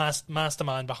producer,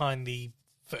 mastermind behind the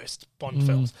first Bond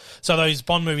films. So those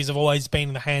Bond movies have always been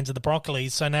in the hands of the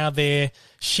Broccolis. So now they're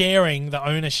sharing the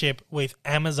ownership with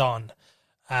Amazon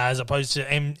as opposed to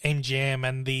MGM.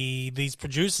 And these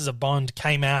producers of Bond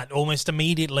came out almost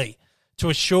immediately to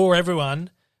assure everyone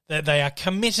that they are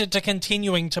committed to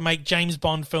continuing to make James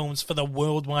Bond films for the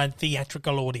worldwide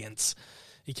theatrical audience.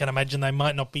 You can imagine they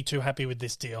might not be too happy with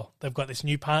this deal. They've got this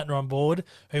new partner on board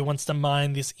who wants to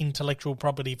mine this intellectual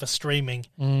property for streaming.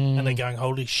 And they're going,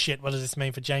 holy shit, what does this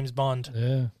mean for James Bond?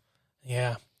 Yeah.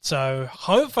 Yeah. So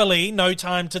hopefully No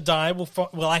Time to Die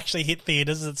will actually hit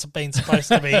theatres as it's been supposed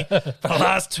to be for the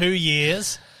last 2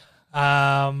 years.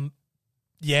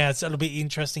 Yeah, so it'll be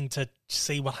interesting to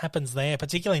see what happens there,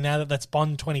 particularly now that that's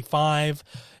Bond 25.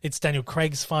 It's Daniel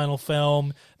Craig's final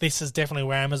film. This is definitely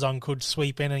where Amazon could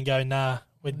sweep in and go, nah,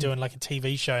 we're doing like a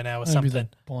TV show now or maybe something.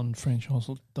 The Bond franchise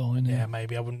will die now. Yeah,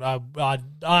 maybe. I wouldn't. I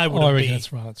I wouldn't reckon be.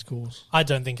 that's right, its course. I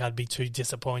don't think I'd be too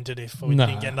disappointed if we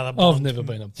didn't get another Bond. I've never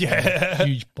been a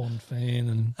huge Bond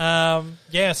fan, and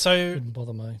yeah, so wouldn't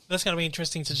bother me. That's going to be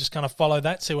interesting to just kind of follow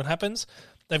that, see what happens.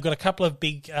 They've got a couple of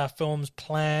big films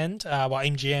planned.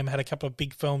 MGM had a couple of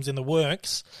big films in the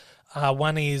works.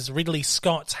 One is Ridley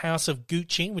Scott's House of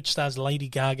Gucci, which stars Lady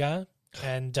Gaga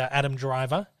and Adam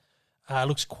Driver.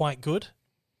 Looks quite good.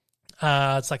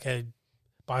 It's like a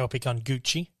biopic on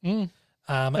Gucci.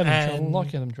 I like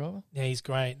Adam Driver. Yeah, he's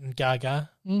great. And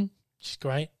Gaga, she's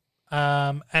great.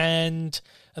 And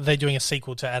they're doing a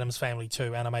sequel to Addams Family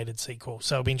 2, animated sequel.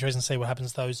 So it'll be interesting to see what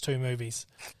happens to those two movies.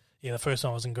 Yeah, the first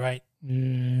one wasn't great.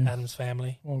 Yeah. Addams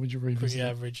Family. Why would you revisit Pretty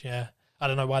average, yeah. I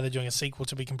don't know why they're doing a sequel,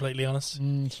 to be completely honest.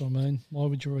 That's what I mean. Why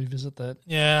would you revisit that?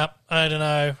 Yeah, I don't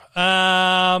know.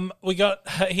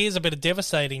 Here's a bit of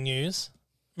devastating news.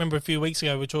 Remember a few weeks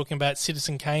ago we were talking about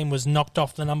Citizen Kane was knocked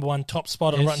off the #1 top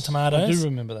spot on Rotten Tomatoes. I do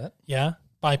remember that. Yeah,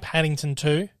 by Paddington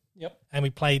 2. Yep. And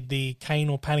we played the Kane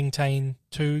or Paddington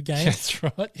 2 game. That's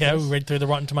right. Yeah, we read through the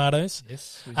Rotten Tomatoes.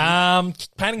 Yes.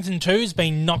 Paddington 2's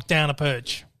been knocked down a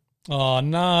perch. Oh,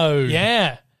 no.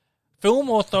 Yeah. Film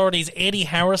Authority's Eddie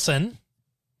Harrison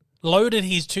loaded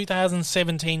his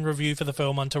 2017 review for the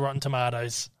film onto Rotten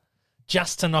Tomatoes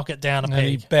just to knock it down a peg. And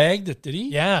he bagged it, did he?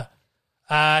 Yeah.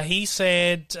 He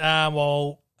said, the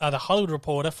Hollywood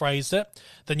Reporter phrased it,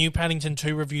 the new Paddington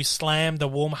 2 review slammed the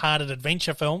warm-hearted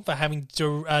adventure film for having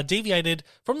deviated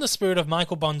from the spirit of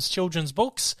Michael Bond's children's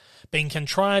books, being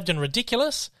contrived and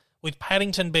ridiculous, with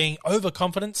Paddington being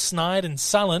overconfident, snide and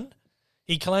sullen.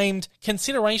 He claimed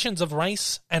considerations of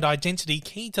race and identity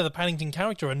key to the Paddington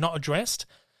character are not addressed,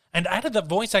 and added that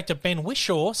voice actor Ben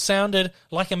Whishaw sounded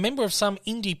like a member of some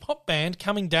indie pop band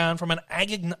coming down from an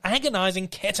agonizing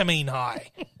ketamine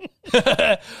high.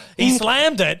 He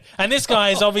slammed it, and this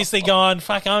guy has obviously gone,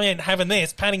 fuck, I ain't having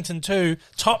this. Paddington 2,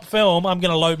 top film, I'm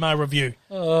going to load my review.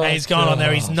 And he's gone on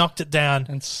there, he's knocked it down.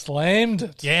 And slammed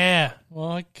it. Yeah.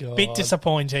 My God. Bit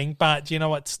disappointing, but you know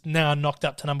what's now knocked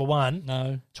up to #1?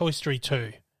 No. Toy Story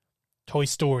 2. Toy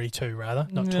Story 2, rather,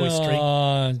 not Toy Story.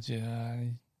 Oh, yeah.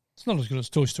 It's not as good as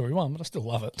Toy Story 1, but I still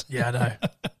love it. Yeah, I know.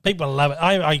 People love it.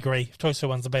 I agree. Toy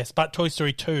Story 1's the best, but Toy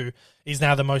Story 2 is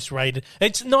now the most rated.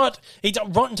 It's not...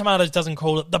 Rotten Tomatoes doesn't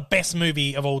call it the best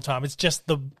movie of all time. It's just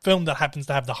the film that happens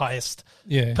to have the highest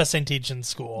percentage and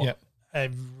score,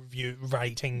 review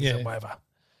ratings or whatever.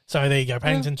 So there you go.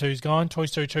 Paddington 2's gone. Toy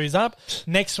Story 2's up.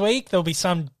 Next week, there'll be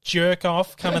some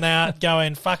jerk-off coming out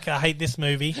going, fuck, I hate this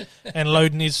movie, and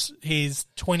loading his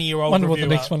 20-year-old Wonder review what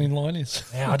the next up. one in line is.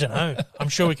 Yeah, I don't know. I'm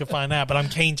sure we can find out, but I'm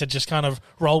keen to just kind of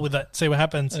roll with it, see what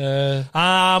happens.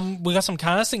 We got some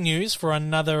casting news for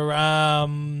another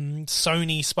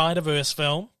Sony Spider-Verse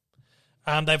film.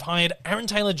 They've hired Aaron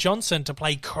Taylor-Johnson to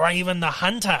play Kraven the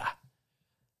Hunter.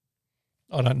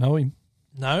 I don't know him.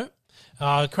 No?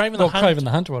 Kraven the Hunter. Kraven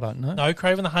the Hunter, I don't know. No,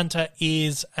 Kraven the Hunter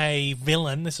is a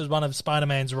villain. This is one of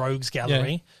Spider-Man's rogues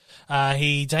gallery.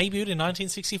 He debuted in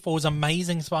 1964's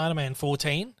Amazing Spider-Man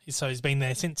 14, so he's been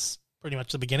there since pretty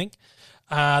much the beginning.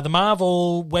 The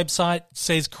Marvel website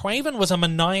says Kraven was a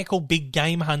maniacal big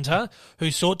game hunter who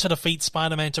sought to defeat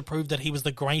Spider-Man to prove that he was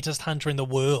the greatest hunter in the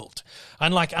world.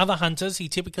 Unlike other hunters, he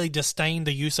typically disdained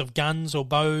the use of guns or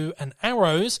bow and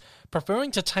arrows,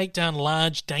 preferring to take down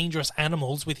large, dangerous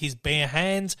animals with his bare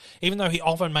hands, even though he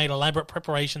often made elaborate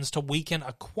preparations to weaken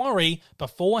a quarry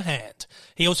beforehand.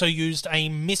 He also used a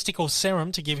mystical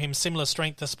serum to give him similar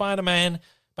strength to Spider-Man,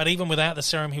 but even without the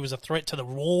serum, he was a threat to the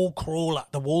wall crawler.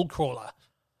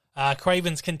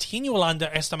 Kraven's continual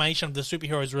underestimation of the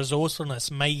superhero's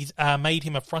resourcefulness made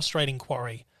him a frustrating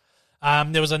quarry.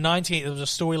 There was a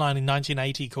storyline in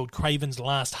 1980 called Kraven's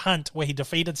Last Hunt, where he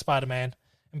defeated Spider-Man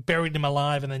and buried him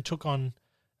alive, and then took on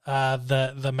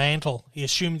the mantle. He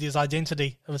assumed his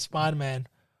identity of a Spider-Man.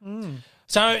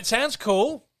 So it sounds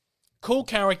cool. Cool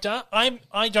character.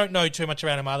 I don't know too much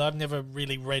about him either. I've never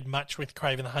really read much with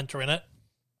Kraven the Hunter in it.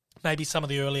 Maybe some of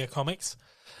the earlier comics.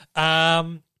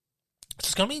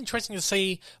 It's going to be interesting to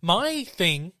see. My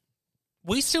thing,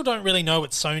 we still don't really know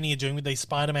what Sony are doing with these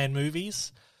Spider-Man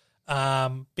movies,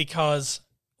 because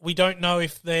we don't know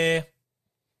if they're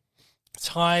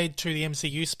tied to the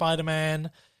MCU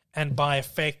Spider-Man, and by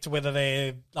effect whether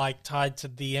they're like tied to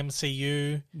the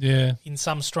MCU in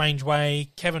some strange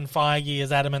way. Kevin Feige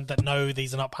is adamant that no,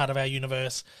 these are not part of our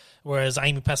universe, whereas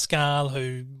Amy Pascal,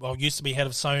 who used to be head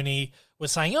of Sony,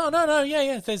 was saying, oh,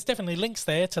 no, there's definitely links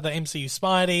there to the MCU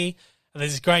Spidey. And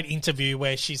there's this great interview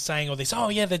where she's saying all this, oh,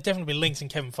 yeah, there'd definitely be links,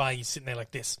 and Kevin Feige's sitting there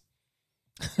like this.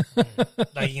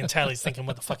 Like, you can tell he's thinking,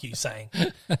 what the fuck are you saying?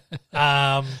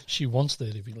 She wants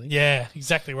there to be links. Yeah,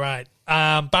 exactly right.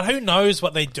 But who knows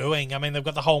what they're doing? I mean, they've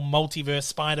got the whole multiverse,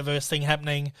 Spider-Verse thing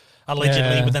happening,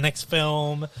 allegedly, with the next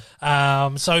film.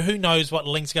 So who knows what the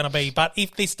link's going to be. But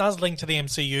if this does link to the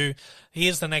MCU,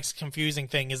 here's the next confusing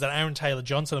thing, is that Aaron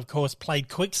Taylor-Johnson, of course, played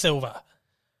Quicksilver.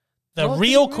 The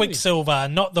real Quicksilver,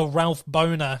 not the Ralph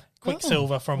Boner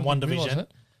Quicksilver from WandaVision.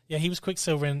 Yeah, he was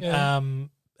Quicksilver in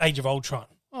Age of Ultron.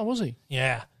 Oh, was he?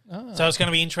 Yeah. So it's going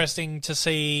to be interesting to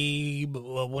see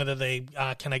whether they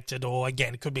are connected, or,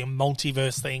 again, it could be a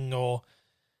multiverse thing, or...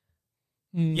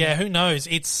 Yeah, who knows?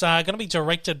 It's going to be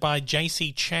directed by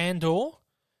J.C. Chandor,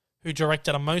 who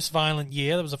directed A Most Violent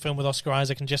Year. There was a film with Oscar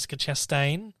Isaac and Jessica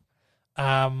Chastain.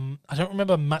 I don't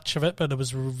remember much of it, but it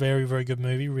was a very, very good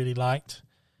movie. Really liked.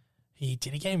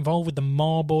 Did he get involved with the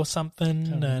mob or something?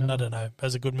 And I don't know. It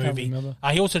was a good movie.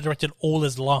 He also directed All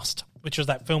Is Lost, which was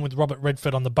that film with Robert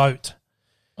Redford on the boat.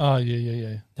 Oh,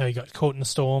 yeah. There he got caught in the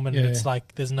storm, and it's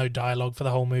like there's no dialogue for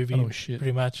the whole movie. Oh, shit.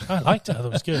 Pretty much. I liked it. I thought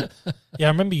it was good. Yeah, I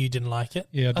remember you didn't like it.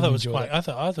 Yeah, I thought it was quite. I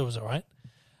thought it was all right.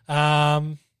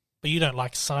 But you don't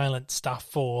like silent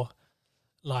stuff, or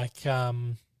like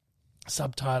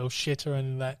subtitle shit or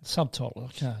anything like that. Subtitle,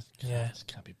 I can't. Yeah,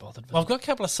 can't be bothered with I've got a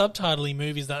couple of subtitle-y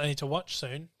movies that I need to watch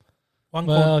soon. One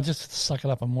well, called just suck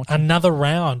it up and watch Another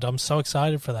Round. I'm so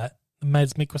excited for that.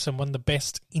 Mads Mikkelsen won the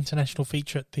best international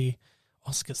feature at the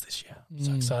Oscars this year. I'm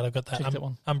so excited. I've got that. Check that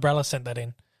one. Umbrella sent that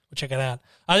in. We'll check it out.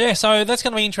 Yeah, so that's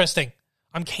going to be interesting.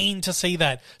 I'm keen to see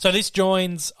that. So this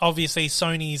joins, obviously,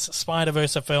 Sony's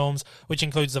Spider-Verse films, which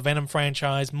includes the Venom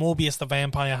franchise, Morbius the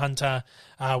Vampire Hunter,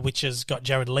 which has got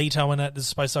Jared Leto in it. This is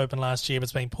supposed to open last year, but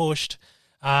it's been pushed.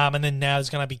 And then now there's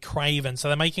going to be Kraven. So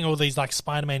they're making all these like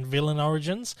Spider-Man villain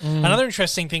origins. Another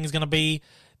interesting thing is going to be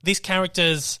this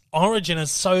character's origin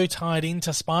is so tied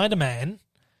into Spider-Man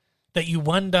that you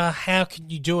wonder, how can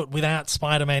you do it without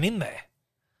Spider-Man in there?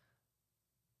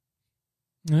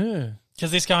 Yeah.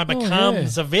 Because this guy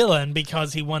becomes a villain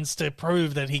because he wants to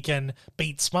prove that he can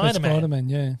beat Spider-Man. Spider-Man,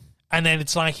 yeah. And then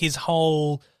it's like his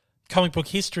whole comic book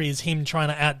history is him trying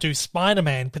to outdo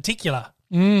Spider-Man in particular.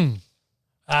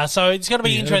 So it's going to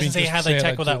be interesting to see how they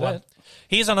tackle that do one. that.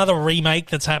 Here's another remake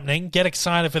that's happening. Get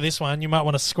excited for this one. You might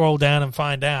want to scroll down and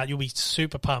find out. You'll be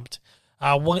super pumped.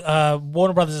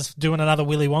 Warner Brothers is doing another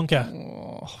Willy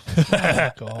Wonka.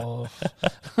 Fuck off.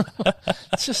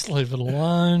 Just leave it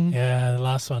alone. Yeah, the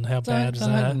last one. How bad was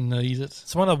that? Don't need it.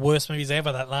 It's one of the worst movies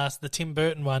ever, the Tim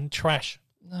Burton one. Trash.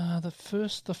 No, the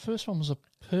first one was a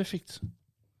perfect...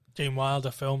 Gene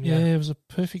Wilder film, Yeah, it was a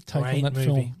perfect take Great on that movie.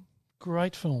 film.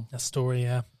 Great film. A story,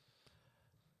 yeah.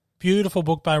 Beautiful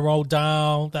book by Roald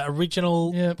Dahl. The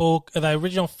original book, the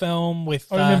original film with...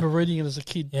 I remember reading it as a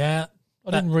kid. Yeah.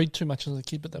 I didn't read too much as a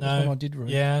kid, but that was one I did read.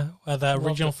 Yeah, the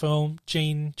original it. film,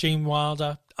 Gene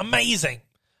Wilder. Amazing.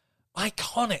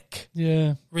 Iconic.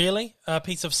 Yeah. Really? A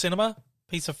piece of cinema?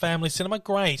 Piece of family cinema?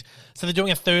 Great. So they're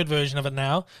doing a third version of it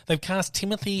now. They've cast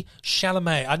Timothy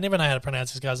Chalamet. I never know how to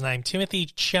pronounce this guy's name. Timothy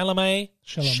Chalamet?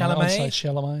 Chalamet. I'd say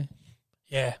Chalamet.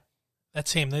 Yeah.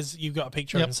 That's him. You've got a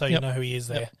picture of him, so you Yep. know who he is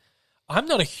there. Yep. I'm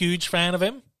not a huge fan of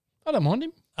him. I don't mind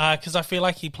him. Because I feel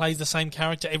like he plays the same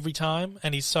character every time,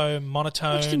 and he's so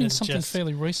monotone. I've seen him in and something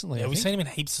fairly recently. Yeah, I we've think. seen him in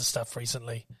heaps of stuff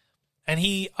recently. And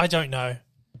I don't know.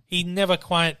 He never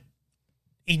quite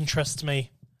interests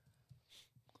me.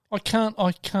 I can't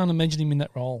imagine him in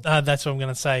that role. That's what I'm going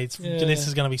to say. This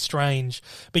is going to be strange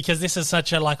because this is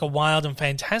such a wild and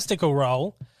fantastical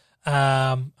role.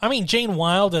 I mean, Gene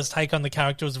Wilder's take on the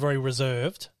character was very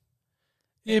reserved.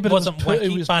 Yeah, but it wasn't wacky,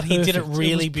 it was but he did it perfect.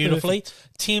 really It was beautifully.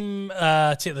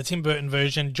 perfect. The Tim Burton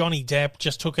version, Johnny Depp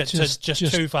just took it just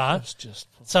too far. It was just...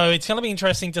 So it's going to be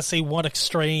interesting to see what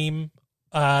extreme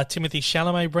Timothy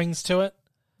Chalamet brings to it.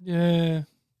 Yeah,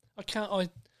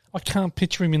 I can't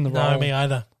picture him in the role. No, me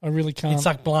either. I really can't. It's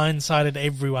like blindsided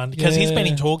everyone because he's been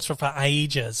in Yeah. talks for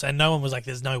ages and no one was like,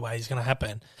 there's no way it's going to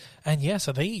happen. And yeah,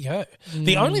 so there you go.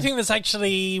 The only thing that's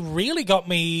actually really got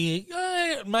me,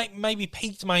 maybe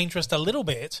piqued my interest a little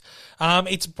bit,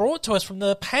 it's brought to us from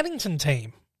the Paddington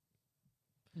team.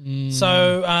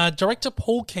 So director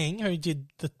Paul King, who did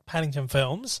the Paddington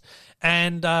films,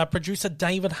 and producer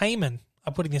David Heyman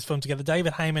are putting this film together.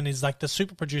 David Heyman is like the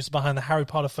super producer behind the Harry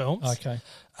Potter films. Okay.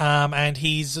 And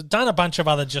he's done a bunch of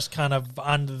other just kind of not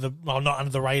under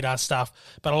the radar stuff,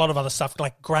 but a lot of other stuff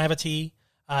like Gravity.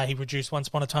 He produced Once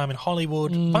Upon a Time in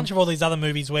Hollywood. A bunch of all these other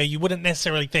movies where you wouldn't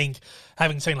necessarily think,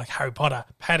 having seen like Harry Potter,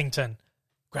 Paddington,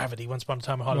 Gravity, Once Upon a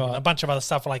Time in Hollywood, Right. a bunch of other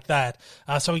stuff like that.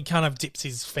 So he kind of dips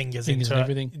his fingers into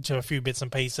everything. into a few bits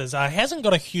and pieces. He hasn't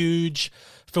got a huge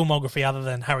filmography other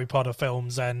than Harry Potter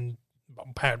films and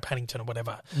Paddington or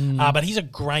whatever. But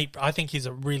I think he's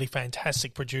a really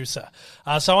fantastic producer.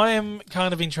 So I am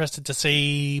kind of interested to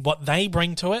see what they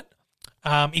bring to it.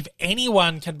 If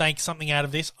anyone can make something out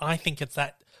of this, I think it's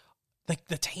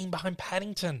the team behind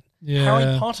Paddington, Yeah.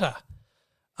 Harry Potter.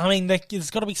 I mean, there's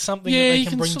got to be something that they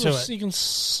can bring to it. You can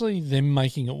see them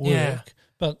making it work. Yeah.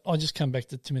 But I just come back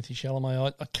to Timothy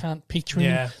Chalamet. I can't picture him.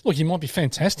 Yeah. Look, he might be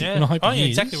fantastic, Yeah. and I hope Oh, he yeah,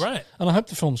 is. exactly right. And I hope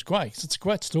the film's great. 'Cause it's a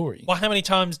great story. Well, how many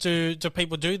times do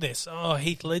people do this? Oh,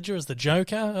 Heath Ledger is the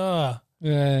Joker. Oh,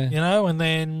 Yeah. and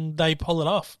then they pull it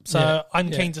off. So Yeah. I'm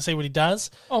Yeah. keen to see what he does.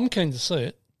 I'm keen to see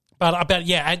it. But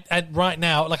at right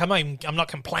now, like I'm not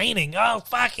complaining. Oh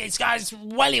fuck, this guy's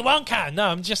Willy Wonka. No,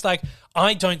 I'm just like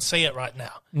I don't see it right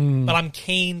now. But I'm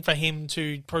keen for him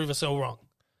to prove us all wrong.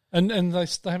 And they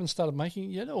haven't started making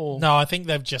it yet, or No, I think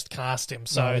they've just cast him,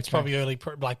 so Oh, it's okay. probably early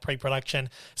pre-production.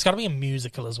 It's got to be a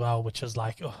musical as well, which is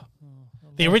like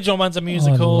the original one's a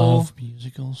musical. I love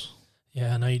musicals.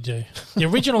 Yeah, I know you do. The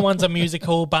original one's a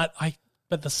musical, but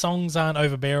the songs aren't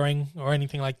overbearing or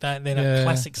anything like that. They're not Yeah.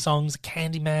 classic songs.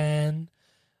 Candyman.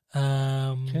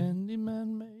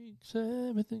 Candyman makes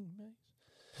everything.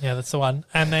 Yeah, that's the one.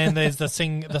 And then there's the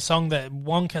song that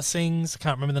Wonka sings. I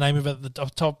can't remember the name of it off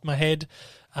the top of my head.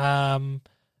 And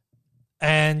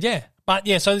yeah. But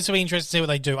yeah, so this will be interesting to see what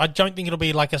they do. I don't think it'll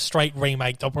be like a straight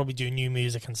remake. They'll probably do new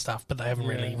music and stuff, but they haven't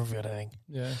really revealed anything.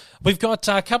 Yeah. We've got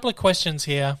a couple of questions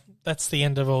here. That's the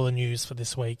end of all the news for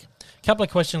this week. A couple of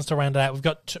questions to round it out. We've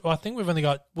got two, I think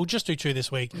we'll just do two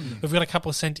this week. We've got a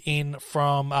couple sent in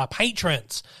from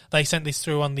patrons. They sent this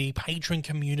through on the patron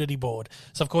community board.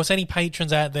 So, of course, any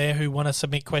patrons out there who want to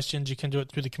submit questions, you can do it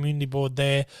through the community board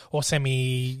there or send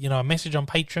me, a message on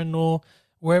Patreon or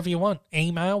wherever you want,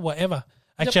 email, whatever.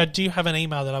 Actually, I do have an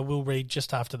email that I will read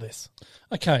just after this.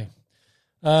 Okay.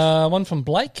 One from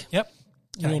Blake. Yep.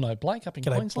 You all know Blake up in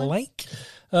G'day, Queensland. Blake.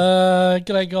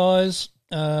 G'day, guys.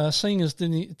 Seeing as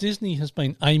Disney has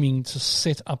been aiming to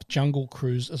set up Jungle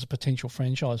Cruise as a potential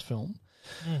franchise film,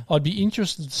 I'd be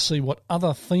interested to see what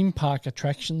other theme park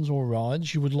attractions or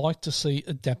rides you would like to see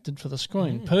adapted for the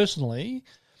screen. Personally,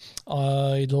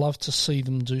 I'd love to see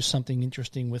them do something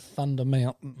interesting with Thunder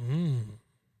Mountain.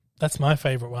 That's my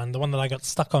favourite one, the one that I got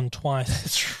stuck on twice.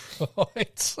 That's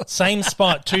right. Same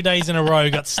spot, 2 days in a row,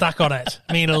 got stuck on it.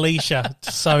 Me and Alicia.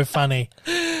 So funny.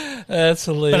 That's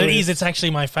hilarious. But it's actually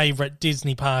my favourite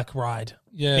Disney park ride.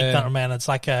 Yeah. Big Thunder Man. It's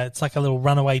like a little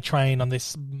runaway train on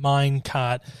this mine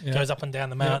cart. Yeah. Goes up and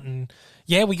down the mountain.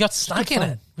 Yeah, we got stuck in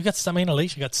it. Me and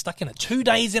Alicia got stuck in it 2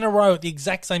 days in a row at the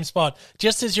exact same spot.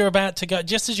 Just as you're about to go,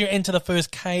 just as you enter the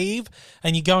first cave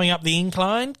and you're going up the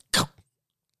incline, I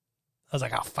was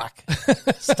like, oh, fuck.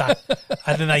 Stuck.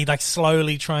 And then they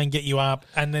slowly try and get you up,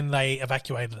 and then they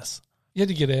evacuated us. You had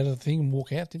to get out of the thing and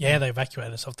walk out, didn't you? Yeah, they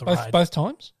evacuated us off the ride. Both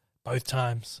times? Both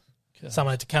times. God.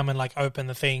 Someone had to come and open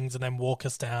the things and then walk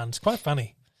us down. It's quite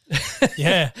funny.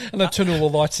 Yeah. And they turn all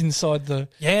the lights inside the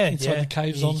the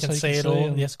caves on you so can you see can it see all.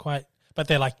 them. Yes, quite. But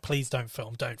they're like, please don't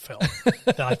film. They're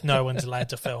like, no one's allowed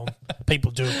to film.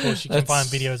 People do, of course. You can find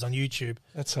videos on YouTube.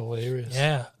 That's hilarious.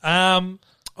 Yeah.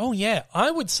 Oh, yeah.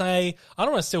 I would say, I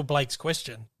don't want to steal Blake's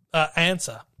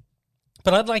answer,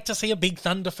 but I'd like to see a Big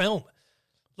Thunder film.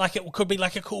 Like it could be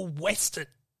like a cool Western,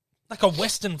 like a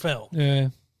Western film. Yeah.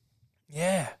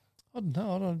 Yeah. I don't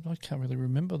know. I can't really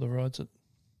remember the rides at...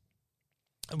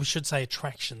 We should say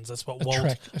attractions. That's what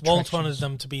Attractions. Walt wanted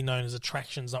them to be known as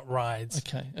attractions, not rides.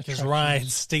 Okay. Because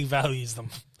rides, Steve values them.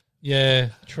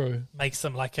 Yeah, true. Makes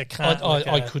them like a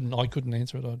I couldn't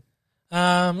answer it.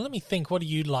 Let me think. What do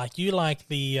you like? You like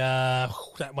the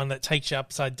that one that takes you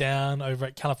upside down over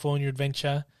at California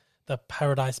Adventure, the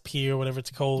Paradise Pier, or whatever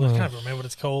it's called. I can't remember what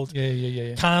it's called.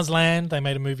 Yeah. Cars Land. They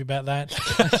made a movie about that.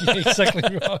 Yeah, exactly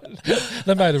right.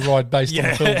 They made a ride based on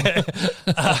the film.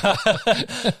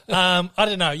 I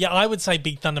don't know. Yeah, I would say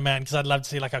Big Thunder Man because I'd love to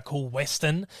see like a cool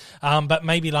Western. But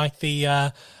maybe like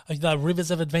the Rivers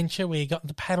of Adventure where you got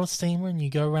the paddle steamer and you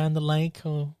go around the lake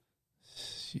or...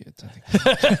 Yeah, don't think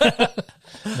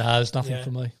no, there's nothing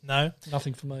for me. No?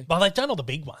 Nothing for me. Well, they've done all the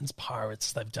big ones.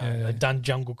 Pirates, they've done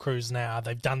Jungle Cruise now.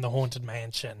 They've done the Haunted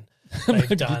Mansion. They've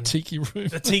done the Tiki Room.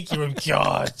 The Tiki Room.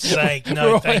 God's sake,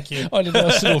 no, right. Thank you. I had a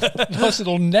nice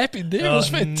little nap in there. It was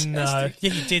fantastic. No.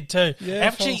 Yeah, you did too. Yeah,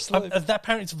 actually, that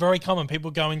apparently it's very common.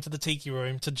 People go into the Tiki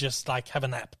Room to just have a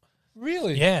nap.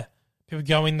 Really? Yeah. People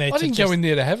go in there. I didn't go in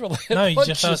there to have a nap. No, you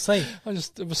just fell asleep.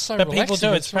 It was so. But relaxing. people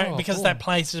do it because that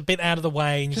place is a bit out of the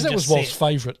way. Because that was Walt's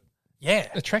favourite. Yeah,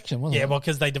 attraction, wasn't it? Yeah, well,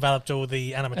 because they developed all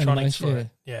the animatronics for it.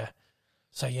 Yeah.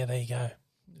 So yeah, there you go.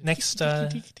 Next,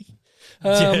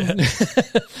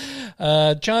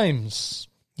 James.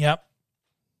 Yep.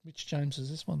 Which James is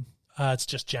this one? It's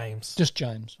just James. Just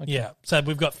James. Okay. Yeah. So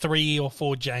we've got 3 or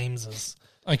 4 Jameses.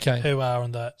 Okay. Who are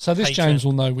on the So this Patreon. James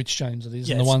will know which James it is,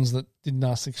 and the ones that didn't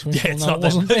ask the question will know it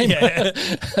wasn't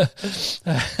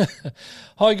them.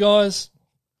 Hi guys.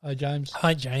 Hi James.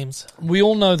 Hi James. We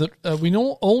all know that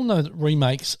all know that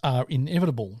remakes are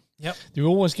inevitable. Yep. They're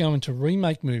always going to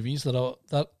remake movies that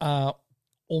are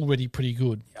already pretty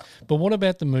good. Yep. But what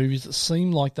about the movies that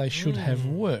seem like they should have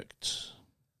worked?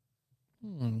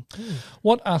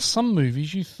 What are some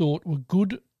movies you thought were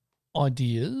good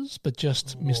ideas but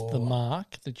just missed the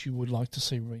mark that you would like to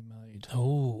see remade?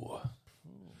 Oh.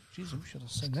 Jeez, we should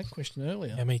have seen that question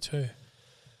earlier. Yeah, me too.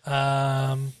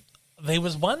 There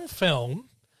was one film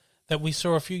that we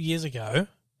saw a few years ago,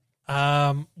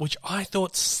 which I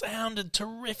thought sounded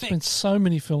terrific. There's been so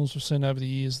many films we've seen over the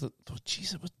years that thought,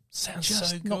 geez, it was sounds just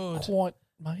so good. Not quite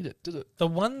made it, did it? The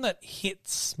one that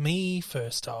hits me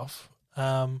first off,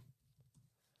 one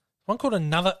called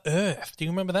Another Earth. Do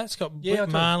you remember that? It's got Britt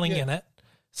Marling in it.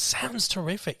 Sounds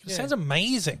terrific. It sounds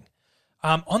amazing.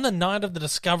 On the night of the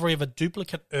discovery of a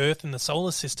duplicate Earth in the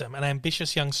solar system, an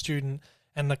ambitious young student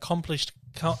and an accomplished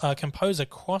composer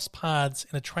cross paths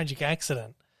in a tragic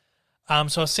accident.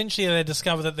 So essentially they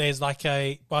discover that there's like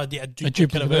a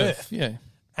duplicate of Earth. Yeah.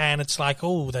 And it's like,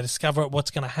 they discover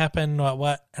what's going to happen or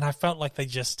what. And I felt like they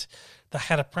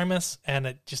had a premise and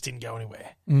it just didn't go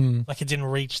anywhere. Like it didn't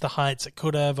reach the heights it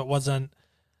could have. It wasn't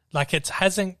like it's got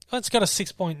a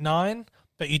 6.9,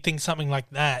 but you'd think something like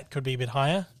that could be a bit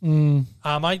higher.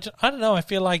 I don't know. I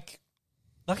feel like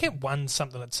it won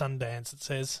something at Sundance, it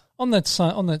says. On that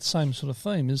same sort of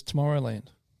theme is Tomorrowland.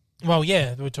 Well,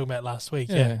 yeah, we were talking about last week.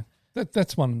 Yeah.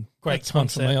 That's one great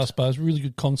concept. One for me, I suppose. Really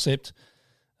good concept.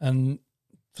 And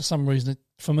for some reason,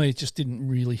 for me, it just didn't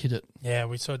really hit it. Yeah,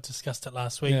 we sort of discussed it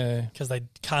last week because they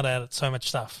cut out so much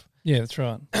stuff. Yeah, that's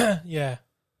right. Yeah.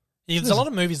 There's a lot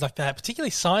of movies like that,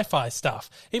 particularly sci-fi stuff.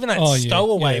 Even that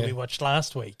Stowaway we watched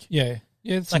last week. Yeah.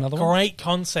 Yeah, it's like another one. Great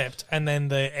concept, and then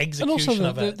the execution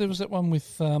of it. There was that one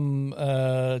with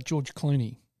George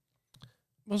Clooney.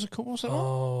 What was it called? What was that one?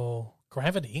 Oh,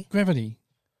 Gravity. Gravity.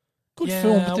 Good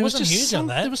film, but I wasn't huge on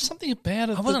that. There was something about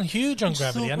it. I wasn't huge on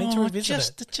Gravity. I need to revisit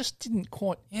it. It just didn't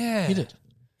quite hit it.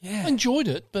 Yeah. I enjoyed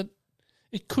it, but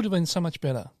it could have been so much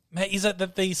better. Mate, is it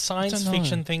that these science know.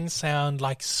 fiction things sound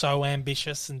like so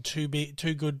ambitious and too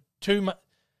good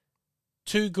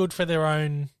for their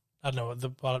own? I don't know what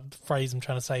the phrase I'm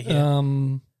trying to say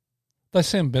here. They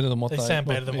sound better than what They they sound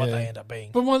better than what yeah. they end up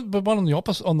being. But one on the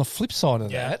opposite, on the flip side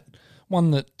of Yeah. that,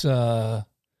 one that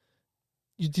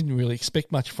you didn't really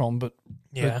expect much from, but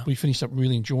we finished up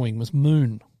really enjoying was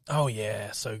Moon. Oh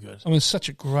yeah, so good. I mean, it's such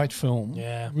a great film.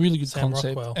 Yeah. Really good Sam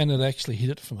concept, Rockwell. and it actually hit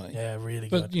it for me. Yeah, really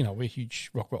But good. we're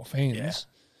huge Rockwell fans, Yeah.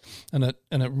 and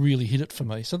it really hit it for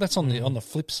me. So that's on the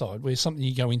flip side, where something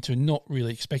you go into not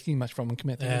really expecting much from and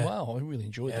come out thinking, Yeah. wow, I really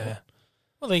enjoyed Yeah. that.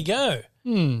 Well, there you go.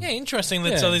 Yeah, interesting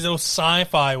that Yeah. so these little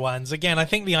sci-fi ones. Again, I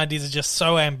think the ideas are just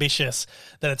so ambitious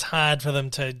that it's hard for them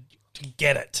to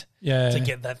get it. Yeah. To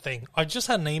get that thing. I just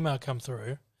had an email come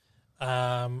through.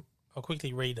 I'll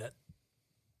quickly read it.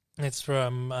 It's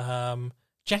from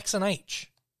Jackson H.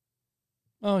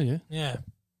 Oh yeah. Yeah.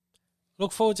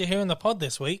 Look forward to hearing the pod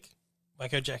this week.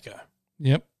 Waco Jacko.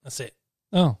 Yep. That's it.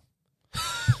 Oh.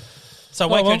 So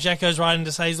Waco well. Jacko's writing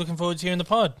to say he's looking forward to hearing the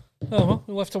pod. Oh well,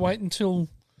 we'll have to wait until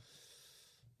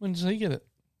when does he get it?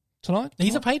 Tonight?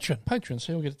 He's a patron. Patron,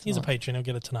 so he'll get it tonight. He's a patron. He'll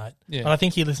get it tonight. Yeah. But I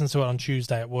think he listens to it on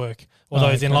Tuesday at work. Although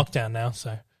Oh, he's in okay. lockdown now,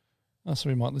 so. Oh, so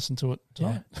we might listen to it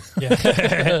tonight.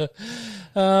 Yeah.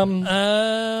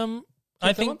 I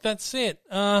that think one? that's it.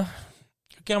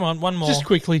 Come on, one more. Just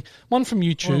quickly, one from We'll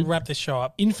YouTube. wrap this show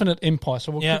up. Infinite Empire.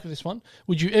 So we'll Yeah. click with this one.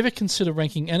 Would you ever consider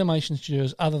ranking animation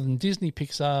studios other than Disney,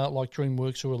 Pixar, like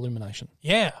DreamWorks or Illumination?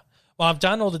 Yeah. Well, I've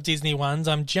done all the Disney ones.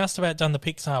 I'm just about done the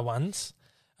Pixar ones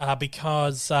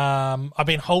because I've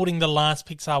been holding the last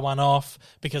Pixar one off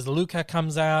because Luca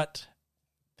comes out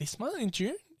this month in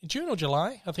June. June or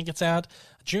July, I think it's out.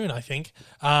 June, I think.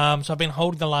 So I've been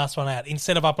holding the last one out.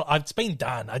 Instead of it's been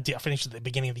done. I finished at the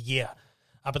beginning of the year.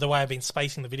 But the way I've been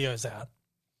spacing the videos out.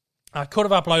 I could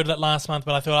have uploaded it last month,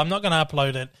 but I thought I'm not going to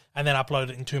upload it and then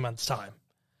upload it in 2 months' time.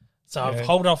 So I've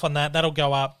held off on that. That'll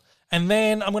go up. And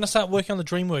then I'm going to start working on the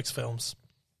DreamWorks films.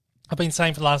 I've been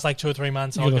saying for the last 2 or 3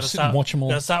 months. You gotta sit and watch 'em all.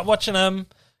 Got to start watching them.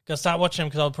 Got to start watching them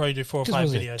because I'll probably do 4 or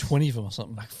 5 Because videos. 20 of them or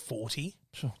something. 40?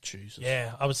 Oh, Jesus.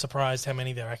 Yeah, I was surprised how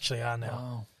many there actually are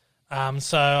now. Wow.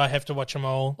 So I have to watch them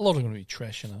all. A lot of them are going to be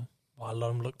trash, you know. Well, a lot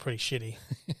of them look pretty shitty.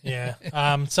 Yeah.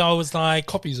 So I was like...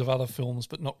 Copies of other films,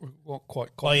 but not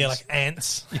quite copies. Oh, yeah, like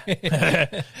Ants.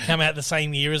 Come out the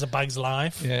same year as A Bug's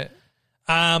Life. Yeah.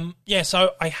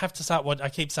 So I have to start I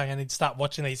keep saying I need to start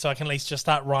watching these so I can at least just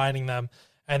start writing them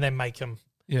and then make them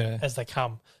Yeah. as they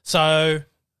come. So,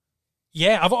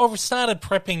 yeah, I've started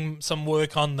prepping some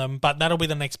work on them, but that'll be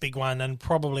the next big one. And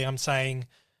probably I'm saying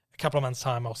a couple of months'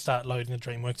 time I'll start loading the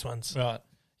DreamWorks ones. Right.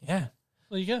 Yeah.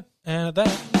 There you go. And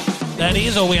that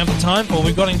is all we have the time for.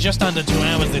 We've got in just under 2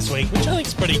 hours this week, which I think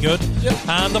is pretty good. Yep.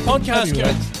 The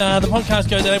podcast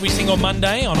goes out every single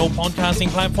Monday on all podcasting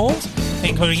platforms,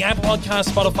 including Apple Podcasts,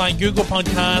 Spotify, Google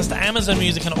Podcasts, Amazon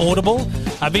Music, and Audible.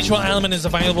 A visual element is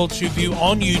available to view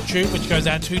on YouTube, which goes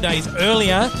out 2 days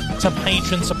earlier to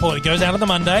patron support. It goes out on the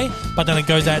Monday, but then it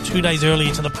goes out 2 days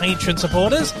earlier to the patron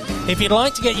supporters. If you'd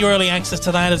like to get your early access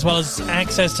to that, as well as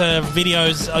access to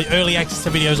videos, early access to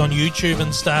videos on YouTube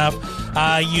and stuff,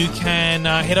 you can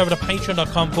head over to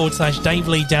patreon.com/Dave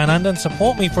Lee Down Under and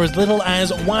support me for as little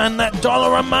as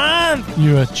 $1 a month.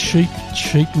 You're a cheap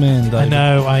man, David.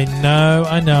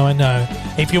 I know.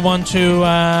 If you want to,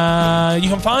 you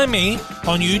can find me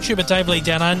on YouTube at Dave Lee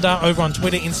Down Under, over on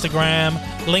Twitter, Instagram,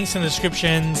 links in the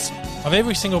descriptions of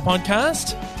every single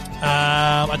podcast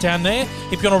are down there.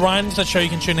 If you want to write into the show, you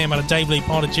can tune in at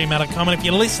daveleepod@gmail.com. And if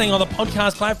you're listening on the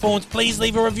podcast platforms, please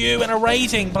leave a review and a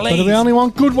rating, please. But we only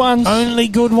want good ones. Only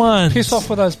good ones. Piss off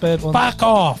with those bad ones. Fuck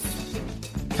off.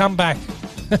 Come back.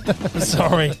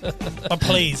 Sorry. But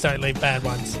please don't leave bad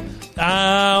ones.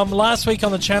 Last week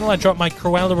on the channel, I dropped my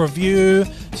Cruella review,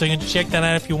 so you can check that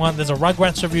out if you want. There's a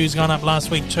Rugrats review's gone up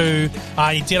last week too.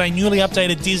 I did a newly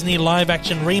updated Disney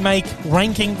live-action remake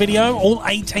ranking video, all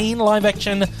 18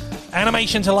 live-action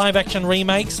animation to live-action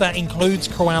remakes. That includes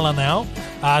Cruella now,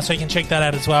 so you can check that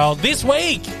out as well. This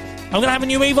week, I'm going to have a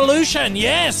new Evolution,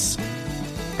 yes!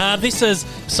 This is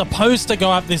supposed to go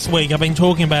up this week. I've been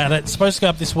talking about it. It's supposed to go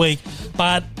up this week,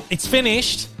 but it's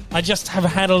finished. I just have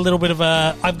had a little bit of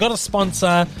I've got a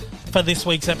sponsor for this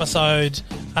week's episode.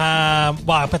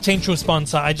 A potential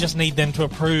sponsor. I just need them to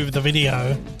approve the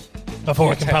video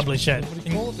before I can publish it. What do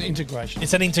you call it? The integration.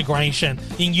 It's an integration.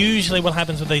 And usually what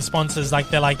happens with these sponsors,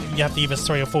 they're like, you have to give us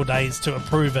 3 or 4 days to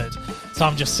approve it. So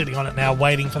I'm just sitting on it now,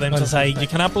 waiting for them to say, you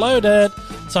can upload it.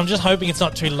 So I'm just hoping it's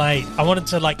not too late. I wanted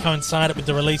to coincide it with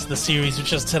the release of the series,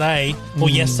 which is today or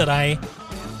yesterday.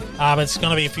 But it's going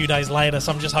to be a few days later,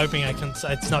 so I'm just hoping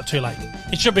it's not too late.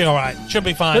 It should be all right. Should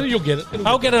be fine. You'll get it.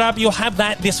 I'll get it up. You'll have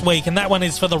that this week, and that one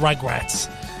is for the Rugrats,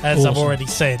 as I've already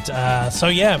said. So,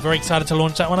 yeah, very excited to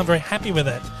launch that one. I'm very happy with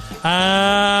it.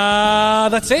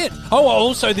 That's it. Oh,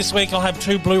 also this week I'll have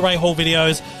 2 Blu-ray haul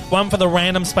videos. One for the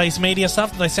Random Space Media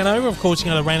stuff that they sent over. Of course, you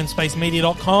can go to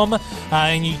randomspacemedia.com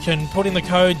and you can put in the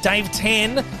code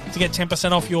DAVE10 to get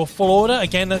 10% off your full order.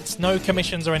 Again, it's no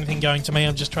commissions or anything going to me.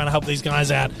 I'm just trying to help these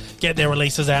guys out, get their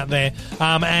releases out there.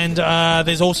 And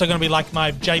there's also going to be like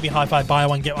my JB Hi-Fi buy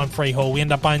one, get one free haul. We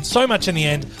end up buying so much in the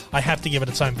end, I have to give it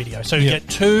its own video. So you get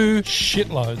 2...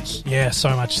 Shitloads. Yeah,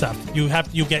 so much stuff. You'll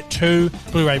get 2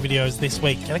 Blu-ray videos this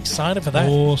week. Get excited for that.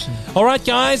 Awesome. All right,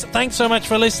 guys. Thanks so much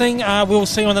for listening. We'll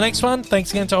see you on the next one.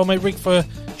 Thanks again to old mate Rick for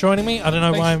joining me. I don't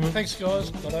know why I'm... Thanks, guys.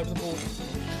 Got over the board.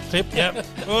 Tip, yep.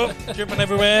 Oh, dripping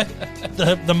everywhere.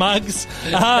 The mugs.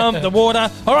 The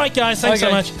water. All right, guys. Thanks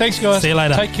so much. Thanks, guys. See you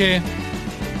later. Take care.